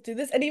you're able to do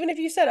this and even if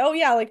you said oh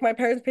yeah like my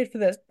parents paid for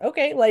this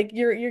okay like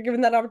you're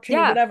given that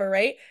opportunity Yeah. whatever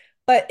right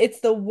but it's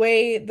the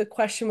way the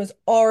question was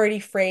already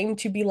framed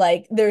to be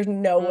like, there's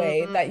no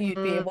way that you'd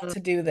be able Mm, to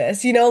do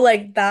this. You know,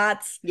 like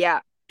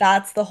yeah.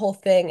 that's the whole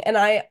thing. And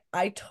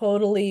I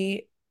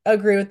totally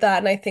agree with that.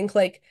 And I think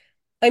like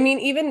I mean,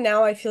 even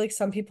now I feel like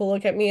some people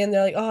look at me and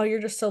they're like, "Oh,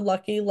 you're just so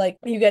lucky. Like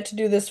you get to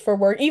do this for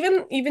work."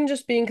 Even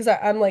just being because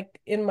I'm like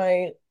in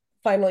my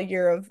final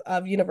year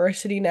of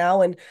university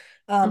now, and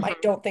I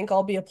Hmm. don't think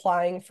I'll be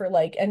applying for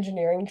like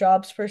engineering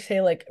jobs per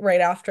se. Like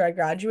right after I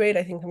graduate,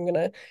 I think I'm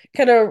gonna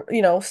kind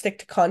of stick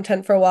to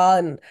content for a while.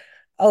 And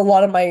a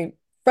lot of my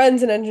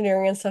friends in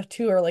engineering and stuff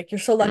too are like, "You're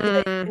so lucky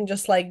that you Mm, can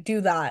just like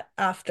do that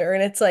after."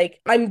 And it's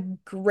like I'm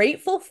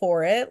grateful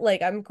for it.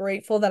 Like I'm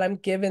grateful that I'm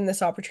given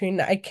this opportunity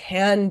that I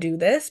can do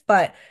this,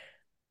 but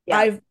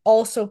yeah. I've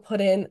also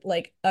put in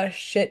like a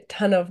shit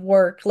ton of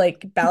work,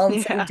 like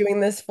balancing Yeah. doing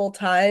this full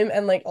time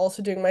and like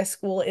also doing my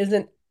school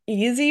isn't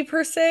easy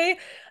per se.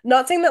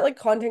 Not saying that like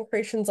content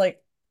creation's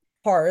like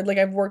hard. Like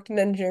I've worked an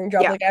engineering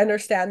job, Yeah. like I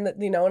understand that,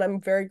 and I'm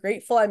very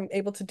grateful I'm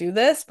able to do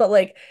this, but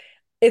like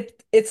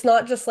it's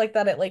not just like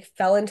that it like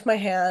fell into my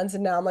hands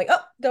and now I'm like, oh,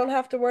 don't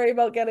have to worry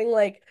about getting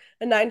like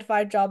a 9 to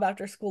 5 job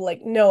after school.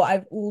 Like, no,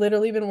 I've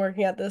literally been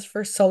working at this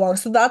for so long.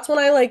 So that's when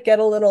I like get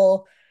a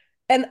little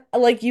and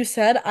like you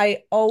said,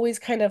 I always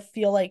kind of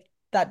feel like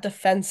that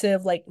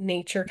defensive like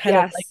nature kind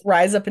of like Yes.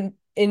 rise up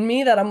in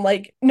me that I'm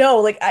like, no,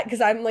 like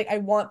because I'm like I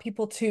want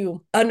people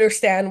to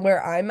understand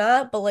where I'm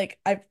at, but like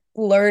I've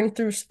learned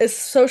through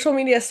social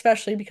media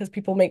especially because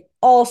people make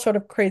all sort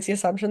of crazy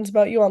assumptions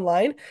about you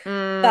online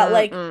that Mm,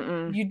 like mm,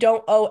 mm. you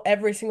don't owe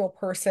every single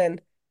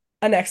person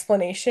an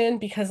explanation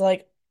because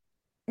like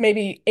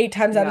maybe 8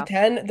 times out of Yeah.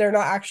 10 they're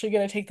not actually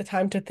going to take the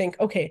time to think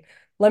okay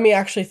let me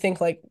actually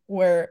think like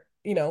where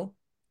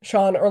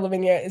Sean or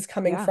Lavinia is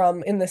coming Yeah.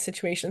 from in this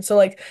situation so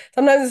like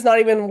sometimes it's not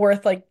even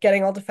worth like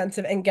getting all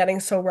defensive and getting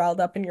so riled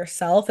up in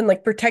yourself and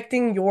like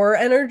protecting your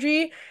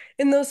energy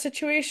in those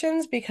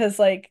situations because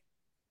like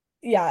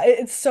yeah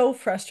it's so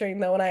frustrating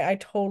though and I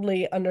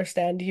totally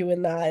understand you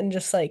in that and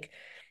just like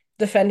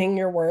defending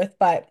your worth.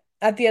 But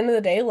at the end of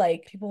the day,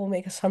 like people will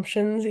make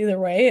assumptions either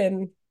way.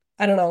 And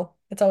I don't know.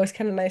 It's always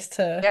kind of nice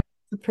to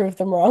prove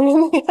them wrong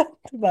in the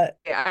end. But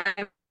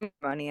I'm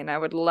money and I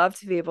would love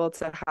to be able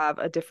to have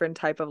a different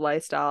type of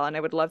lifestyle and I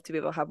would love to be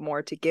able to have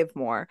more to give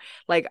more.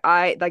 Like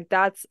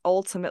that's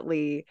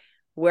ultimately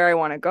where I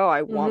want to go.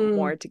 I want hmm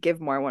more to give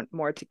more. I want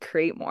more to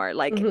create more.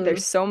 Like hmm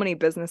there's so many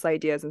business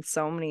ideas and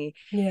so many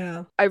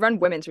yeah. I run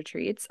women's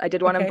retreats. I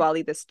did one in Okay.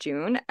 Bali this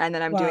June and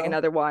then I'm doing Wow.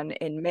 another one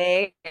in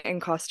May in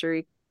Costa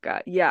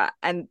Rica. Yeah,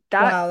 and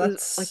that Wow, was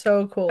that's like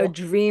so a cool.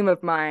 dream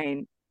of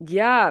mine.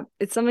 Yeah,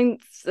 it's something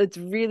that's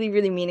really,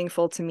 really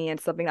meaningful to me and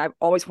something I've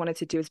always wanted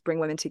to do is bring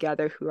women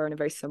together who are in a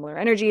very similar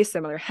energy,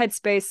 similar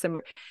headspace,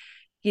 some,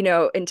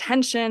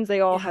 intentions.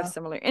 They all have Yeah.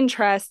 similar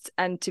interests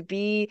and to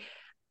be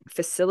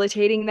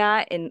facilitating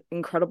that in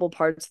incredible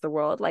parts of the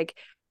world. Like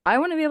I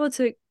want to be able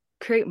to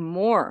create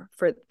more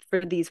for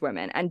these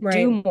women and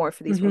do Right. more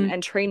for these women hmm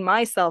and train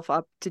myself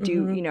up to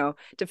do, hmm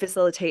to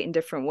facilitate in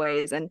different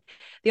ways. And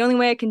the only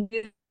way I can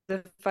do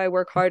this if I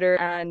work harder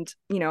and,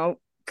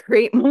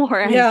 create more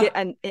and get Yeah.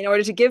 and in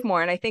order to give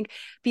more. And I think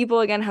people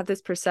again have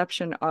this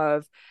perception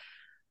of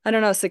I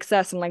don't know,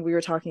 success and like we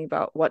were talking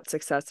about what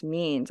success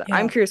means.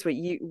 I'm Yeah. curious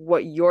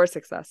what your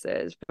success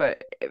is,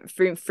 but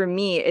for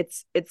me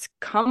it's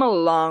come a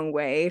long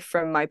way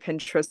from my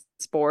Pinterest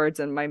boards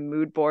and my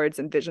mood boards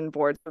and vision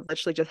boards of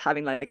literally just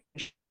having like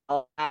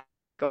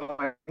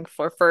going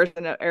for first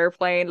in an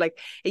airplane. Like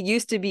it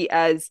used to be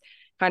as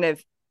kind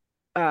of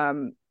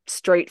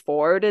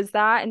straightforward as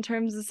that in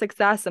terms of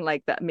success and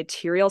like that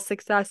material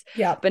success,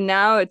 Yeah. but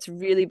now it's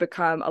really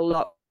become a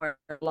lot more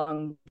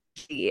long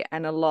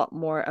and a lot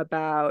more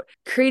about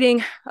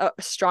creating a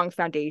strong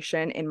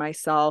foundation in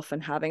myself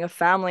and having a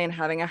family and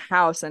having a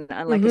house and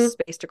like a hmm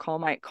space to call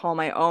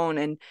my own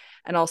and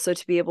also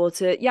to be able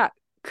to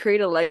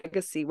create a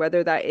legacy,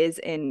 whether that is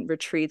in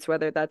retreats,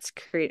 whether that's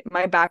create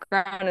my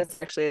background is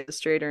actually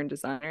illustrator and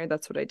designer.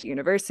 That's what I do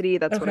university.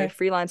 That's what I Okay.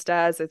 freelanced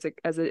as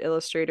an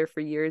illustrator for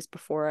years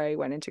before I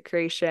went into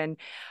creation.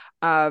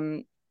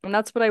 And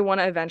that's what I want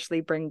to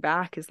eventually bring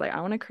back is like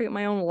I want to create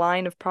my own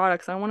line of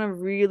products. I want to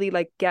really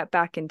like get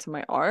back into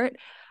my art.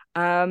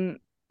 Um,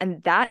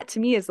 and that to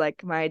me is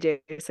like my idea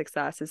of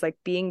success is like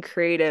being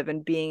creative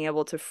and being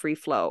able to free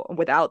flow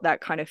without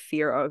that kind of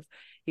fear of,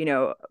 you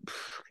know,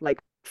 like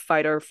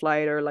fight or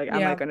flight or like, am I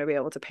Yeah. going to be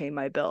able to pay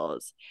my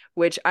bills?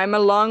 Which I'm a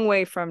long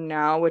way from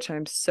now, which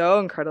I'm so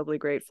incredibly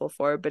grateful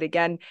for. But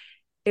again,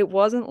 it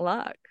wasn't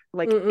luck.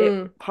 Like it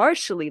Mm-mm.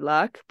 partially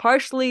luck,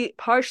 partially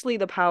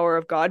the power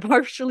of God,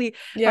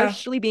 Yeah.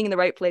 partially being in the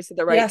right place at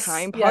the right Yes.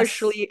 time, Yes.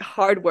 partially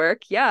hard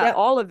work. Yeah, Yep.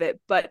 all of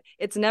it, but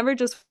it's never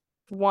just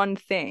one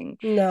thing.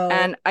 No.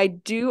 And I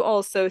do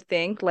also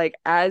think like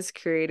as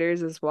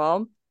creators as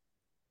well,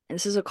 and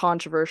this is a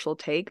controversial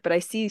take, but I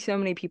see so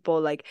many people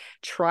like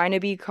trying to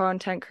be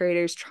content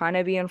creators, trying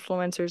to be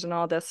influencers and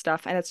all this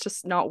stuff, and it's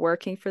just not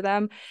working for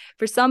them.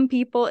 For some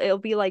people, it'll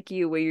be like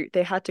you, where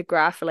they had to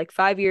graph for like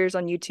 5 years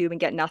on YouTube and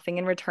get nothing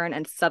in return,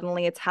 and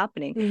suddenly it's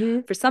happening.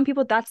 Mm-hmm. For some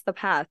people, that's the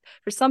path.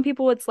 For some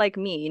people, it's like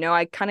me,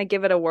 I kind of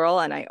give it a whirl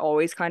and I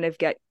always kind of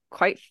get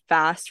quite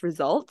fast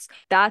results.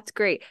 That's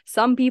great.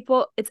 Some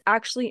people, it's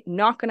actually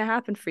not going to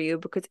happen for you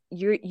because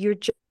you're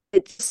just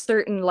it's a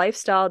certain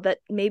lifestyle that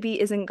maybe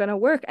isn't going to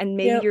work and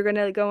maybe Yep. you're going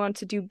to go on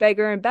to do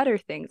bigger and better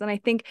things. And I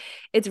think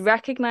it's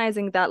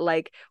recognizing that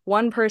like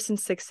one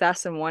person's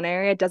success in one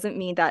area doesn't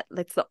mean that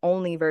it's the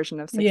only version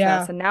of success.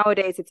 Yeah. And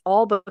nowadays it's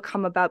all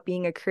become about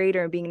being a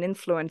creator and being an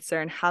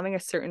influencer and having a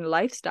certain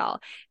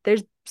lifestyle.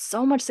 There's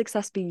so much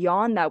success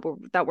beyond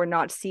that we're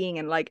not seeing.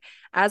 And like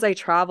as I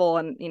travel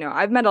and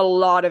I've met a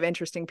lot of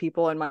interesting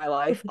people in my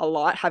life, a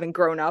lot, having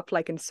grown up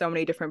like in so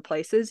many different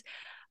places.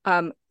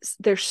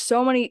 There's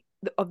so many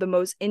of the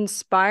most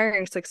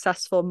inspiring,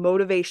 successful,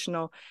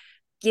 motivational,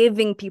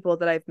 giving people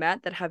that I've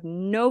met that have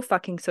no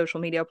fucking social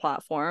media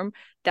platform,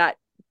 that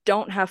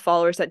don't have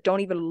followers, that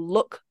don't even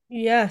look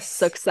Yes.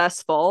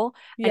 successful,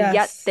 and yet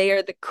Yes. they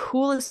are the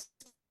coolest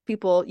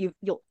people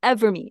you'll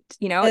ever meet.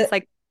 And It's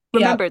like yeah.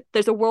 remember,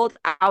 there's a world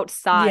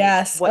outside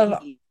Yes,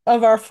 what you need.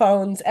 of our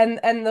phones,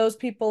 and those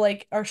people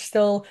like are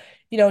still,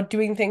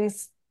 doing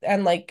things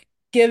and like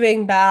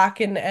giving back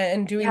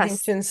and doing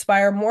things to Yes.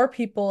 inspire more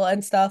people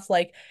and stuff.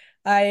 Like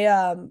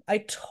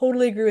I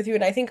totally agree with you,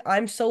 and I think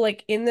I'm so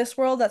like in this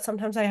world that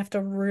sometimes I have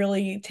to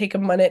really take a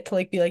minute to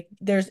like be like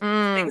there's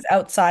things Mm,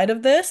 outside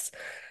of this.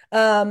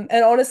 And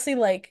honestly,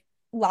 like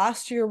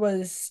last year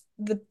was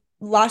the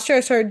last year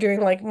I started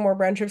doing like more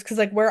brand trips because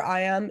like where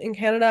I am in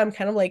Canada, I'm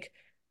kind of like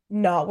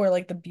not where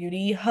like the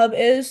beauty hub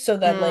is. So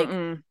then like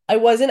mm. I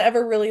wasn't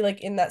ever really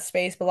like in that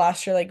space, but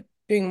last year like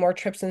doing more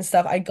trips and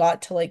stuff, I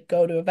got to like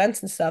go to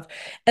events and stuff.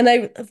 And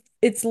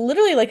it's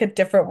literally like a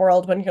different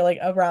world when you're like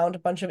around a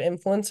bunch of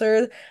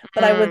influencers.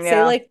 But I would say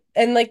Yeah. like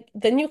and like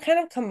then you kind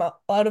of come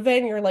out of it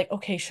and you're like,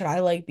 okay, should I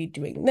like be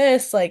doing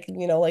this? Like,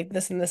 like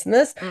this and this and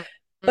this. Mm,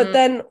 But mm,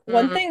 then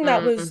one thing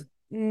that was mm.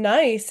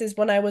 nice is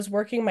when I was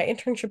working my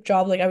internship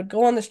job, like I would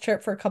go on this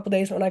trip for a couple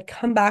days. When I'd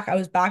come back, I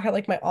was back at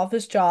like my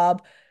office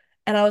job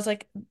and I was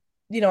like,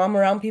 I'm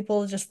around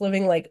people just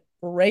living like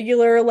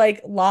regular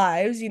like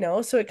lives,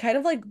 so it kind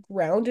of like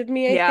grounded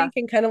me, I Yeah. think,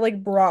 and kind of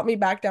like brought me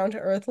back down to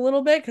earth a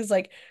little bit because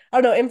like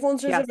I don't know,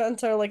 influencers Yes.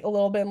 events are like a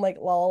little bit in like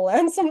La La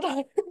Land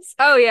sometimes.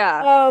 Oh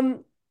yeah.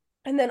 Um,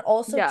 and then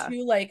also Yeah.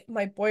 too, like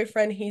my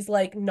boyfriend, he's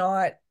like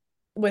not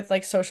with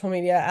like social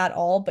media at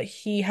all, but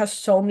he has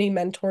so many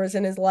mentors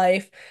in his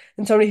life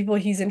and so many people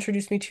he's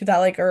introduced me to that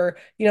like are,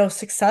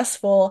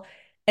 successful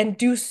and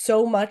do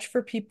so much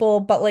for people,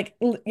 but like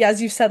yeah,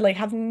 as you said, like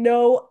have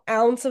no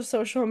ounce of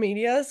social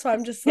media. So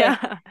I'm just like,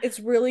 Yeah. it's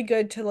really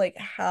good to like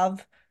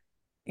have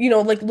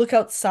like look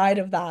outside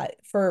of that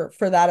for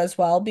that as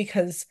well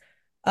because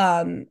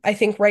I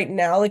think right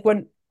now like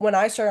when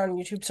I started on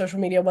YouTube, social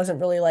media wasn't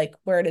really like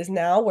where it is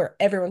now where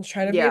everyone's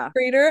trying to be a Yeah.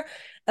 creator.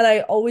 And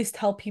I always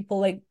tell people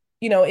like,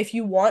 if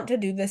you want to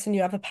do this and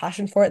you have a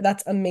passion for it,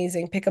 that's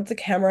amazing. Pick up the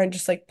camera and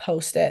just like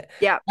post it.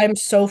 Yeah. I'm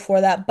so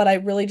for that, but I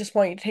really just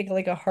want you to take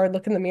like a hard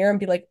look in the mirror and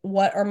be like,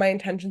 what are my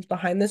intentions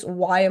behind this?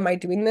 Why am I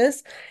doing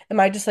this? Am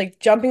I just like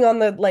jumping on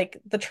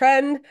the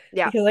trend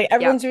Yeah. because like Yeah.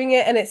 everyone's doing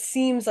it and it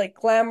seems like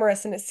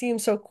glamorous and it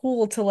seems so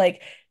cool to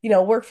like,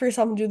 work for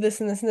yourself and do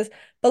this and this and this.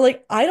 But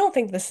like I don't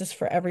think this is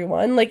for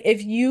everyone. Like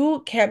if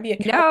you can't be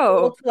accountable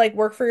No. to like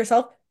work for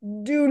yourself,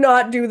 do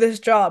not do this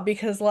job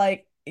because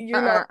like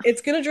you're not Uh-uh.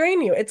 it's gonna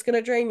drain you. It's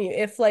gonna drain you.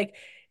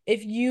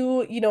 If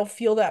you,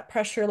 feel that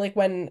pressure like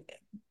when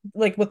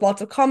like with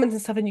lots of comments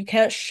and stuff and you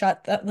can't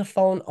shut the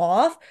phone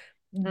off,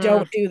 Mm.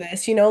 don't do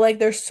this. Like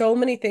there's so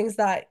many things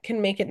that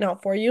can make it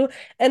not for you.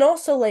 And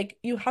also like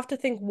you have to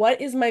think,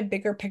 what is my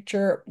bigger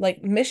picture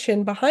like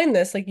mission behind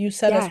this? Like you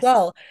said as Yes.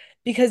 well.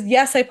 Because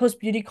yes, I post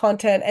beauty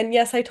content and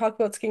yes, I talk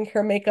about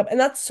skincare, makeup, and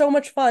that's so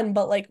much fun,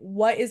 but like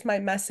what is my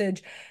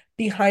message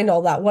behind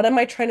all that? What am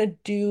I trying to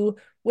do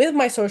with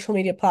my social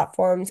media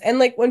platforms? And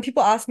like when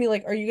people ask me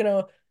like, are you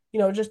gonna,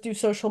 just do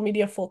social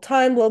media full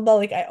time, blah blah,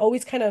 like I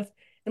always kind of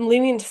am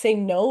leaning to say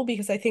no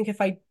because I think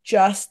if I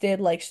just did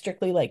like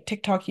strictly like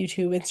TikTok,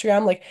 YouTube,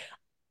 Instagram, like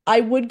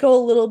I would go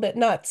a little bit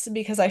nuts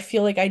because I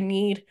feel like I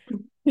need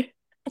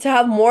to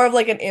have more of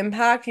like an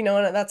impact, and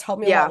that's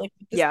helped me a lot. Yeah. Like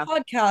with this Yeah.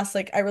 podcast,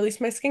 like I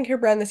released my skincare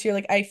brand this year.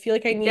 Like I feel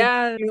like I need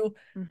Yeah. to do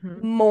Hmm.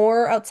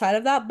 more outside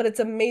of that, but it's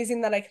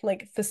amazing that I can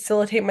like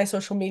facilitate my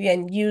social media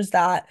and use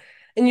that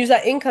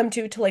income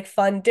to like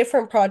fund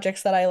different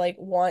projects that I like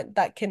want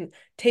that can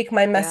take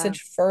my Yeah.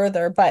 message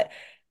further. But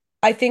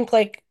I think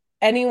like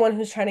anyone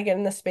who's trying to get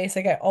in this space,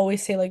 like I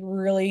always say, like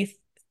really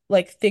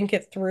like think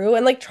it through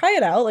and like try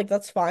it out. Like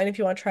that's fine if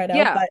you want to try it out,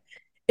 Yeah. but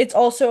it's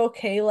also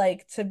okay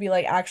like to be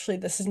like, actually,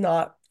 this is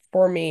not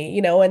for me,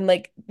 and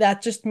like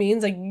that just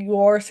means like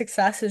your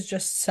success is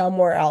just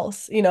somewhere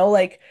else,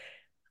 like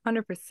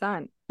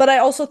 100%. but I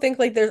also think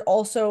like there's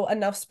also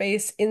enough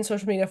space in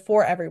social media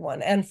for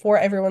everyone and for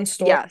everyone's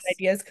story and Yes.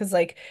 ideas. Because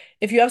like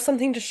if you have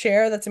something to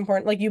share that's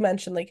important, like you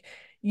mentioned, like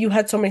you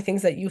had so many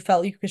things that you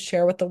felt you could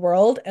share with the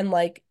world, and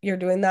like you're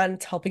doing that and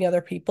it's helping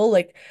other people.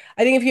 Like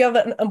I think if you have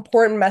an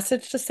important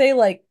message to say,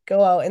 like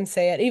go out and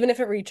say it, even if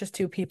it reaches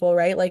two people,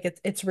 right? Like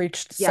it's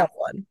reached Yes.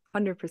 someone.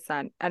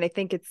 100%. And I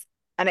think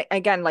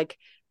again, like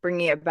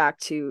bringing it back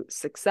to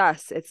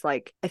success, it's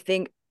like, I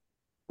think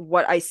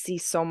what I see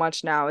so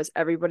much now is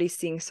everybody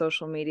seeing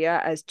social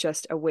media as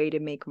just a way to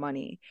make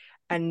money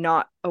and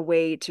not a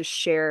way to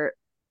share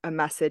a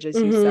message, as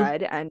you Mm-hmm.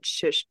 said, and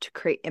to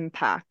create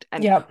impact.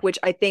 And Yeah. which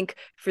I think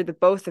for the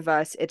both of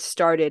us, it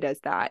started as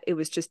that. It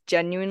was just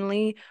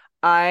genuinely,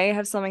 I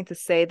have something to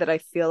say that I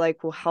feel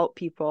like will help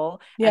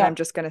people, and Yeah. I'm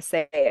just going to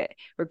say it,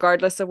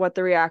 regardless of what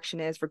the reaction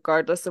is,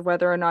 regardless of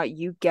whether or not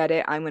you get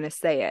it, I'm going to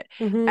say it.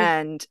 Mm-hmm.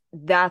 And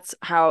that's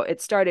how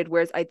it started.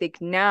 Whereas I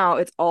think now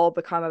it's all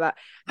become about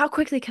how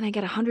quickly can I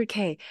get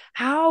 100K?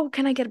 How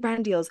can I get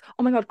brand deals?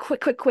 Oh my God,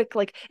 quick, quick, quick.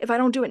 Like, if I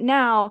don't do it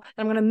now,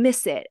 then I'm going to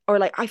miss it. Or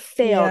like, I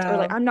failed. Or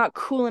like, Yeah. I'm not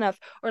cool enough.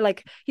 Or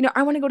like,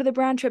 I want to go to the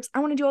brand trips. I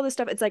want to do all this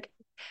stuff. It's like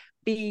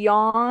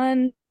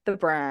beyond the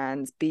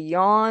brands,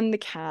 beyond the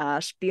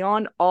cash,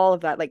 beyond all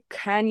of that. Like,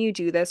 can you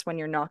do this when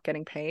you're not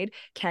getting paid?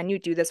 Can you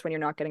do this when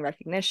you're not getting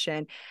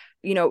recognition?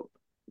 You know,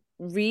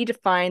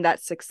 redefine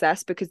that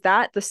success, because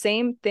that the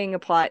same thing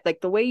apply,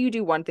 like the way you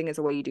do one thing is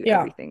the way you do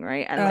Yeah. everything,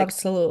 right? And like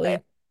Absolutely.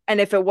 and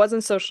if it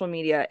wasn't social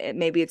media,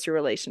 maybe it's your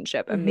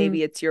relationship, and Mm-hmm.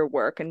 maybe it's your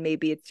work, and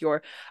maybe it's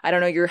your, I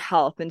don't know, your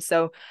health. And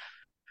so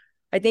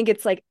I think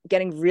it's like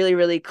getting really,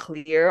 really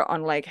clear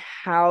on like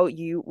how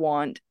you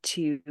want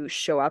to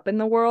show up in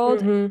the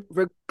world, Mm-hmm.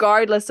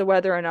 regardless of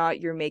whether or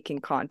not you're making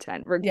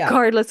content, Yeah.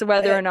 regardless of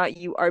whether Eh, or not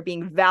you are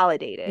being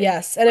validated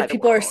yes. And by if the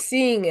people are world.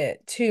 seeing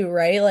it too,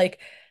 right? Like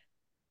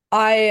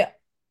I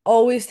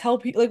always tell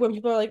people, like when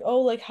people are like,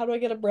 "Oh, like how do I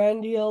get a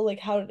brand deal? Like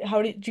how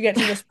did you get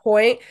to this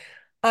point?"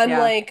 I'm Yeah.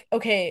 like,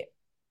 "Okay,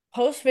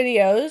 post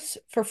videos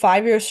for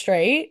 5 years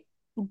straight.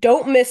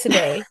 Don't miss a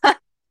day,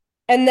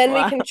 and then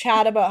we Wow. can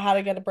chat about how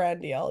to get a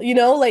brand deal."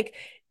 Like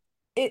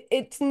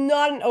it's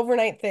not an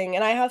overnight thing.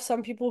 And I have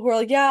some people who are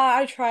like, "Yeah,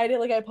 I tried it.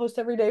 Like I post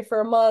every day for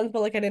a month,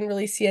 but like I didn't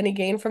really see any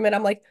gain from it."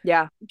 I'm like,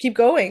 Yeah. keep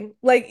going.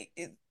 Like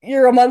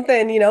you're a month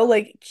in,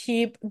 like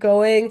keep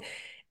going.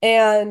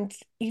 And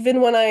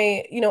even when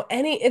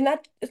and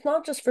that it's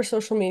not just for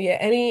social media,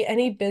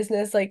 any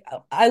business, like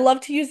I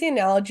love to use the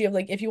analogy of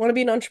like if you want to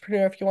be an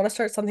entrepreneur, if you want to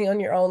start something on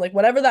your own, like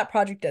whatever that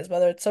project is,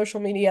 whether it's social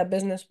media,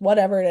 business,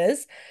 whatever it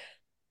is,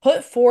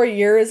 put 4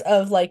 years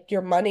of like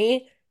your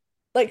money.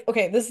 Like,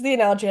 okay, this is the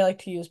analogy I like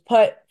to use.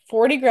 Put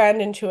 40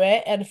 grand into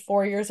it and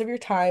 4 years of your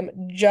time,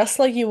 just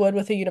like you would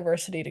with a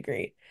university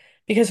degree.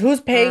 Because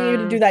who's paying you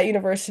to do Mm, that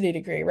university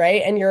degree,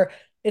 right?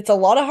 It's a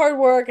lot of hard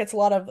work. It's a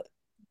lot of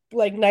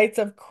like nights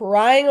of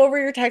crying over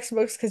your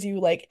textbooks because you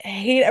like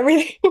hate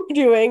everything you're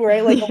doing,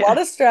 right? Like a yeah. lot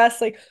of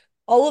stress, like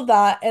all of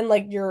that. And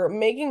like you're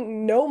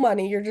making no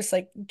money. You're just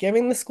like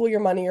giving the school your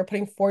money. You're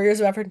putting 4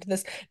 years of effort into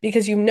this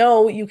because you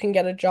know you can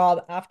get a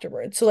job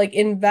afterwards. So like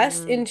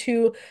invest Mm,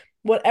 into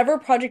whatever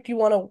project you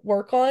want to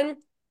work on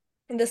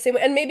the same,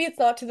 and maybe it's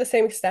not to the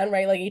same extent,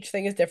 right? Like each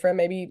thing is different.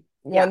 Maybe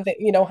yeah. one thing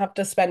you don't have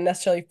to spend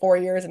necessarily 4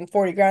 years and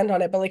 40 grand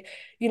on it, but like,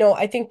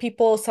 I think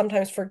people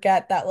sometimes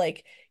forget that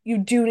like you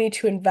do need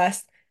to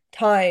invest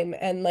time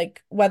and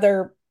like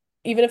whether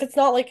even if it's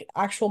not like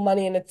actual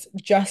money and it's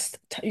just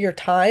your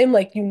time,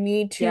 like you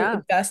need to Yeah.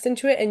 invest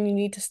into it and you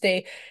need to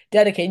stay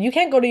dedicated. You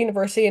can't go to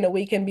university in a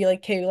week and be like,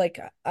 okay, like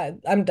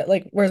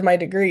like, where's my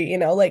degree?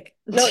 Like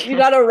no, you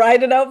got to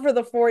ride it out for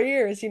the 4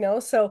 years,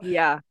 so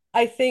Yeah.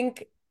 I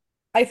think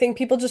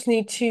people just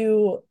need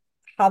to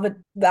have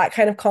that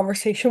kind of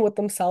conversation with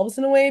themselves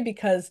in a way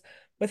because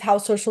with how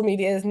social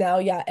media is now,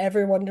 yeah,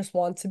 everyone just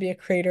wants to be a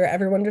creator.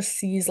 Everyone just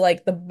sees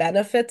like the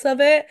benefits of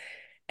it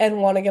and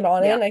want to get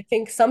on it. Yeah. And I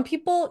think some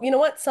people, you know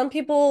what? Some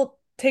people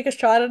take a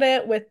shot at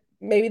it with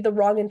maybe the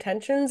wrong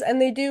intentions and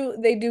they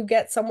do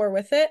get somewhere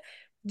with it.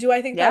 Do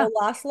I think Yeah. that'll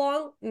last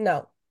long?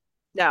 No.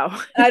 No.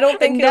 I don't It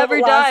think it'll never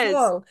last does.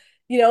 long.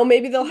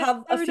 Maybe they'll It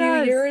have a never few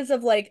does. years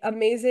of like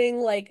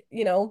amazing, like,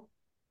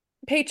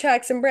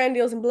 paychecks and brand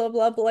deals and blah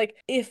blah. But like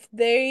if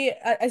they,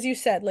 as you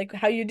said, like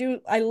how you do,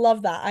 I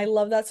love that. I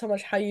love that so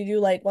much. How you do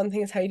like one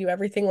thing is how you do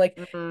everything. Like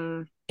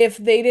Mm, if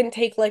they didn't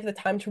take like the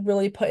time to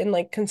really put in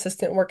like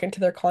consistent work into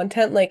their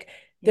content, like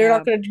they're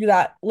not yeah. gonna do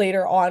that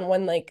later on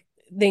when like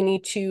they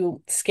need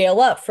to scale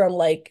up from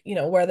like,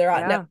 where they're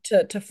at now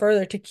Yeah. to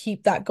further to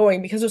keep that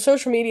going. Because with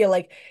social media,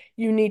 like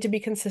you need to be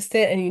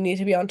consistent and you need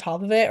to be on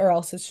top of it, or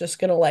else it's just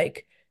gonna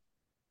like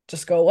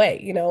just go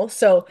away.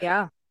 So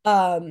Yeah.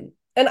 and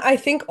I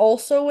think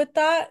also with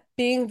that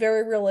being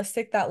very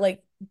realistic that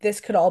like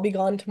this could all be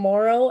gone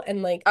tomorrow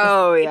and like this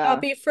Oh may not yeah.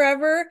 be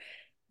forever.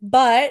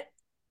 But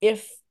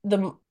if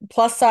the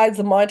plus sides,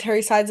 the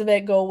monetary sides of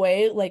it go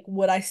away, like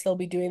would I still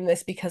be doing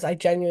this because I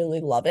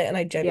genuinely love it and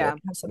I Yeah.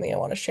 genuinely have something I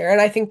want to share?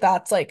 And I think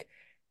that's like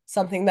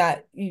something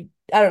that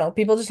I don't know,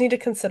 people just need to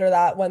consider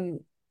that when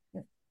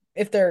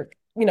if they're,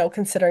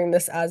 considering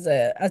this as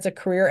a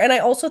career. And I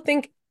also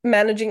think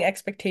managing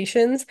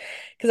expectations,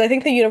 because I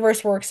think the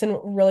universe works in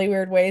really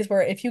weird ways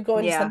where if you go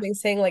into Yeah. something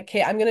saying like,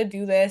 "Okay, I'm gonna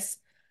do this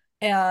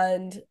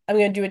and I'm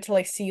gonna do it to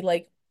like see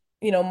like,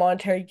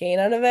 monetary gain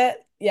out of it."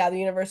 Yeah, the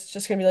universe is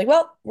just gonna be like,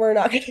 "Well, we're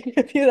not gonna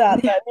give you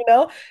that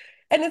then."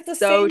 And it's the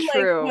So same like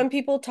true. when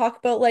people talk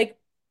about like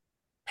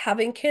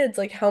having kids,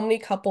 like how many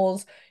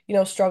couples,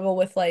 struggle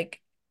with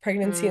like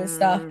pregnancy and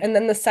stuff. Mm, And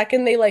then the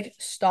second they like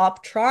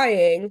stop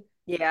trying,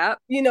 yeah.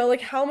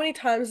 like how many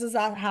times does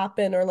that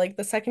happen? Or like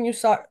the second you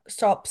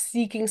stop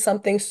seeking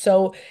something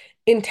so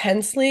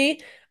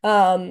intensely,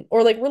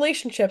 or like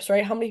relationships,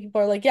 right? How many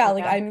people are like, yeah,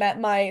 like Yeah. I met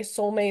my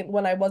soulmate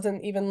when I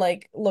wasn't even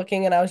like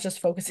looking and I was just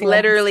focusing on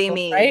Literally myself,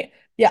 me. right?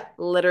 Yeah.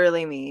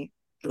 Literally me.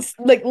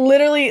 Like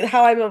literally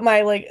how I met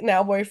my like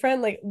now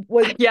boyfriend, like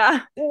was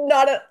Yeah.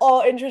 not at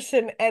all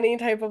interested in any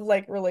type of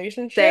like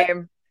relationship.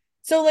 Same.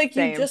 So like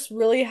you Same. just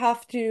really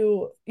have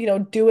to,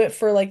 do it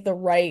for like the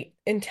right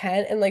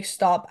intent and like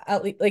stop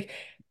at least like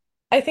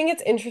I think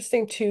it's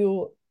interesting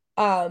too.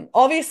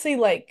 Obviously,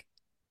 like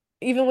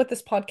even with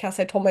this podcast,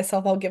 I told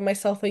myself I'll give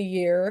myself a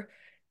year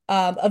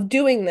of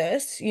doing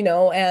this,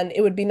 and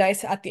it would be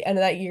nice at the end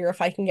of that year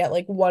if I can get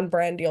like one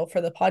brand deal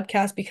for the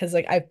podcast because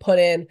like I've put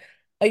in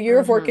a year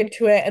of work Mm-hmm.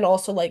 into it and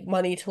also like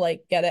money to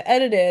like get it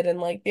edited and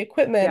like the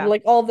equipment and Yeah.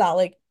 like all of that.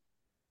 Like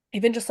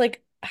even just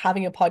like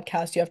having a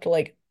podcast, you have to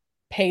like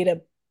pay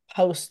to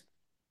host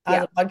as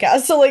Yeah. a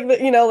podcast. So like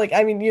like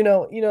I mean,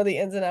 the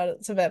ins and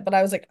outs of it. But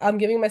I was like, I'm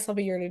giving myself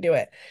a year to do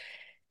it.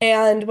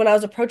 And when I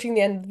was approaching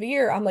the end of the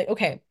year, I'm like,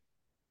 okay,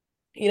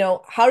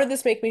 how did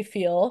this make me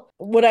feel?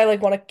 Would I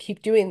like want to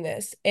keep doing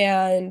this?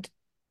 And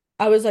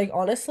I was like,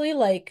 honestly,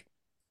 like,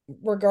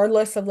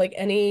 regardless of like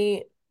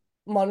any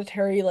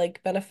monetary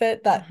like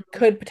benefit that Hmm.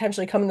 could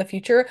potentially come in the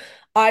future,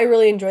 I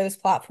really enjoy this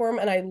platform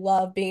and I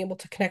love being able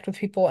to connect with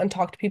people and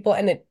talk to people.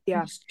 And it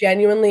Yeah.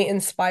 genuinely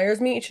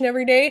inspires me each and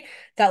every day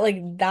that like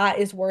that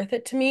is worth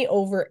it to me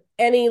over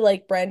any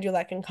like brand deal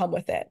that can come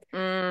with it.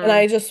 And Mm,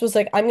 I just was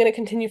like, I'm gonna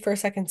continue for a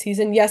second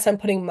season. Yes, I'm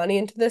putting money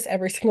into this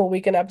every single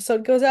week an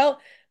episode goes out,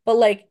 but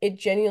like it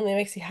genuinely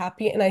makes me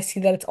happy and I see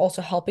that it's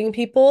also helping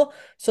people.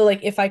 So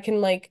like if I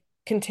can like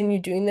continue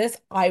doing this,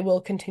 I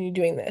will continue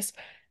doing this.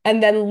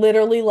 And then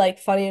literally like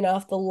funny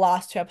enough, the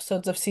last two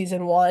episodes of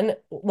season one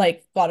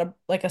like got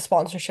a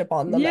sponsorship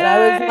on them. And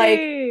I was like,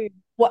 yay.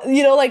 what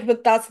like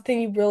but that's the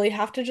thing, you really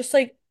have to just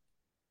like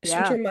switch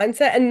Yeah. your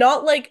mindset and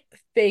not like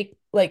fake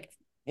like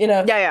in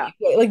a Yeah. Yeah. fake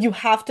way. Like you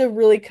have to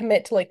really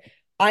commit to like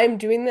I'm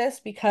doing this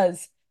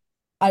because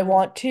I Mm,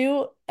 want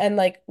to and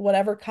like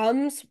whatever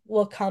comes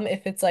will come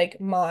if it's like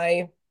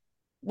my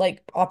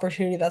like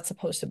opportunity that's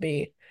supposed to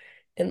be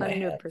in my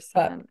hands.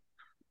 But 100%.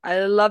 I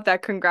love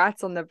that.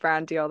 Congrats on the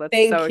brand deal. That's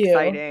so thank you.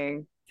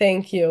 exciting.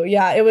 Thank you.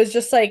 Yeah, it was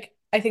just like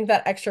I think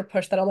that extra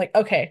push that I'm like,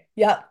 okay,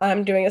 yeah,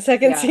 I'm doing a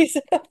second Yeah.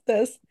 season of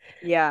this.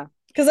 Yeah.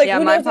 Because like Yeah.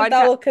 who My knows if that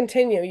podcast. will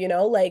continue,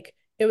 Like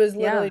it was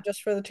literally Yeah.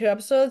 just for the two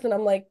episodes and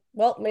I'm like,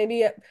 well,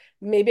 maybe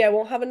I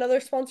won't have another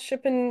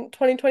sponsorship in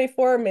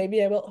 2024,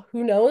 maybe I will,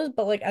 who knows?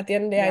 But like at the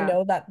end of the day, I Yeah.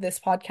 know that this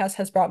podcast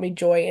has brought me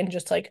joy in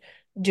just like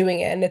doing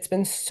it and it's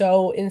been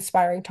so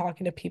inspiring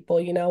talking to people,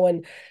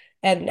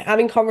 and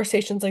having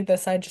conversations like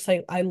this. I just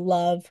like I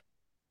love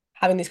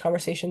having these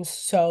conversations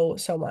so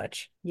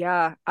much.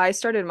 Yeah. I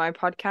started my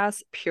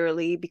podcast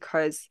purely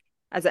because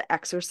as an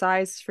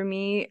exercise for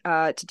me,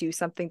 to do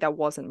something that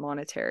wasn't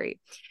monetary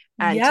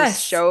and to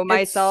Yes, show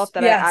myself it's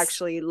that I yes.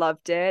 actually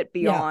loved it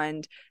Yeah.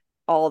 beyond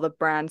all the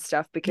brand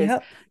stuff because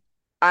Yep.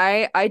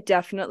 I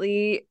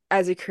definitely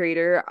as a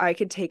creator I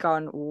could take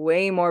on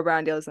way more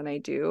brand deals than I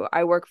do.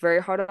 I work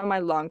very hard on my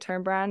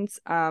long-term brands.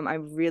 I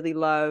really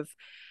love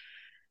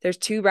there's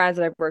two brands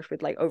that I've worked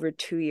with like over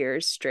 2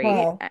 years straight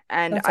Wow.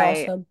 and That's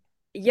awesome.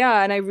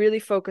 yeah, and I really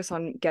focus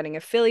on getting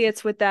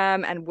affiliates with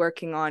them and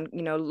working on,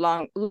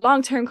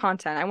 long-term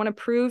content. I want to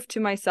prove to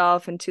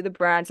myself and to the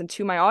brands and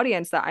to my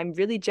audience that I'm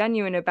really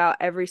genuine about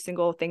every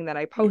single thing that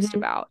I post Hmm.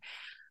 about.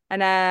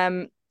 And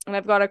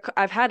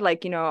I've had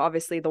like,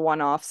 obviously the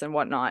one-offs and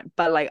whatnot,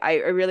 but like I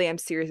really am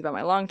serious about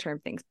my long-term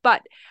things.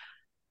 But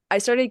I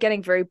started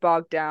getting very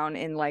bogged down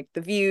in like the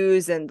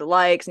views and the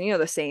likes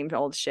and the same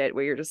old shit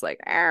where you're just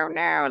like, oh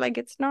no, like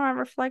it's not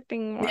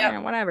reflecting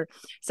Yep. whatever.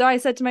 So I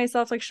said to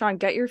myself, like, Sean,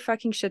 get your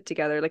fucking shit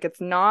together. Like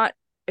it's not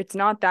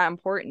that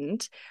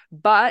important,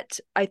 but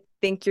I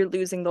think you're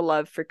losing the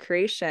love for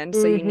creation.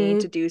 So you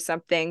need to Hmm. do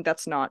something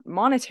that's not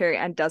monetary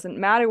and doesn't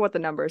matter what the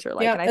numbers are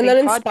like. Yeah. And I And that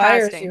think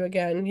inspires podcasting you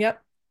again. Yep.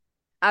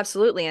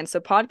 Absolutely. And so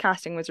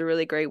podcasting was a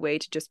really great way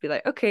to just be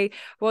like, okay,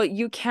 well,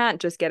 you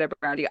can't just get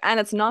around you. And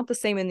it's not the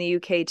same in the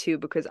UK too,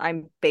 because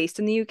I'm based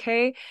in the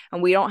UK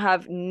and we don't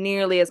have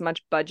nearly as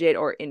much budget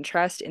or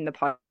interest in the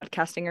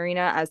podcasting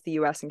arena as the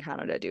US and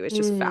Canada do. It's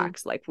just Mm,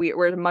 facts. Like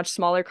we're a much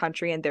smaller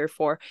country and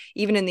therefore,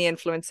 even in the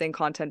influencing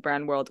content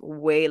brand world,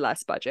 way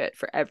less budget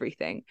for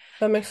everything.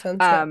 that makes sense.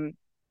 Yeah. Um,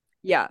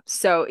 yeah,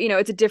 so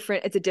it's a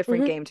different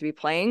Hmm. game to be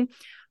playing.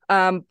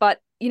 But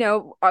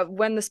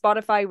when the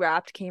Spotify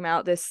Wrapped came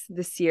out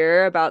this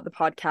year about the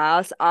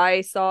podcast,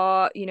 I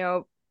saw,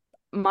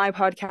 my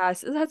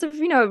podcast it has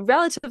a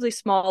relatively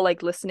small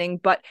like listening,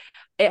 but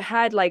it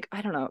had like,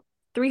 I don't know,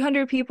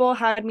 300 people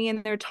had me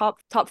in their top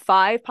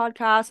 5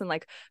 podcasts, and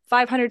like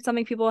 500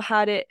 something people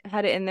had it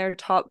in their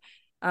top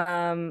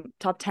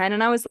 10.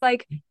 And I was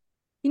like,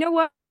 you know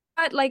what?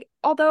 Like,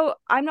 although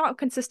I'm not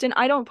consistent,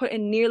 I don't put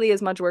in nearly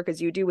as much work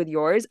as you do with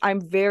yours. I'm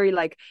very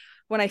like,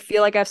 when I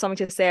feel like I have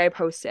something to say, I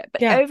post it.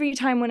 But Yeah. every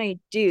time when I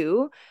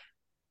do,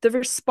 the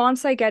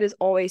response I get is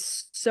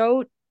always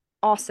so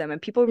awesome. And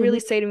people really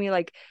Hmm. say to me,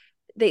 like,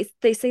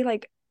 they say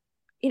like,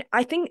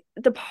 I think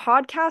the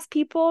podcast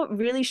people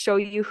really show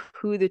you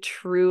who the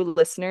true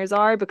listeners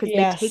are because they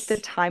take the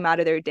Yes. time out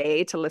of their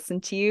day to listen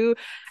to you.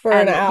 For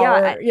an And yeah,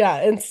 hour. Yeah.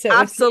 And sit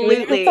with you and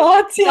your absolutely.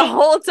 thoughts. The Yeah.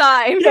 whole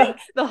time. Yeah.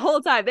 The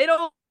whole time. They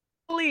don't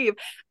leave.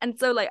 And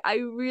so like I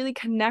really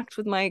connect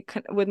with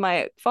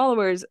my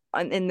followers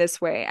in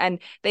this way. And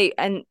they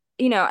and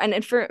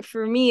and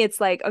for me it's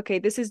like, okay,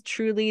 this is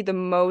truly the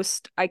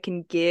most I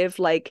can give,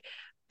 like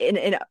in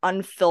an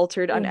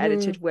unfiltered, Hmm.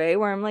 unedited way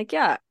where I'm like,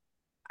 yeah,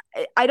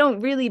 I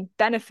don't really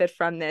benefit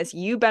from this.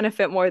 You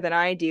benefit more than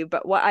I do,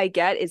 but what I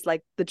get is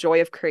like the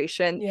joy of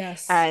creation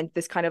Yes. and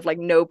this kind of like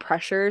no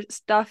pressure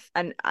stuff.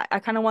 And I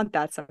kind of want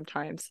that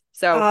sometimes.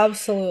 So yeah,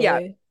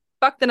 Absolutely.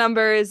 fuck the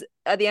numbers.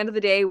 At the end of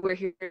the day, we're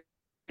here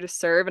to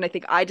serve. And I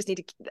think I just need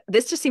to,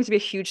 this just seems to be a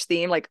huge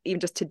theme, like even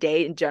just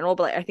today in general,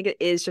 but like, I think it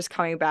is just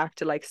coming back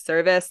to like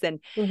service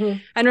Hmm.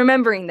 and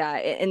remembering that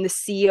in the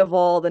sea of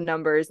all the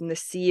numbers, in the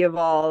sea of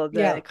all of the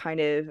Yeah. kind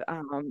of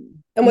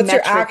And what's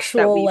your metrics that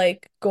actual we,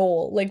 like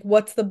goal? Like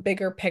what's the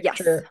bigger yes.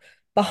 picture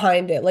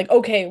behind it? Like,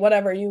 okay,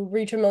 whatever, you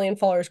reach 1 million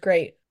followers,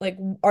 great. Like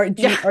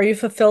Yeah. are you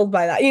fulfilled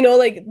by that? You know,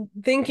 like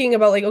thinking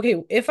about like,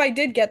 okay, if I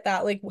did get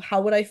that, like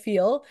how would I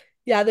feel?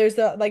 Yeah, there's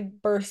the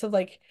like burst of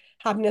like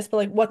happiness, but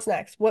like what's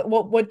next?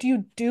 What do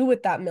you do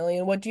with that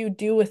million? What do you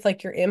do with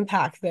like your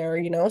impact there,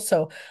 you know?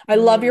 So I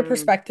love your Mm.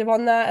 perspective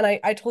on that. And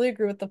I totally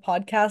agree with the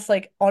podcast.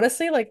 Like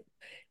honestly, like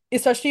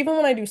especially even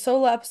when I do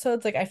solo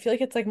episodes, like I feel like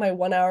it's like my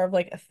 1 hour of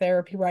like a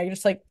therapy where I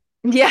just like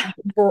Yeah,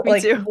 me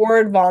like too.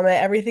 word vomit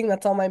everything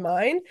that's on my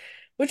mind,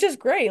 which is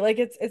great. Like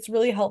it's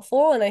really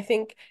helpful, and I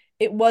think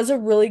it was a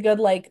really good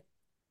like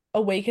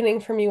awakening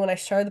for me when I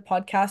started the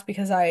podcast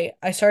because I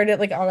started it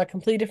like on a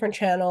completely different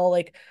channel,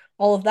 like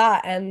all of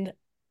that. And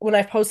when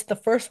I posted the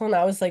first one,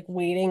 I was like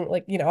waiting,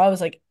 like I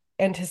was like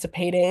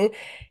anticipating,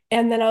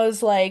 and then I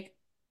was like,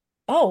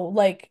 oh,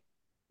 like,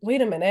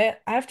 wait a minute.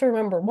 I have to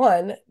remember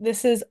one,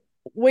 this is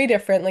way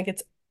different. Like,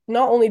 it's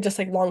not only just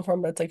like long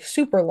form, but it's like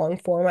super long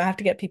form. I have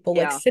to get people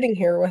like Yeah. sitting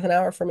here with an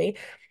hour for me.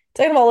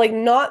 Second of all, like,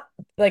 not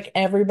like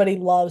everybody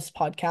loves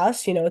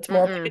podcasts, it's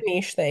more of like Mm-mm. a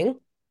niche thing.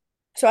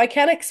 So I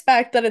can't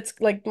expect that it's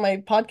like my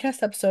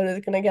podcast episode is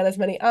gonna get as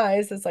many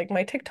eyes as like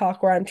my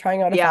TikTok where I'm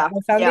trying out a Yeah.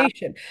 Yeah.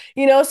 foundation.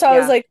 So I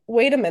was Yeah. like,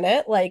 wait a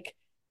minute, like,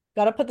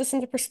 gotta put this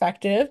into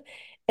perspective.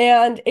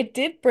 And it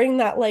did bring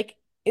that like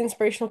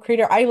inspirational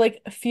creator. I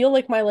like feel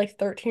like my like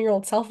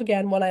 13-year-old self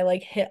again when I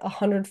like hit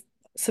 100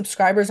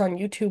 subscribers on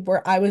YouTube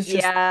where I was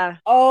just, Yeah.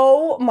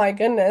 oh my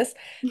goodness.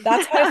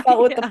 That's how I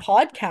felt with the Yeah.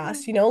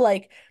 podcast,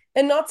 like,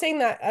 and not saying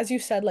that, as you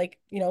said, like,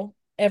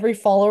 every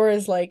follower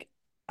is like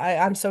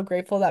I'm so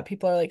grateful that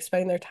people are like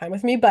spending their time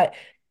with me. But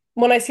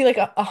when I see like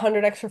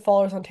 100 extra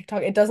followers on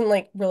TikTok, it doesn't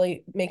like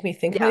really make me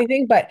think of Yeah.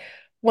 anything. But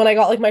when I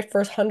got like my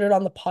first 100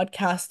 on the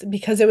podcast,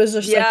 because it was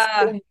just like Yeah.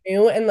 so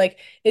new and like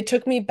it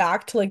took me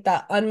back to like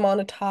that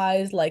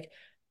unmonetized like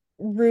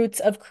roots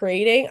of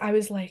creating, I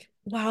was like,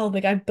 wow,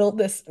 like I've built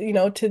this,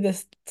 to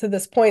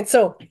this point.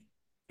 So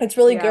it's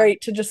really Yeah.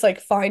 great to just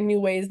like find new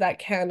ways that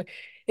can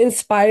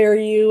inspire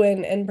you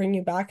and bring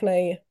you back.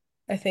 And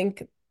I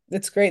think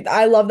it's great.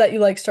 I love that you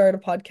like started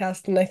a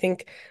podcast, and I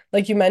think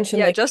like you mentioned,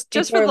 Yeah. like Just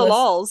people for are the listening.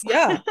 lols.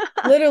 Yeah,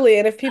 literally.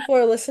 And if people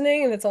are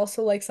listening and it's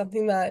also like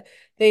something that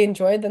they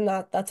enjoyed, then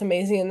that's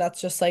amazing. And that's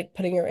just like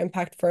putting your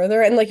impact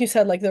further. And like you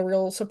said, like the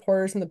real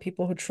supporters and the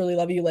people who truly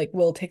love you, like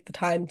will take the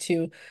time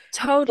to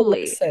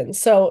Totally. listen.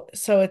 So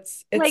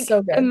it's Like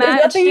so good.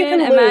 There's nothing you can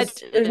lose.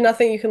 There's imagine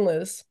nothing you can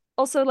lose.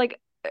 also like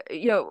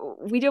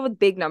we deal with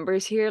big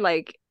numbers here,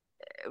 like,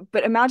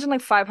 but imagine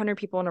like 500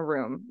 people in a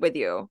room with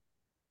you.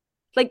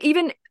 Like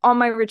even on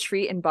my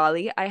retreat in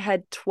Bali, I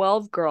had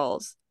 12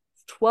 girls,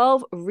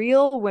 12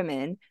 real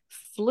women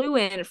flew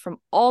in from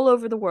all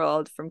over the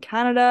world, from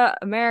Canada,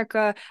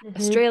 America, Hmm.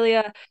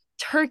 Australia,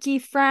 Turkey,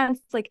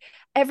 France. Like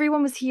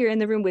everyone was here in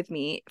the room with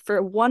me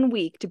for 1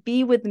 week to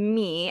be with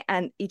me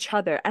and each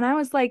other. And I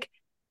was like,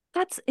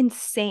 that's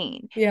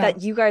insane Yeah.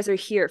 that you guys are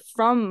here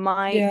from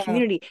my Yeah.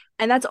 community.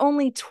 And that's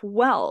only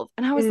 12.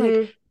 And I was like,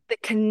 Hmm. the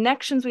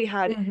connections we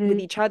had with Hmm.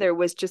 each other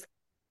was just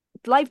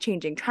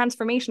life-changing,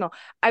 transformational.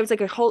 I was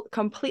like a whole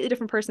completely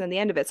different person at the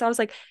end of it. So I was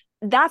like,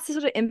 that's the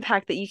sort of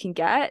impact that you can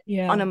get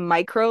on a Yeah,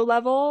 micro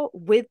level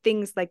with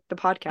things like the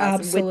podcast and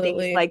with things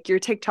absolutely. like your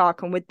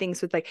TikTok and with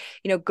things with like,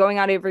 going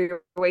out of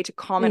your way to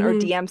comment or Hmm.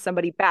 DM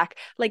somebody back.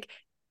 Like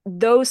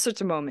those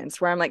sorts of moments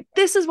where I'm like,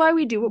 this is why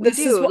we do what we This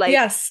is do. what, Like,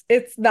 yes,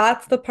 it's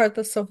that's the part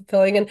that's so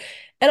fulfilling. And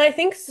I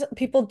think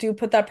people do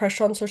put that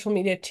pressure on social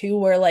media too,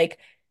 where like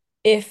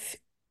if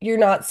you're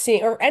not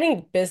seeing or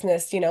any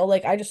business,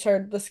 like I just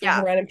started listening to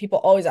yeah. random people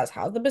always ask,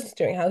 how's the business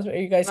doing? Are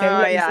you guys having Oh,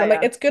 revenue? And yeah, I'm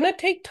like, yeah. it's gonna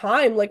take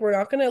time. Like we're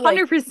not gonna like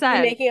be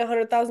 100%. making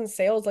 100,000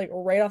 sales like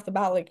right off the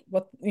bat. Like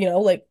what,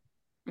 like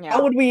how Yeah.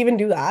 would we even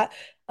do that?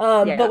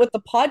 But Yeah. with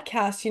the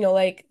podcast,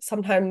 like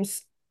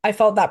sometimes I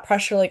felt that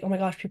pressure, like, oh my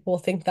gosh, people will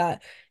think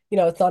that,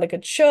 it's not a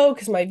good show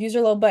because my views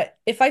are low. But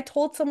if I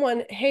told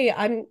someone, hey,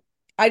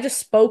 I just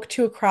spoke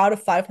to a crowd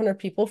of 500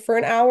 people for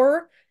an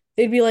hour,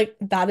 they'd be like,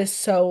 that is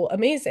so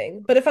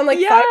amazing. But if I'm like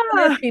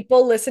 500 Yeah.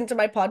 people listen to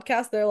my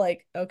podcast, they're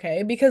like,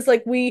 okay, because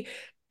like we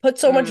put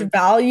so much Mm,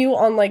 value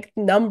on like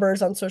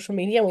numbers on social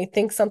media and we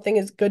think something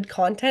is good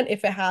content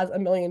if it has a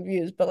million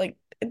views, but like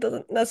it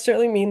doesn't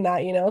necessarily mean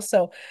that.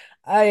 So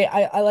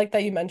I like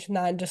that you mentioned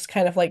that and just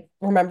kind of like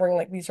remembering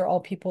like these are all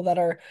people that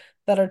are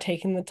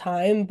taking the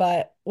time.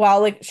 But wow,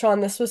 like Sean,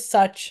 this was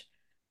such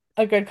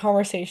a good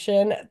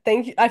conversation.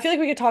 Thank you. I feel like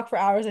we could talk for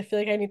hours. I feel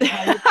like I need to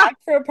have you back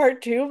for a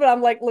part two, but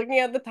I'm like looking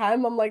at the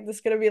time, I'm like, this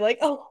is gonna be like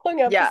a long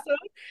yeah.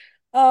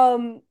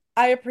 episode.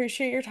 I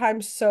appreciate your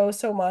time so,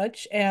 so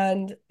much.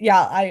 And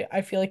yeah,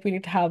 I feel like we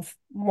need to have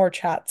more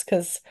chats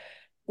because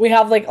we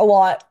have like a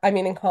lot, I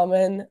mean, in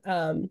common.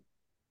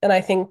 And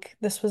I think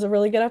this was a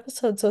really good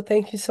episode. So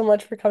thank you so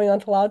much for coming on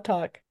to Loud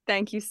Talk.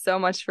 Thank you so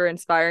much for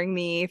inspiring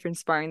me, for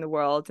inspiring the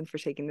world, and for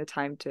taking the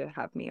time to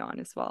have me on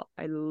as well.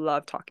 I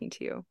love talking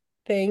to you.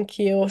 Thank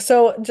you.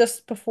 So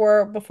just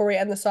before we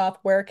end this off,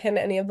 where can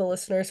any of the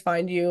listeners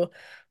find you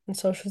on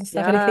social and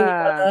stuff?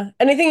 Yeah.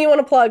 Anything you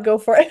wanna plug, go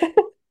for it.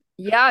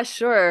 Yeah,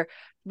 sure.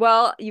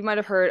 Well, you might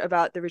have heard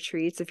about the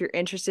retreats. If you're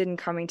interested in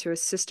coming to a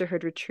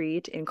sisterhood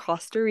retreat in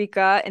Costa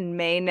Rica in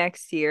May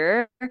next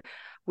year,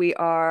 we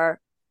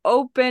are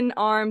open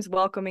arms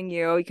welcoming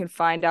you. You can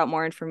find out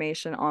more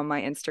information on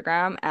my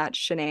Instagram at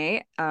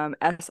Shanae,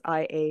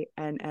 Siannaay,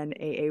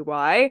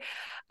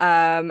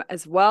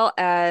 as well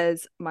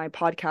as my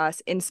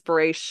podcast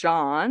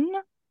Inspiration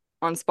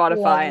on Spotify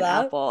Love and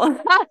that. Apple.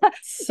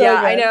 So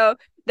Yeah, I good. know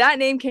that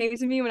name came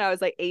to me when I was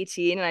like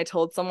 18 and I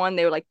told someone,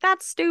 they were like,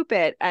 that's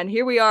stupid. And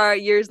here we are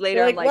years You're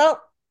later. I'm like, like, well,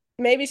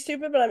 maybe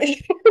stupid, but I mean,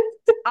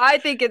 I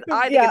think yeah, it's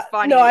no,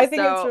 funny. I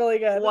think it's So really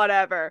good.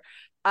 whatever.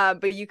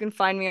 But you can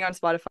find me on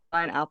Spotify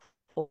and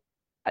Apple.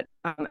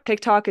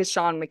 TikTok is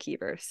Sean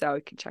McKeever, so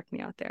you can check me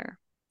out there.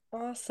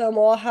 Awesome.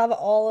 Well, I'll have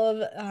all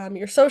of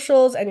your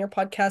socials and your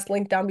podcast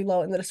linked down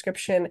below in the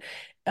description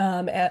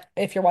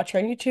if you're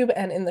watching on YouTube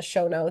and in the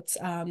show notes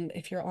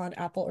if you're on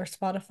Apple or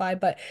Spotify.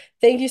 But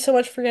thank you so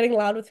much for getting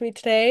loud with me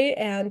today.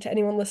 And to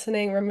anyone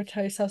listening, remember to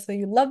tell yourself something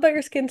you love about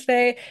your skin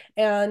today.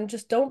 And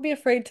just don't be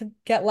afraid to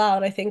get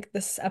loud. I think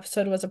this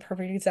episode was a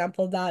perfect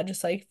example of that.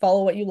 Just like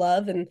follow what you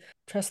love and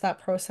trust that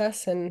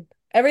process and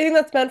everything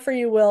that's meant for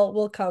you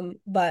will come.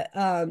 But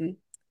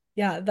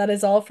yeah, that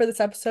is all for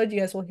this episode. You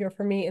guys will hear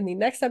from me in the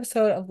next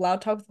episode of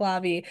Loud Talk with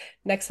Lavi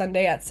next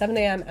Sunday at 7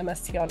 a.m.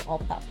 MST on all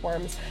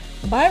platforms.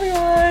 Bye,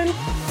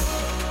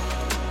 everyone.